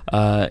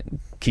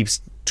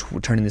 keeps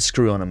turning the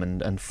screw on him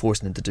and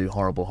forcing him to do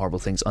horrible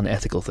things,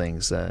 unethical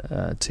things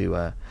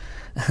to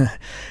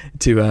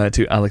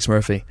Alex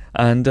Murphy,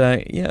 and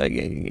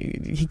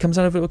he comes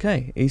out of it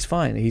okay. He's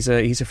fine. He's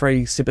a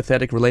very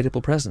sympathetic,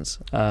 relatable presence,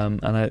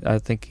 and I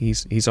think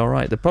he's all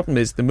right. The problem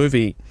is the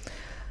movie.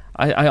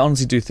 I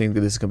honestly do think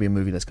that this is going to be a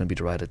movie that's going to be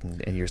derided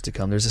in years to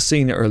come. There's a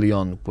scene early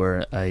on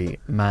where a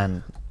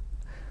man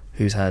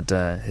who's had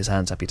his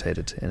hands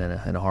amputated in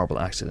a horrible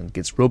accident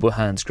gets robo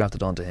hands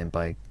grafted onto him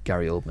by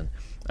Gary Oldman,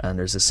 and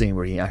there's a scene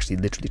where he actually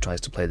literally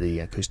tries to play the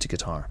acoustic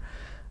guitar.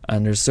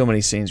 And there's so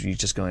many scenes where you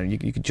just go in,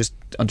 you could just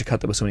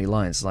undercut that with so many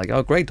lines. It's like,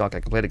 oh great, Doc, I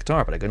can play the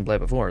guitar, but I couldn't play it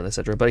before,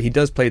 etc. But he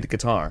does play the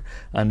guitar,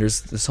 and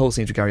there's this whole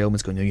scene where Gary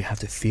Oldman's going, no, you have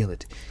to feel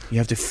it. You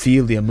have to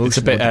feel the emotion. It's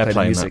a bit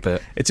airplane, that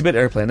bit. It's a bit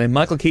airplane. And then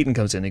Michael Keaton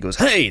comes in and he goes,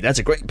 hey, that's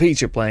a great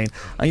piece you're playing.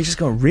 And you just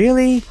go,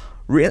 really?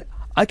 Really?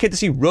 I came to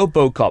see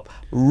RoboCop.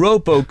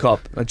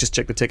 I just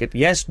checked the ticket.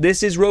 Yes,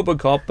 this is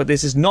RoboCop, but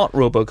this is not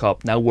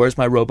RoboCop. Now, where's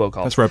my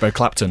RoboCop? That's Robo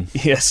Clapton.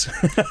 Yes.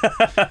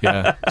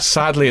 Yeah.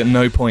 Sadly, at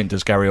no point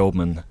does Gary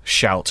Oldman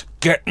shout,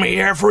 "Get me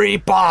every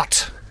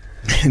bot!"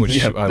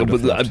 Which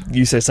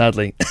you say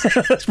sadly.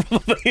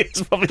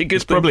 It's probably a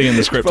good thing. Probably in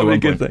the script. Probably a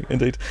good thing,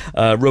 indeed.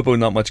 Robo,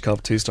 not much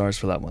cop, 2 stars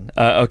for that one.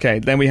 Okay,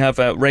 then we have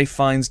Ralph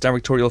Fiennes'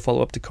 directorial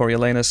follow-up to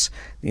Coriolanus.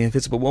 The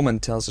Invisible Woman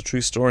tells the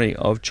true story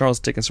of Charles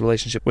Dickens'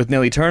 relationship with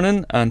Nellie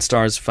Tiernan and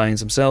stars Fiennes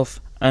himself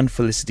and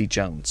Felicity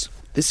Jones.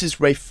 This is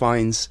Ralph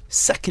Fiennes'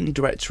 second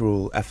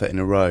directorial effort in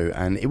a row,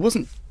 and he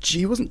wasn't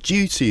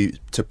due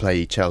to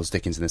play Charles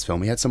Dickens in this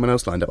film. He had someone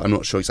else lined up. I'm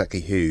not sure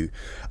exactly who,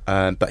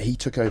 but he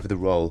took over the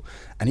role,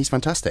 and he's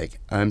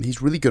fantastic.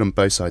 He's really good on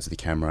both sides of the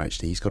camera.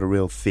 Actually, he's got a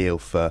real feel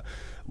for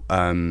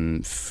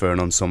an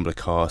ensemble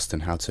cast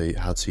and how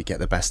to get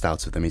the best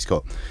out of them. He's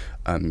got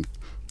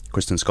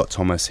Kristen Scott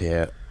Thomas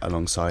here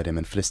alongside him,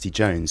 and Felicity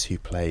Jones, who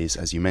plays,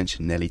 as you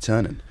mentioned, Nellie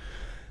Tiernan.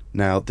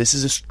 Now, this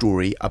is a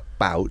story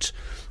about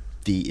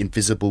the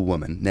Invisible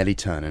Woman, Nellie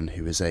Tiernan,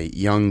 who is a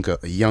young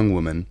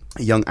woman,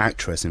 a young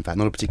actress, in fact,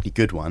 not a particularly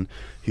good one,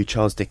 who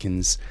Charles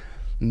Dickens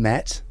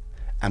met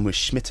and was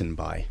smitten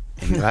by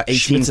in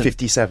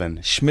 1857.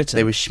 Schmitten.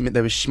 They were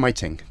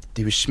schmiting.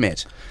 He was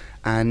Schmidt,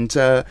 and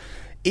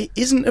it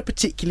isn't a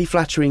particularly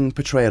flattering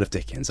portrayal of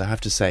Dickens, I have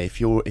to say. If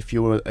you're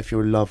a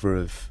lover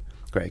of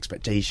Great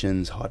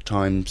Expectations, Hard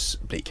Times,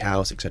 Bleak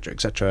House,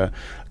 etc.,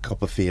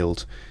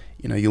 Copperfield,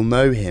 you'll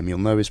know him, you'll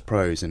know his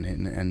prose, and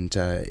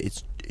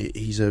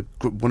he's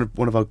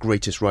one of our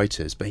greatest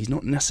writers, but he's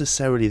not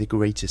necessarily the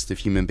greatest of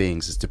human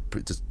beings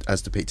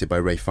as depicted by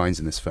Ralph Fiennes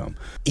in this film.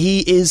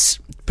 He is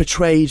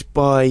portrayed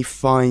by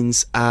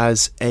Fiennes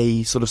as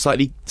a sort of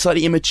slightly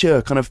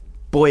immature, kind of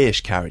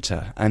boyish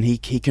character, and he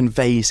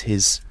conveys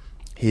his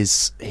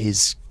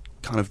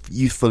kind of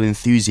youthful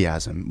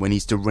enthusiasm when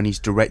he's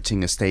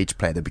directing a stage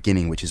play at the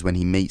beginning, which is when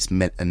he meets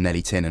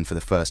Nellie Tiernan for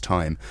the first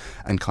time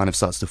and kind of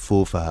starts to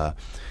fall for her.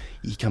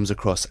 He comes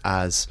across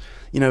as,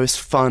 this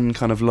fun,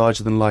 kind of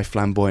larger-than-life,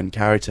 flamboyant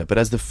character. But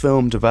as the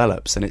film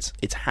develops and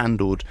it's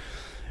handled,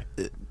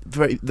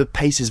 the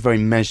pace is very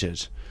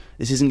measured.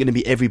 This isn't going to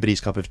be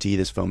everybody's cup of tea,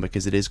 this film,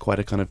 because it is quite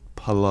a kind of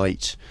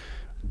polite,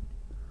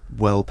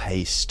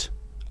 well-paced,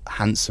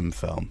 handsome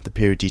film. The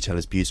period detail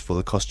is beautiful.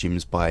 The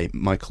costumes by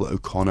Michael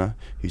O'Connor,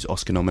 who's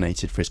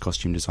Oscar-nominated for his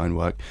costume design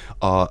work,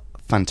 are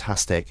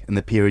fantastic, and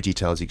the period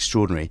detail is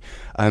extraordinary.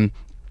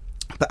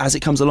 But as it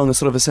comes along, a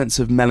sort of a sense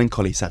of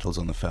melancholy settles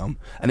on the film,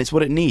 and it's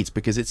what it needs,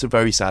 because it's a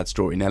very sad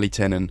story. Nellie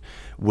Tiernan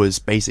was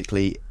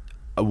basically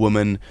a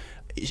woman.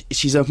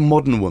 She's a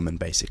modern woman,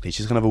 basically.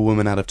 She's kind of a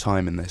woman out of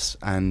time in this,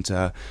 and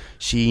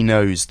she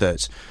knows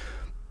that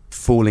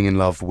falling in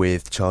love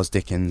with Charles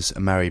Dickens, a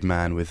married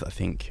man with, I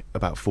think,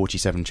 about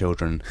 47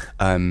 children,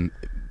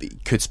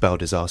 could spell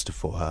disaster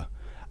for her.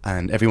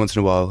 And every once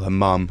in a while, her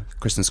mum,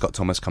 Kristen Scott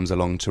Thomas, comes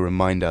along to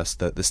remind us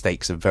that the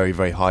stakes are very,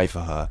 very high for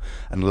her,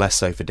 and less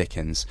so for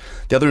Dickens.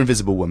 The other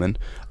Invisible Woman,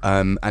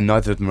 and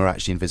neither of them are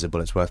actually invisible,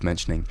 it's worth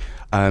mentioning,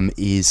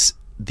 is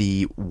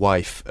the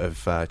wife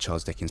of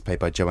Charles Dickens, played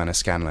by Joanna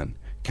Scanlon,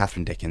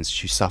 Catherine Dickens.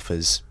 She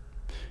suffers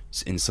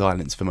in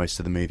silence for most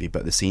of the movie,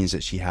 but the scenes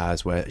that she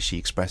has where she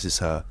expresses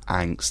her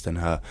angst and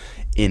her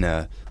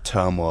inner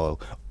turmoil.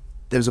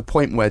 There's a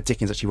point where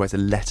Dickens actually writes a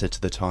letter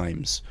to the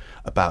Times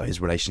about his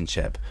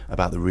relationship,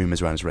 about the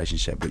rumours around his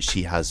relationship, which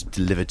she has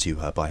delivered to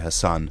her by her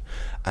son,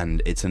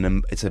 and it's a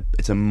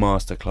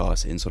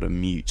masterclass in sort of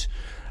mute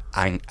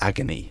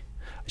agony.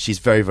 She's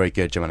very, very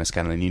good, Joanna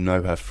Scanlon. You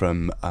know her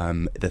from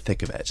The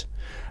Thick of It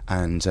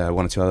and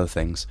one or two other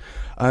things.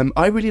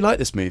 I really like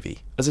this movie.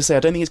 As I say, I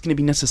don't think it's going to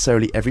be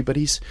necessarily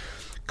everybody's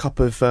cup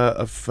of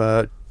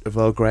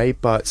Earl Grey,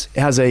 but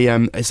it has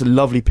it's a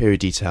lovely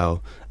period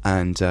detail,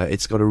 and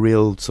it's got a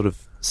real sort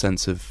of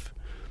sense of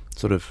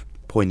sort of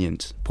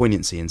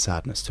poignancy and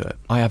sadness to it.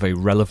 I have a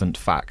relevant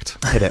fact.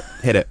 Hit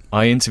it.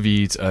 I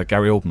interviewed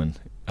Gary Oldman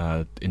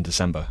in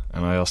December,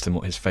 and I asked him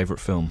what his favourite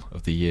film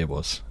of the year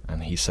was,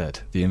 and he said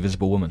The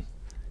Invisible Woman.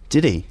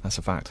 Did he? That's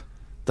a fact.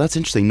 That's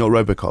interesting. Not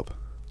RoboCop.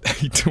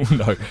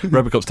 No,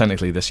 RoboCop's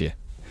technically this year.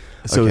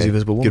 So is The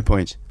Invisible Woman. Good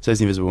point. So is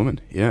The Invisible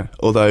Woman, yeah.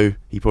 Although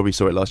he probably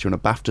saw it last year on a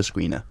BAFTA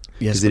screener.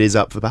 Because it is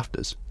up for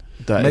BAFTAs.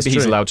 Maybe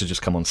he's allowed to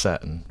just come on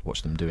set and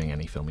watch them doing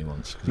any film he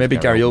wants. Maybe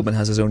Gary Oldman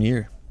has his own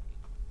year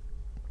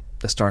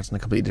that starts on a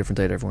completely different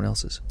day to everyone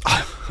else's.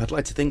 I'd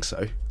like to think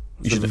so.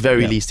 At the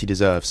very least he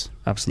deserves.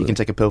 Absolutely. He can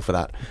take a pill for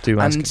that. Do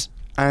ask.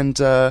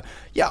 So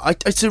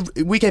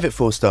we gave it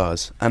 4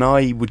 stars, and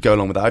I would go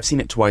along with that. I've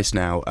seen it twice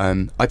now.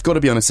 I've got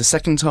to be honest, the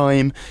second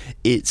time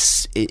it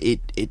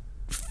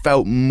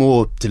felt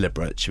more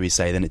deliberate, should we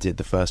say, than it did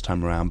the first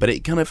time around. But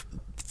it kind of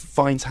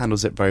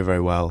handles it very,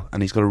 very well,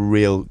 and he's got a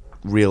real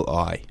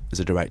eye as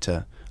a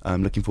director.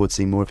 I'm looking forward to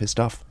seeing more of his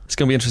stuff. It's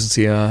going to be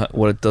interesting to see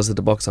what it does at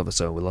the box office,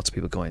 though, with lots of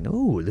people going,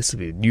 oh, this will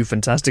be a new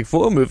Fantastic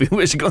Four movie,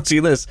 we should go see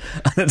this,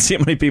 and then see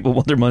how many people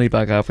want their money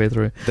back halfway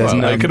through.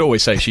 I could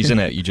always say she's in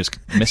it, you just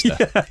missed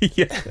her.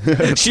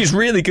 Yeah. She's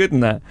really good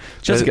in that.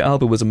 Jessica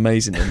Alba was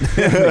amazing in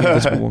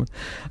Invisible Woman.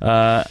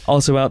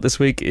 Also out this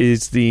week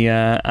is the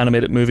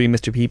animated movie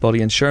Mr.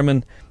 Peabody and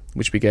Sherman,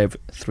 which we gave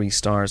 3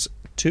 stars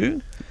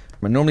to.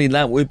 Normally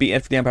that would be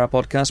it for the Empire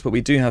Podcast, but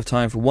we do have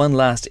time for one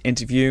last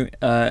interview.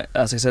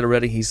 As I said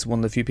already, he's one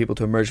of the few people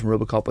to emerge from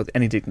RoboCop with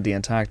any dignity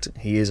intact.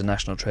 He is a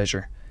national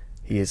treasure.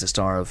 He is a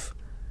star of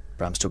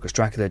Bram Stoker's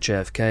Dracula,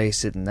 JFK,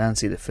 Sid and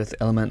Nancy, The Fifth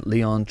Element,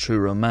 Leon, True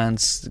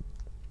Romance,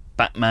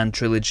 Batman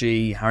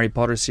trilogy, Harry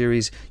Potter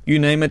series, you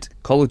name it,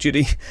 Call of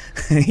Duty.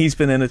 He's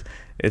been in it.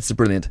 It's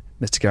brilliant,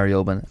 Mr. Gary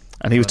Oldman.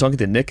 And he was talking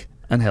to Nick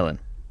and Helen.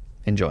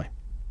 Enjoy.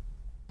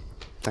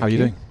 How are you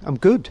doing? I'm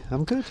good,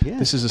 yeah.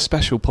 This is a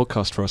special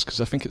podcast for us because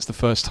I think it's the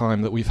first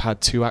time that we've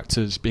had 2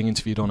 actors being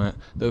interviewed on it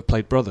that have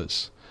played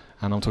brothers.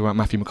 And I'm talking about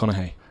Matthew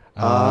McConaughey,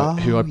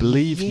 who I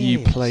believe you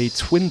played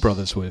twin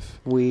brothers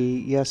with.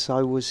 Yes,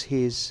 I was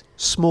his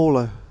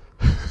smaller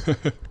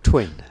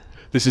twin.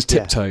 This is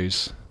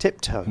Tiptoes.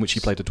 Tiptoes. In which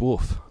you played a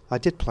dwarf. I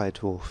did play a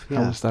dwarf, yeah.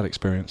 How was that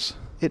experience?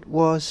 It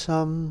was,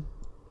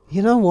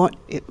 you know what?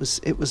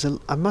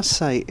 I must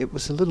say, it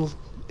was a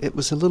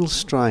little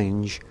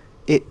strange.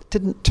 It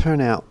didn't turn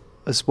out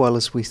as well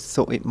as we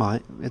thought it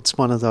might. It's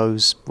one of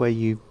those where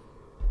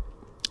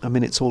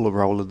it's all a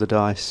roll of the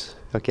dice,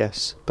 I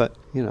guess. But,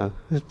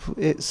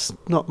 it's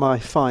not my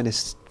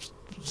finest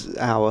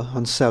hour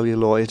on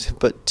celluloid.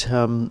 But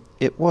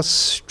it was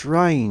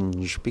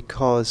strange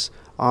because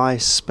I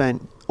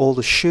spent all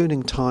the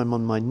shooting time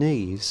on my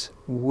knees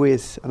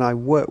and I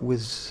worked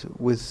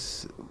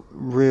with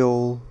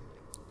real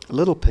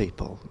little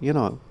people,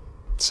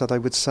 So they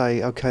would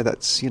say, okay,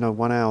 that's,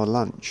 1 hour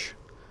lunch.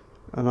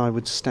 And I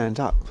would stand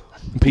up.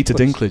 Peter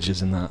Dinklage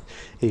is in that.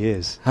 He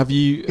is. Do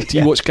you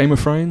watch Game of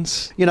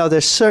Thrones?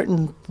 There's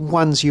certain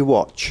ones you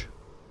watch.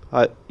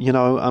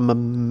 I'm a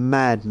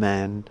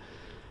madman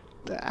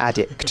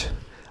addict.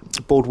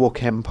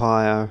 Boardwalk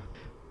Empire.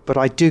 But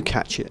I do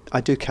catch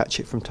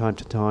it. From time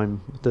to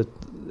time.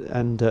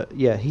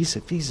 He's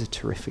a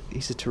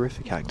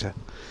terrific actor.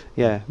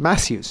 Yeah,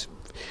 Matthew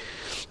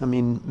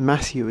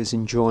is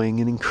enjoying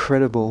an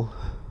incredible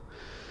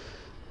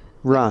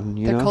run.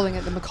 They're calling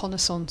it the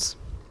McConaissance.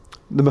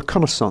 The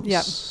McConaissance. Yeah,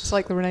 it's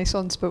like the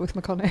Renaissance, but with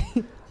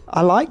McConaughey.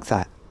 I like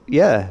that.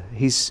 Yeah,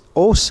 he's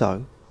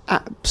also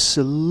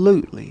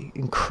absolutely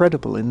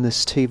incredible in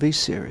this TV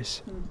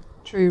series.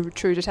 True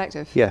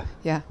Detective. Yeah.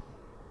 Yeah.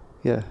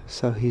 Yeah.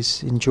 So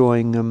he's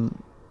enjoying a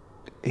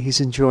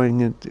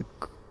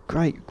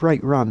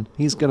great run.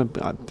 He's going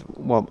to.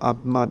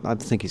 I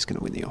think he's going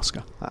to win the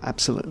Oscar. I'm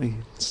absolutely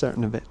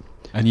certain of it.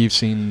 And you've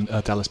seen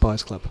Dallas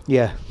Buyers Club.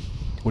 Yeah.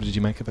 What did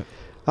you make of it?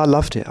 I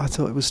loved it. I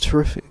thought it was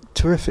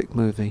terrific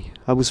movie.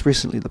 I was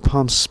recently at the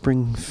Palm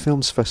Spring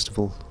Films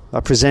Festival. I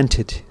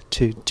presented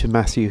to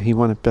Matthew. He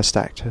won a Best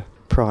Actor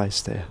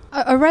prize there.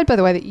 I read, by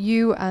the way, that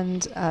you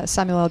and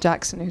Samuel L.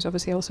 Jackson, who's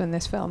obviously also in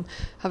this film,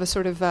 have a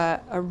sort of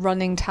a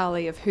running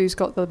tally of who's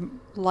got the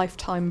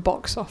lifetime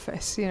box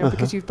office,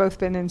 because you've both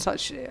been in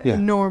such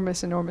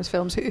enormous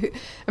films.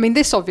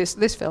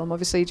 This film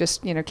obviously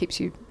just,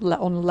 keeps you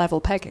on level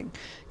pegging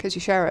because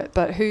you share it.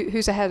 But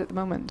who's ahead at the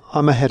moment?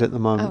 I'm ahead at the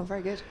moment. Oh,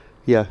 very good.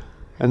 Yeah.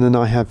 And then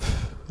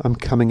I'm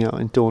coming out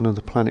in Dawn of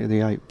the Planet of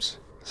the Apes.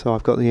 So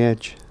I've got the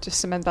edge.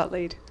 Just cement that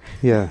lead.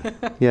 Yeah,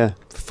 yeah.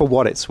 For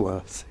what it's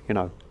worth,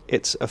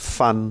 it's a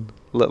fun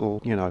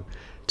little,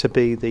 to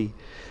be the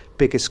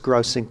biggest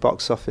grossing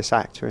box office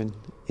actor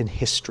in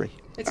history.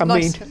 It's a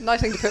nice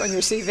thing to put on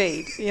your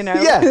CV,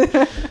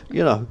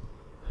 Yeah,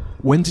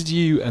 When did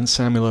you and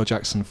Samuel L.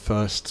 Jackson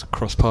first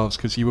cross paths?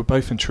 Because you were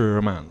both in True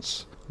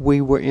Romance.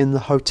 We were in the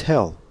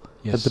hotel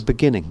at the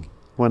beginning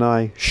when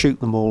I shoot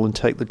them all and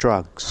take the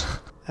drugs.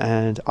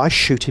 And I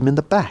shoot him in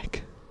the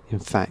back, in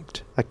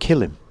fact. I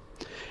kill him.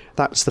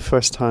 That was the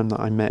first time that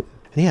I met.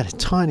 And he had a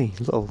tiny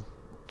little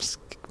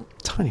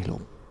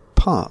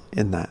part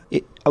in that.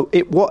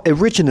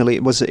 Originally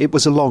it was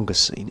a longer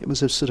scene. It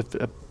was a sort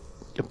of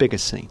a bigger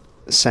scene,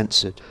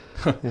 censored.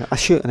 I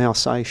shoot an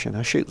Alsatian.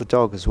 I shoot the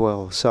dog as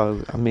well. So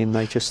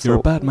they just You're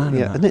a bad man.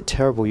 Yeah, isn't it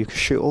terrible? You can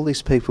shoot all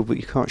these people, but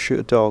you can't shoot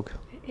a dog.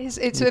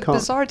 It's a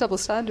bizarre double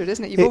standard,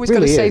 isn't it? You've always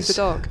got to save the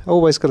dog.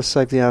 Always got to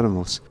save the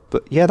animals.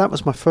 But yeah, that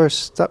was my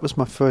first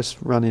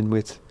run-in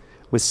with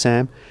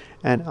Sam,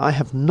 And I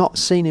have not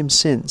seen him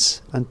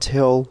since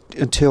until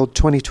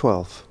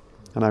 2012.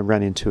 And I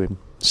ran into him,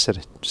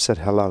 said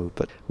hello.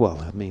 But,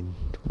 well, I mean,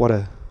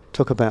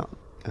 talk about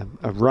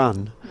a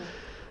run,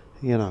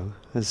 you know.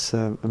 It's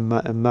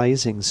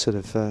amazing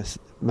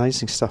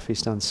amazing stuff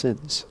he's done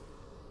since.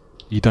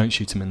 You don't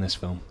shoot him in this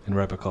film, in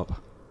RoboCop?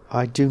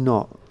 I do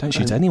not. Don't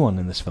shoot anyone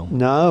in this film?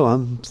 No,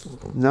 I'm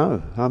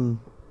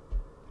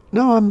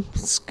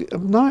nice,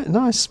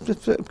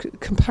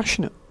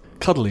 compassionate.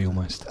 Cuddly,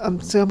 almost. I'm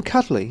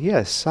cuddly,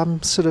 yes.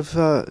 I'm sort of,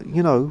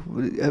 you know,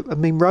 I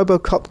mean,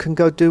 RoboCop can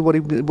go do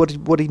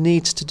what he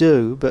needs to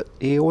do, but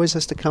he always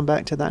has to come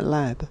back to that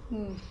lab.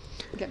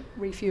 Get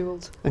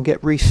refueled.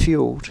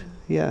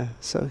 Yeah,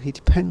 so he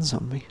depends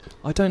on me.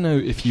 I don't know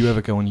if you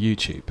ever go on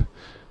YouTube,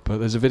 but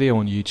there's a video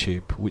on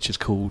YouTube which is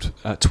called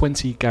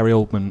 20 Gary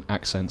Oldman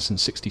accents in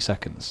 60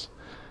 seconds.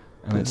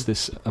 And it's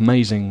this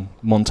amazing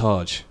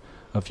montage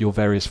of your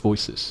various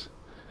voices.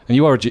 And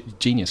you are a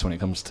genius when it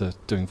comes to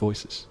doing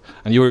voices.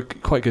 And you're a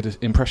quite good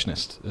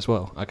impressionist as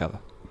well, I gather.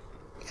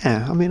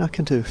 Yeah, I mean, I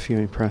can do a few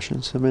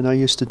impressions. I mean, I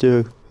used to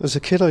do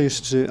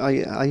Beatles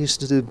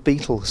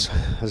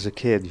as a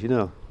kid, you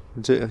know.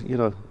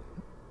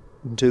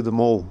 Do them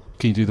all.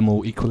 Can you do them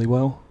all equally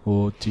well?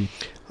 Or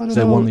is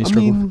there one that you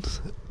struggle with?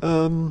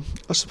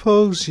 I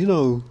suppose, you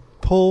know,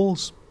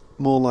 Paul's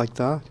more like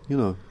that, you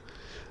know.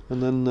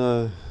 And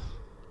then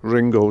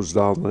Ringo's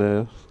down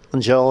there.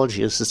 And George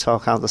used to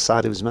talk out the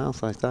side of his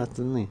mouth like that,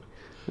 didn't he?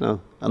 You know.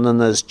 And then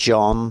there's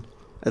John.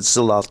 It's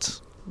a lot,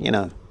 you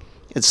know,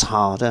 it's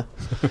harder.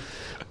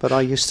 But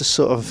I used to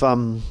sort of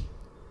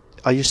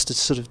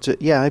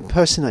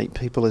impersonate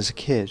people as a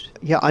kid.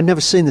 Yeah, I'd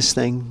never seen this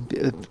thing.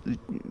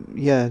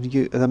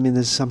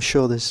 I'm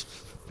sure there's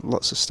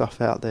lots of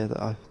stuff out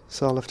there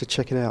so I'll have to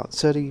check it out.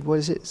 30, what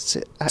is it?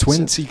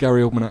 20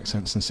 Gary Oldman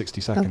accents in 60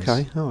 seconds.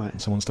 Okay, all right.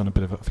 And someone's done a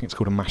bit of I think it's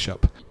called a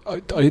mashup.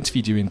 I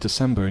interviewed you in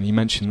December and you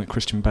mentioned that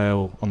Christian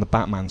Bale on the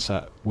Batman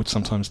set would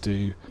sometimes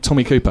do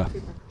Tommy Cooper.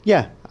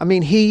 Yeah, I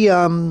mean,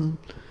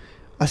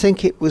 I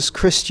think it was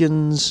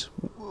Christian's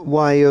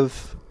way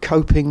of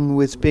coping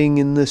with being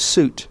in the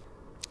suit.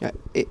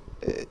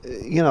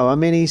 You know, I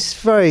mean, he's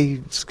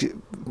very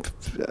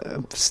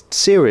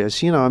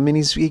serious. You know, I mean,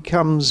 he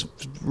comes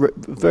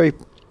very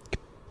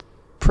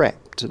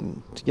prepped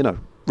and, you know,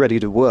 ready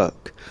to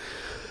work.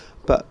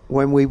 But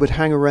when we would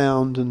hang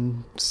around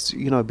and,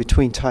 you know,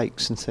 between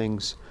takes and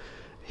things,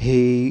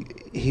 he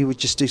would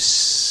just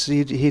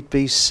he'd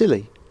be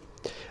silly,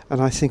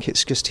 and I think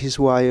it's just his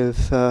way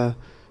of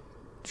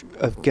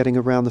getting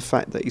around the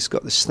fact that he's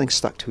got this thing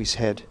stuck to his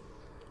head,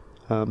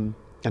 and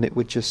it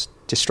would just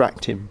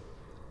distract him.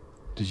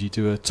 Did you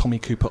do a Tommy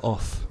Cooper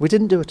off? We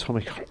didn't do a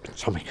Tommy Cooper.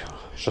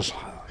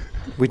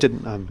 We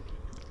didn't.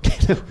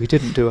 We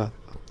didn't do a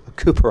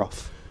Cooper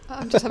off.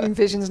 I'm just having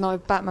visions now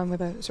of Batman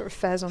with a sort of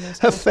fez on his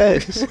head. A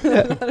fez.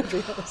 Yeah. That'd be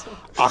awesome.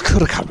 I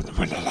could have come in the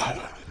window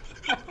like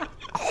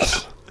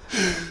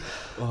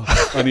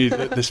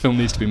that. This film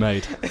needs to be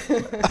made.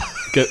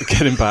 Get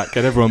him back.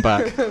 Get everyone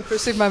back. For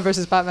Superman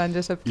versus Batman,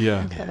 just have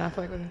Ben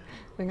Affleck with a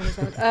thing on his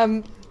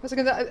head.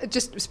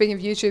 Just speaking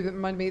of YouTube, it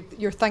reminded me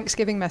your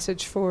Thanksgiving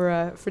message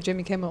for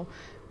Jimmy Kimmel,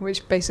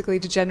 which basically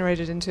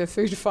degenerated into a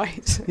food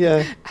fight.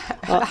 Yeah.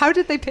 How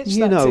did they pitch that?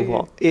 You know to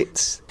what?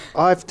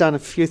 I've done a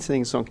few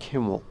things on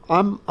Kimmel.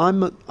 I'm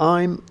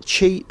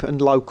cheap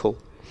and local,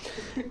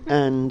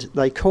 and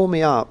they call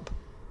me up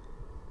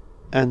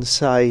and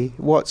say,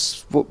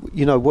 what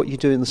you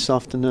doing this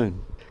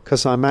afternoon?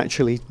 Because I'm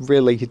actually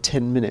really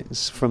 10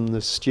 minutes from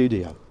the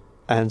studio,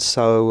 and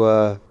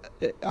so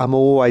I'm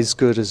always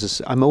good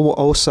I'm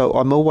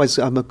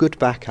a good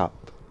backup.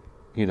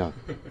 You know,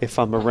 if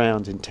I'm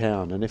around in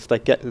town, and if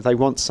they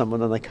want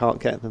someone and they can't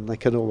get them, they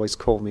can always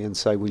call me and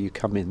say, "Will you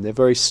come in?" They're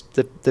very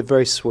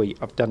sweet.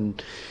 I've done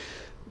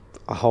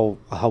a whole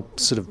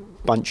sort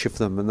of bunch of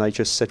them, and they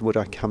just said, "Would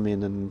I come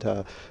in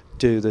and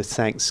do the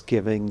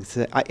Thanksgiving?"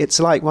 It's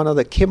like one of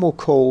the Kimmel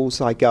calls.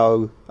 I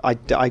go,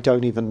 I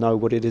don't even know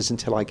what it is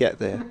until I get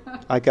there.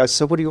 I go,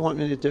 "So what do you want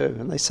me to do?"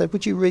 And they said,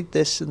 "Would you read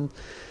this and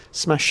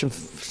smash some,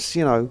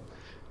 you know,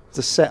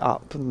 the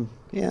setup?" And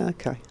yeah,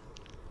 okay.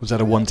 Was that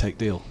a one-take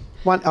deal?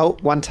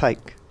 One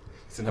take.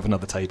 Didn't have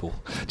another table,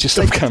 just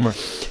off camera.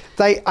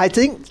 They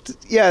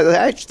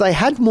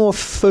had more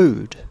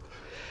food,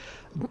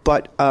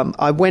 but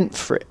I went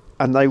for it,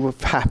 and they were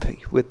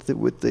happy with the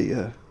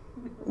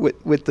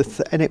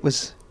and it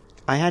was.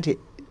 I had it.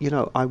 You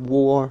know, I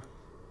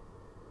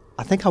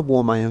think I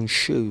wore my own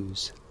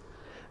shoes,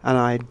 and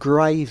I had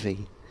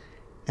gravy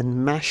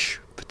and mashed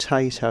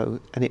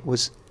potato, and it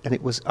was.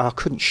 I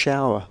couldn't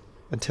shower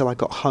until I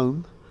got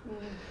home,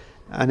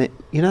 and it.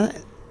 You know.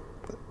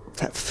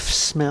 That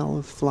smell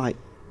of like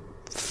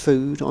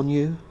food on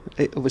you,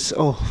 it was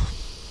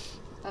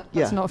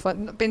that's not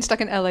fun. Being stuck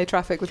in LA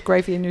traffic with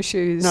gravy in your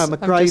shoes. No,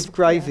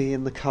 gravy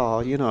in the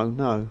car. You know,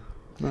 no.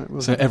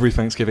 So every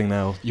Thanksgiving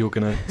now, you're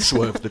going to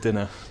swerve the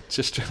dinner.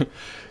 Just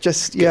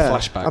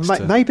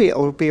flashbacks. Maybe it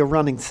will be a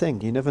running thing.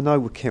 You never know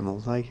with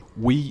Kimmel.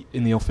 We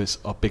in the office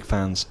are big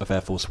fans of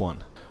Air Force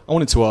One. I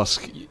wanted to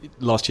ask,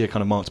 last year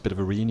kind of marked a bit of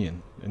a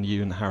reunion, and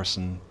you and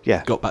Harrison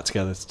got back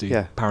together to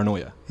do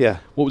Paranoia. Yeah.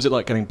 What was it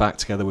like getting back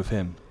together with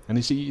him? And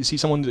is he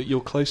someone that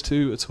you're close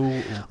to at all?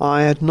 Or?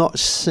 I had not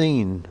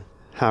seen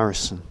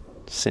Harrison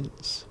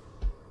since.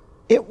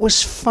 It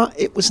was fun.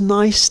 It was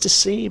nice to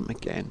see him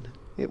again.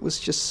 It was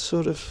just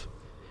sort of,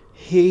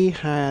 he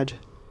had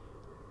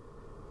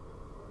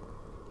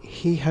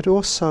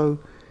also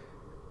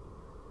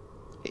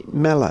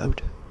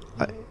mellowed.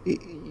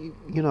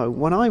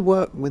 When I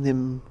worked with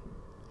him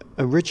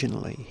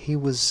originally, he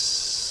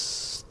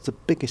was the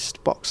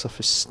biggest box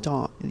office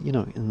star,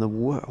 in the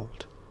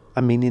world.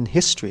 I mean, in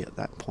history at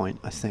that point,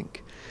 I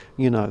think.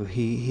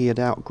 He had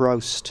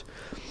outgrossed,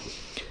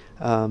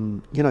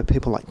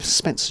 people like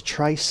Spencer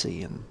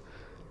Tracy and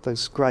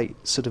those great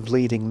sort of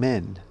leading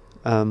men.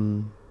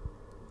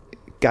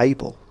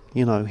 Gable,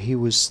 he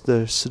was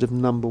the sort of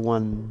number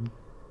one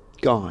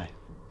guy.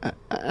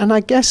 And I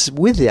guess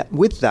with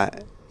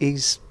that,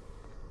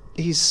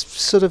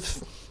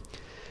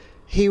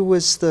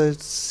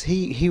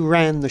 he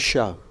ran the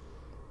show.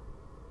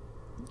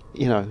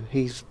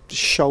 His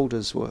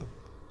shoulders were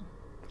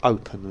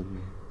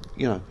open,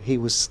 and he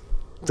was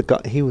the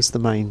guy. He was the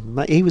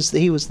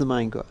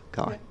main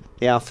guy,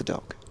 the alpha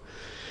dog,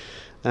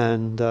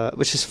 and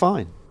which is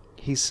fine.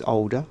 He's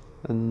older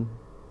and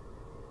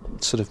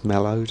sort of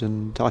mellowed,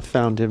 and I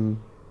found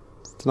him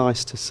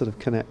nice to sort of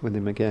connect with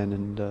him again,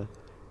 and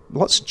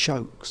lots of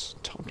jokes.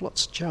 Told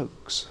lots of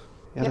jokes.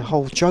 He had a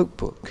whole joke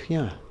book.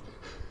 Yeah.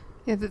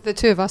 Yeah, the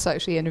two of us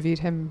actually interviewed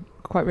him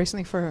quite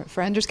recently for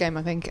Ender's Game,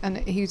 I think, and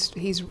he's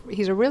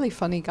a really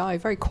funny guy,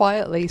 very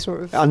quietly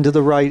sort of under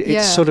the radar.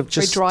 It's sort of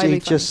just dryly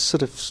it just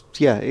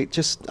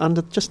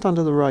under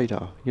the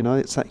radar.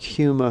 It's that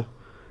humour.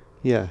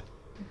 Yeah.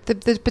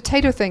 The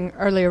potato thing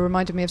earlier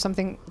reminded me of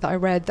something that I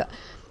read that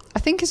I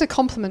think is a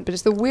compliment, but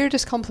it's the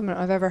weirdest compliment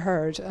I've ever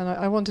heard, and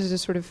I wanted to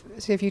sort of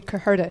see if you'd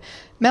heard it.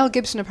 Mel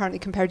Gibson apparently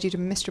compared you to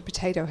Mr.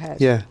 Potato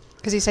Head. Yeah.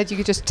 Because he said you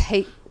could just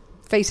take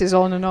faces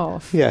on and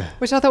off. Yeah.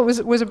 Which I thought was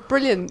a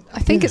brilliant. I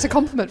think it's a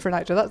compliment for an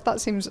actor.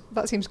 That seems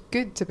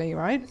good to me,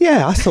 right?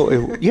 Yeah, I thought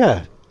it.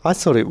 Yeah, I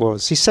thought it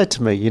was. He said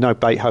to me,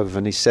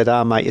 Beethoven. He said,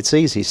 mate, it's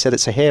easy." He said,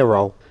 "It's a hair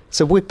roll.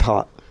 It's a whip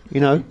part.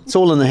 It's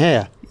all in the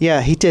hair." Yeah,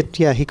 he did.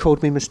 Yeah, he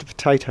called me Mr.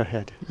 Potato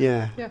Head.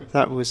 Yeah.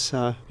 That was.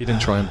 You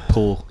didn't try and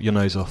pull your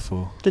nose off,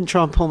 or didn't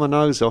try and pull my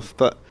nose off,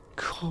 but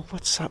God,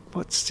 what's up?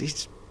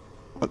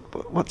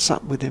 What's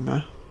up with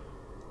him,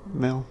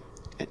 Mel?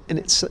 And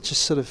it's such a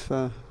sort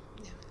of.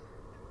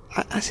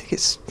 I think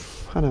it's.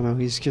 I don't know.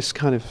 He's just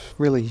kind of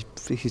really.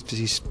 He's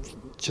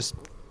just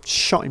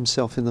shot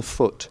himself in the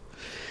foot,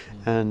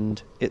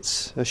 and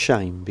it's a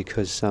shame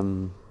because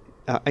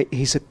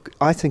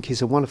I think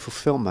he's a wonderful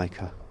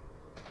filmmaker.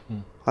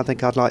 I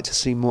think I'd like to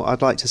see more.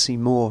 I'd like to see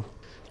more.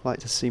 Like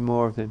to see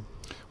more of him.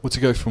 Well, to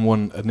go from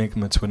one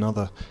enigma to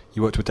another,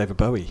 you worked with David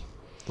Bowie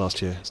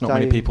last year. It's not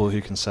many people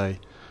who can say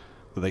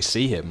that they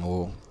see him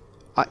or.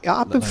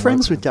 I've been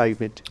friends with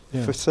David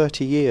for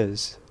 30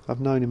 years. I've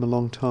known him a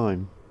long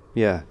time.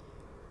 Yeah,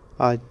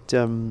 I'd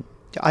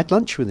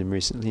lunch with him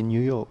recently in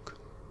New York.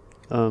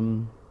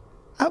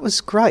 That was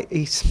great.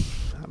 He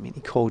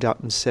called up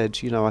and said,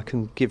 I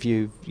can give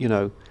you,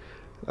 a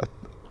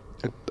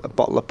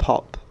bottle of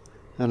pop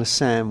and a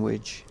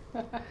sandwich.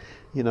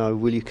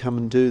 Will you come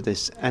and do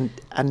this? And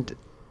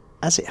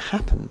as it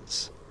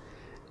happens,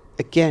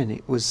 again,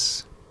 it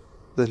was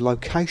the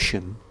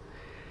location.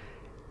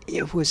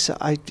 It was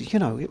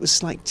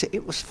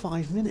it was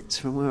 5 minutes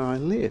from where I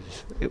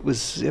live. It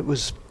was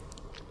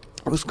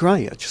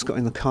great. I just got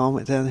in the car and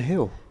went down the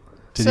hill.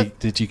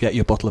 Did you get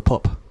your bottle of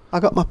pop? I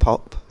got my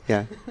pop,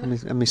 yeah, and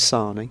my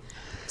sarnie.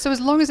 So as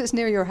long as it's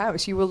near your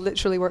house, you will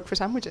literally work for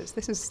sandwiches.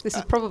 This is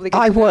probably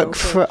good.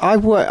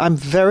 I'm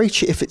very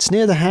cheap. If it's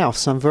near the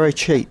house, I'm very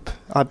cheap.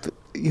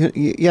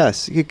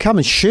 Yes, you come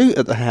and shoot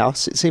at the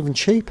house. It's even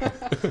cheaper.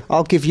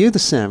 I'll give you the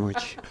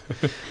sandwich.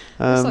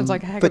 Sounds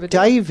like a heck of a deal.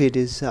 But David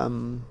is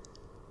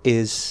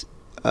he's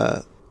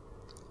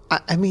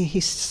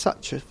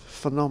such a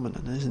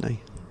phenomenon, isn't he?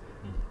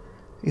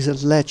 He's a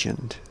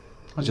legend.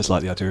 I just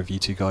like the idea of you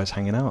two guys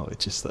hanging out. That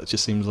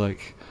just seems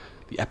like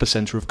the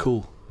epicenter of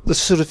cool. The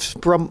sort of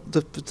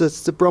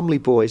the Bromley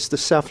boys, the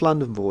South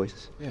London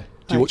boys. Yeah.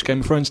 Do you watch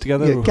Game of Thrones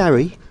together? Yeah.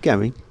 Gary,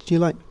 do you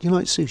like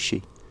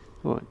sushi?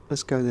 All right,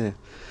 let's go there.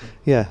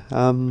 Yeah.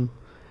 And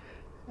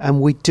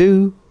we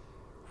do.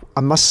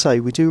 I must say,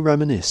 we do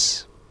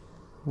reminisce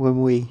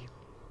when we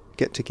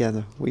get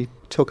together. We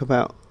talk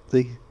about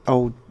the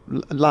old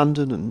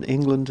London and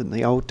England and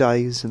the old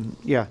days, and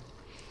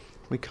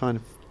we kind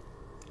of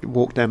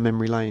walk down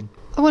memory lane.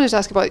 I wanted to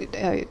ask about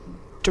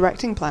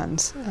directing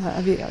plans.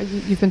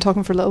 You've been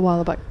talking for a little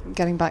while about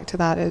getting back to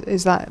that.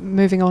 Is that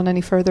moving on any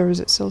further, or is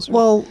it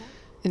still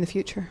in the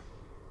future?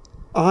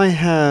 I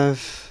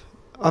have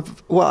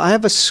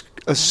a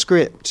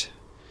script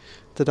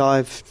that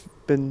I've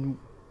been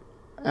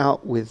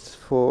out with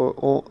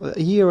for a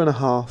year and a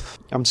half.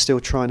 I'm still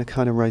trying to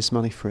kind of raise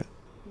money for it.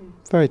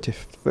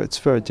 It's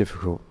very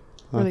difficult.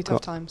 Really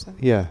tough times.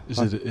 Yeah.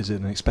 Is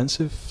it an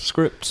expensive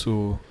script,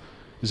 or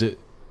is it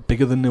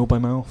bigger than Nil by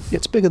Mouth?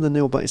 It's bigger than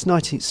Nil, but it's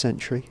 19th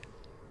century.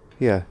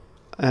 Yeah.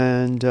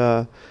 And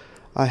I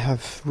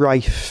have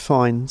Ralph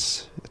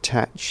Fiennes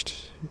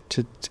attached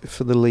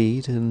for the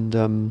lead,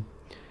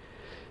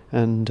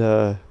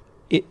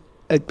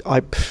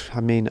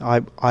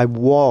 I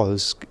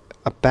was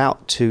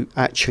about to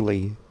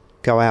actually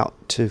go out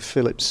to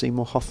Philip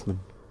Seymour Hoffman.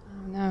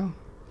 Oh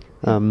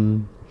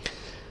no.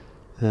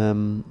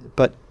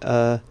 But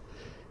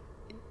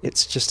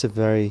it's just a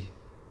very...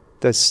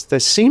 There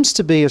seems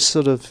to be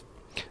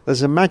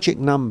there's a magic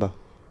number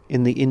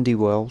in the indie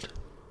world,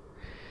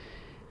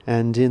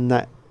 and in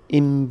that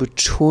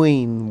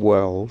in-between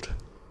world,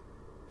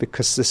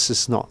 because this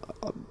is not...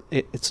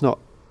 It's not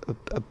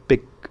a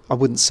big... I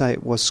wouldn't say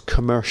it was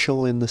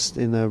commercial in a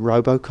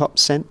RoboCop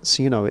sense,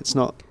 it's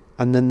not...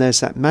 And then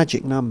there's that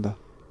magic number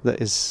that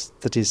is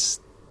the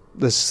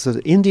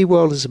indie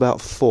world is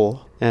about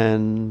 4,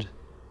 and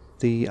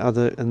the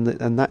other and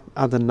that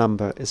other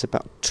number is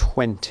about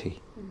 20.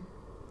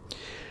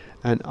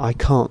 And I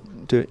can't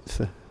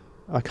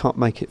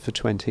make it for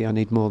 20. I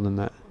need more than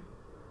that.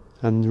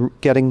 And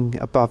getting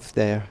above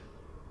there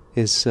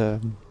is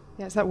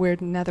it's that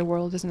weird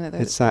netherworld, isn't it?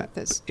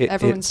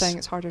 Everyone's saying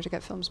it's harder to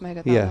get films made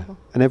at that level.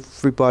 And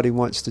everybody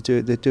wants to do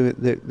it.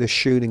 They're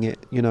shooting it,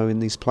 in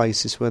these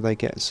places where they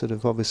get sort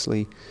of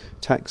obviously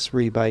tax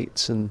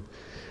rebates and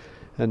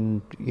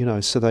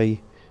so they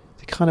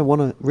kind of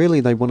want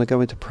to go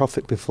into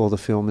profit before the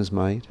film is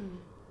made.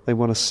 They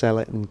want to sell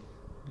it and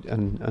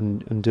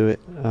do it.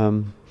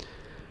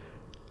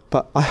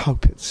 But I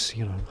hope it's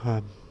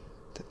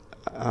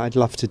I'd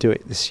love to do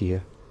it this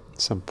year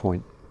at some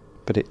point,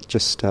 but it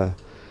just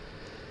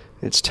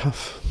it's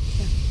tough.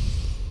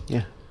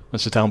 Yeah.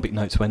 That's a downbeat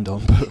note to end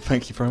on, but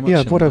thank you very much.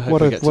 Yeah,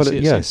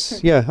 yes.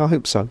 Yeah, I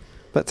hope so.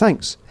 But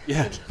thanks.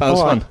 Yeah, that was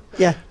fun.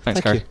 Yeah.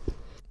 Thanks, Gary. You.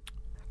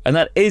 And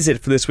that is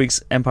it for this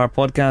week's Empire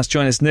Podcast.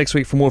 Join us next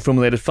week for more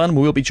film-related fun.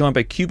 We will be joined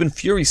by Cuban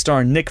Fury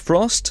star Nick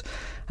Frost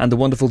and the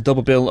wonderful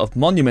double bill of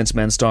Monuments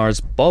Men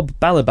stars Bob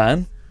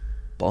Balaban,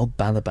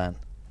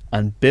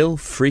 and Bill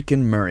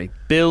freaking Murray.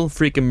 Bill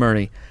freaking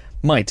Murray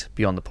might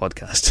be on the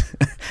podcast.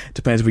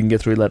 Depends if we can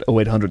get through that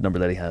 0800 number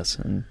that he has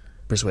and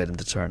persuade him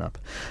to turn up.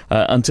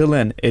 Until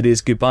then, it is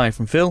goodbye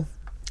from Phil.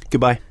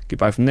 Goodbye.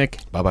 Goodbye from Nick.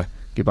 Bye-bye.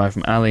 Goodbye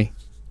from Ali.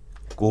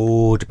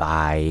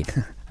 Goodbye.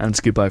 And it's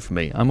goodbye from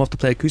me. I'm off to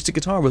play acoustic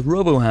guitar with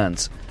Robo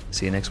Hands.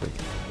 See you next week.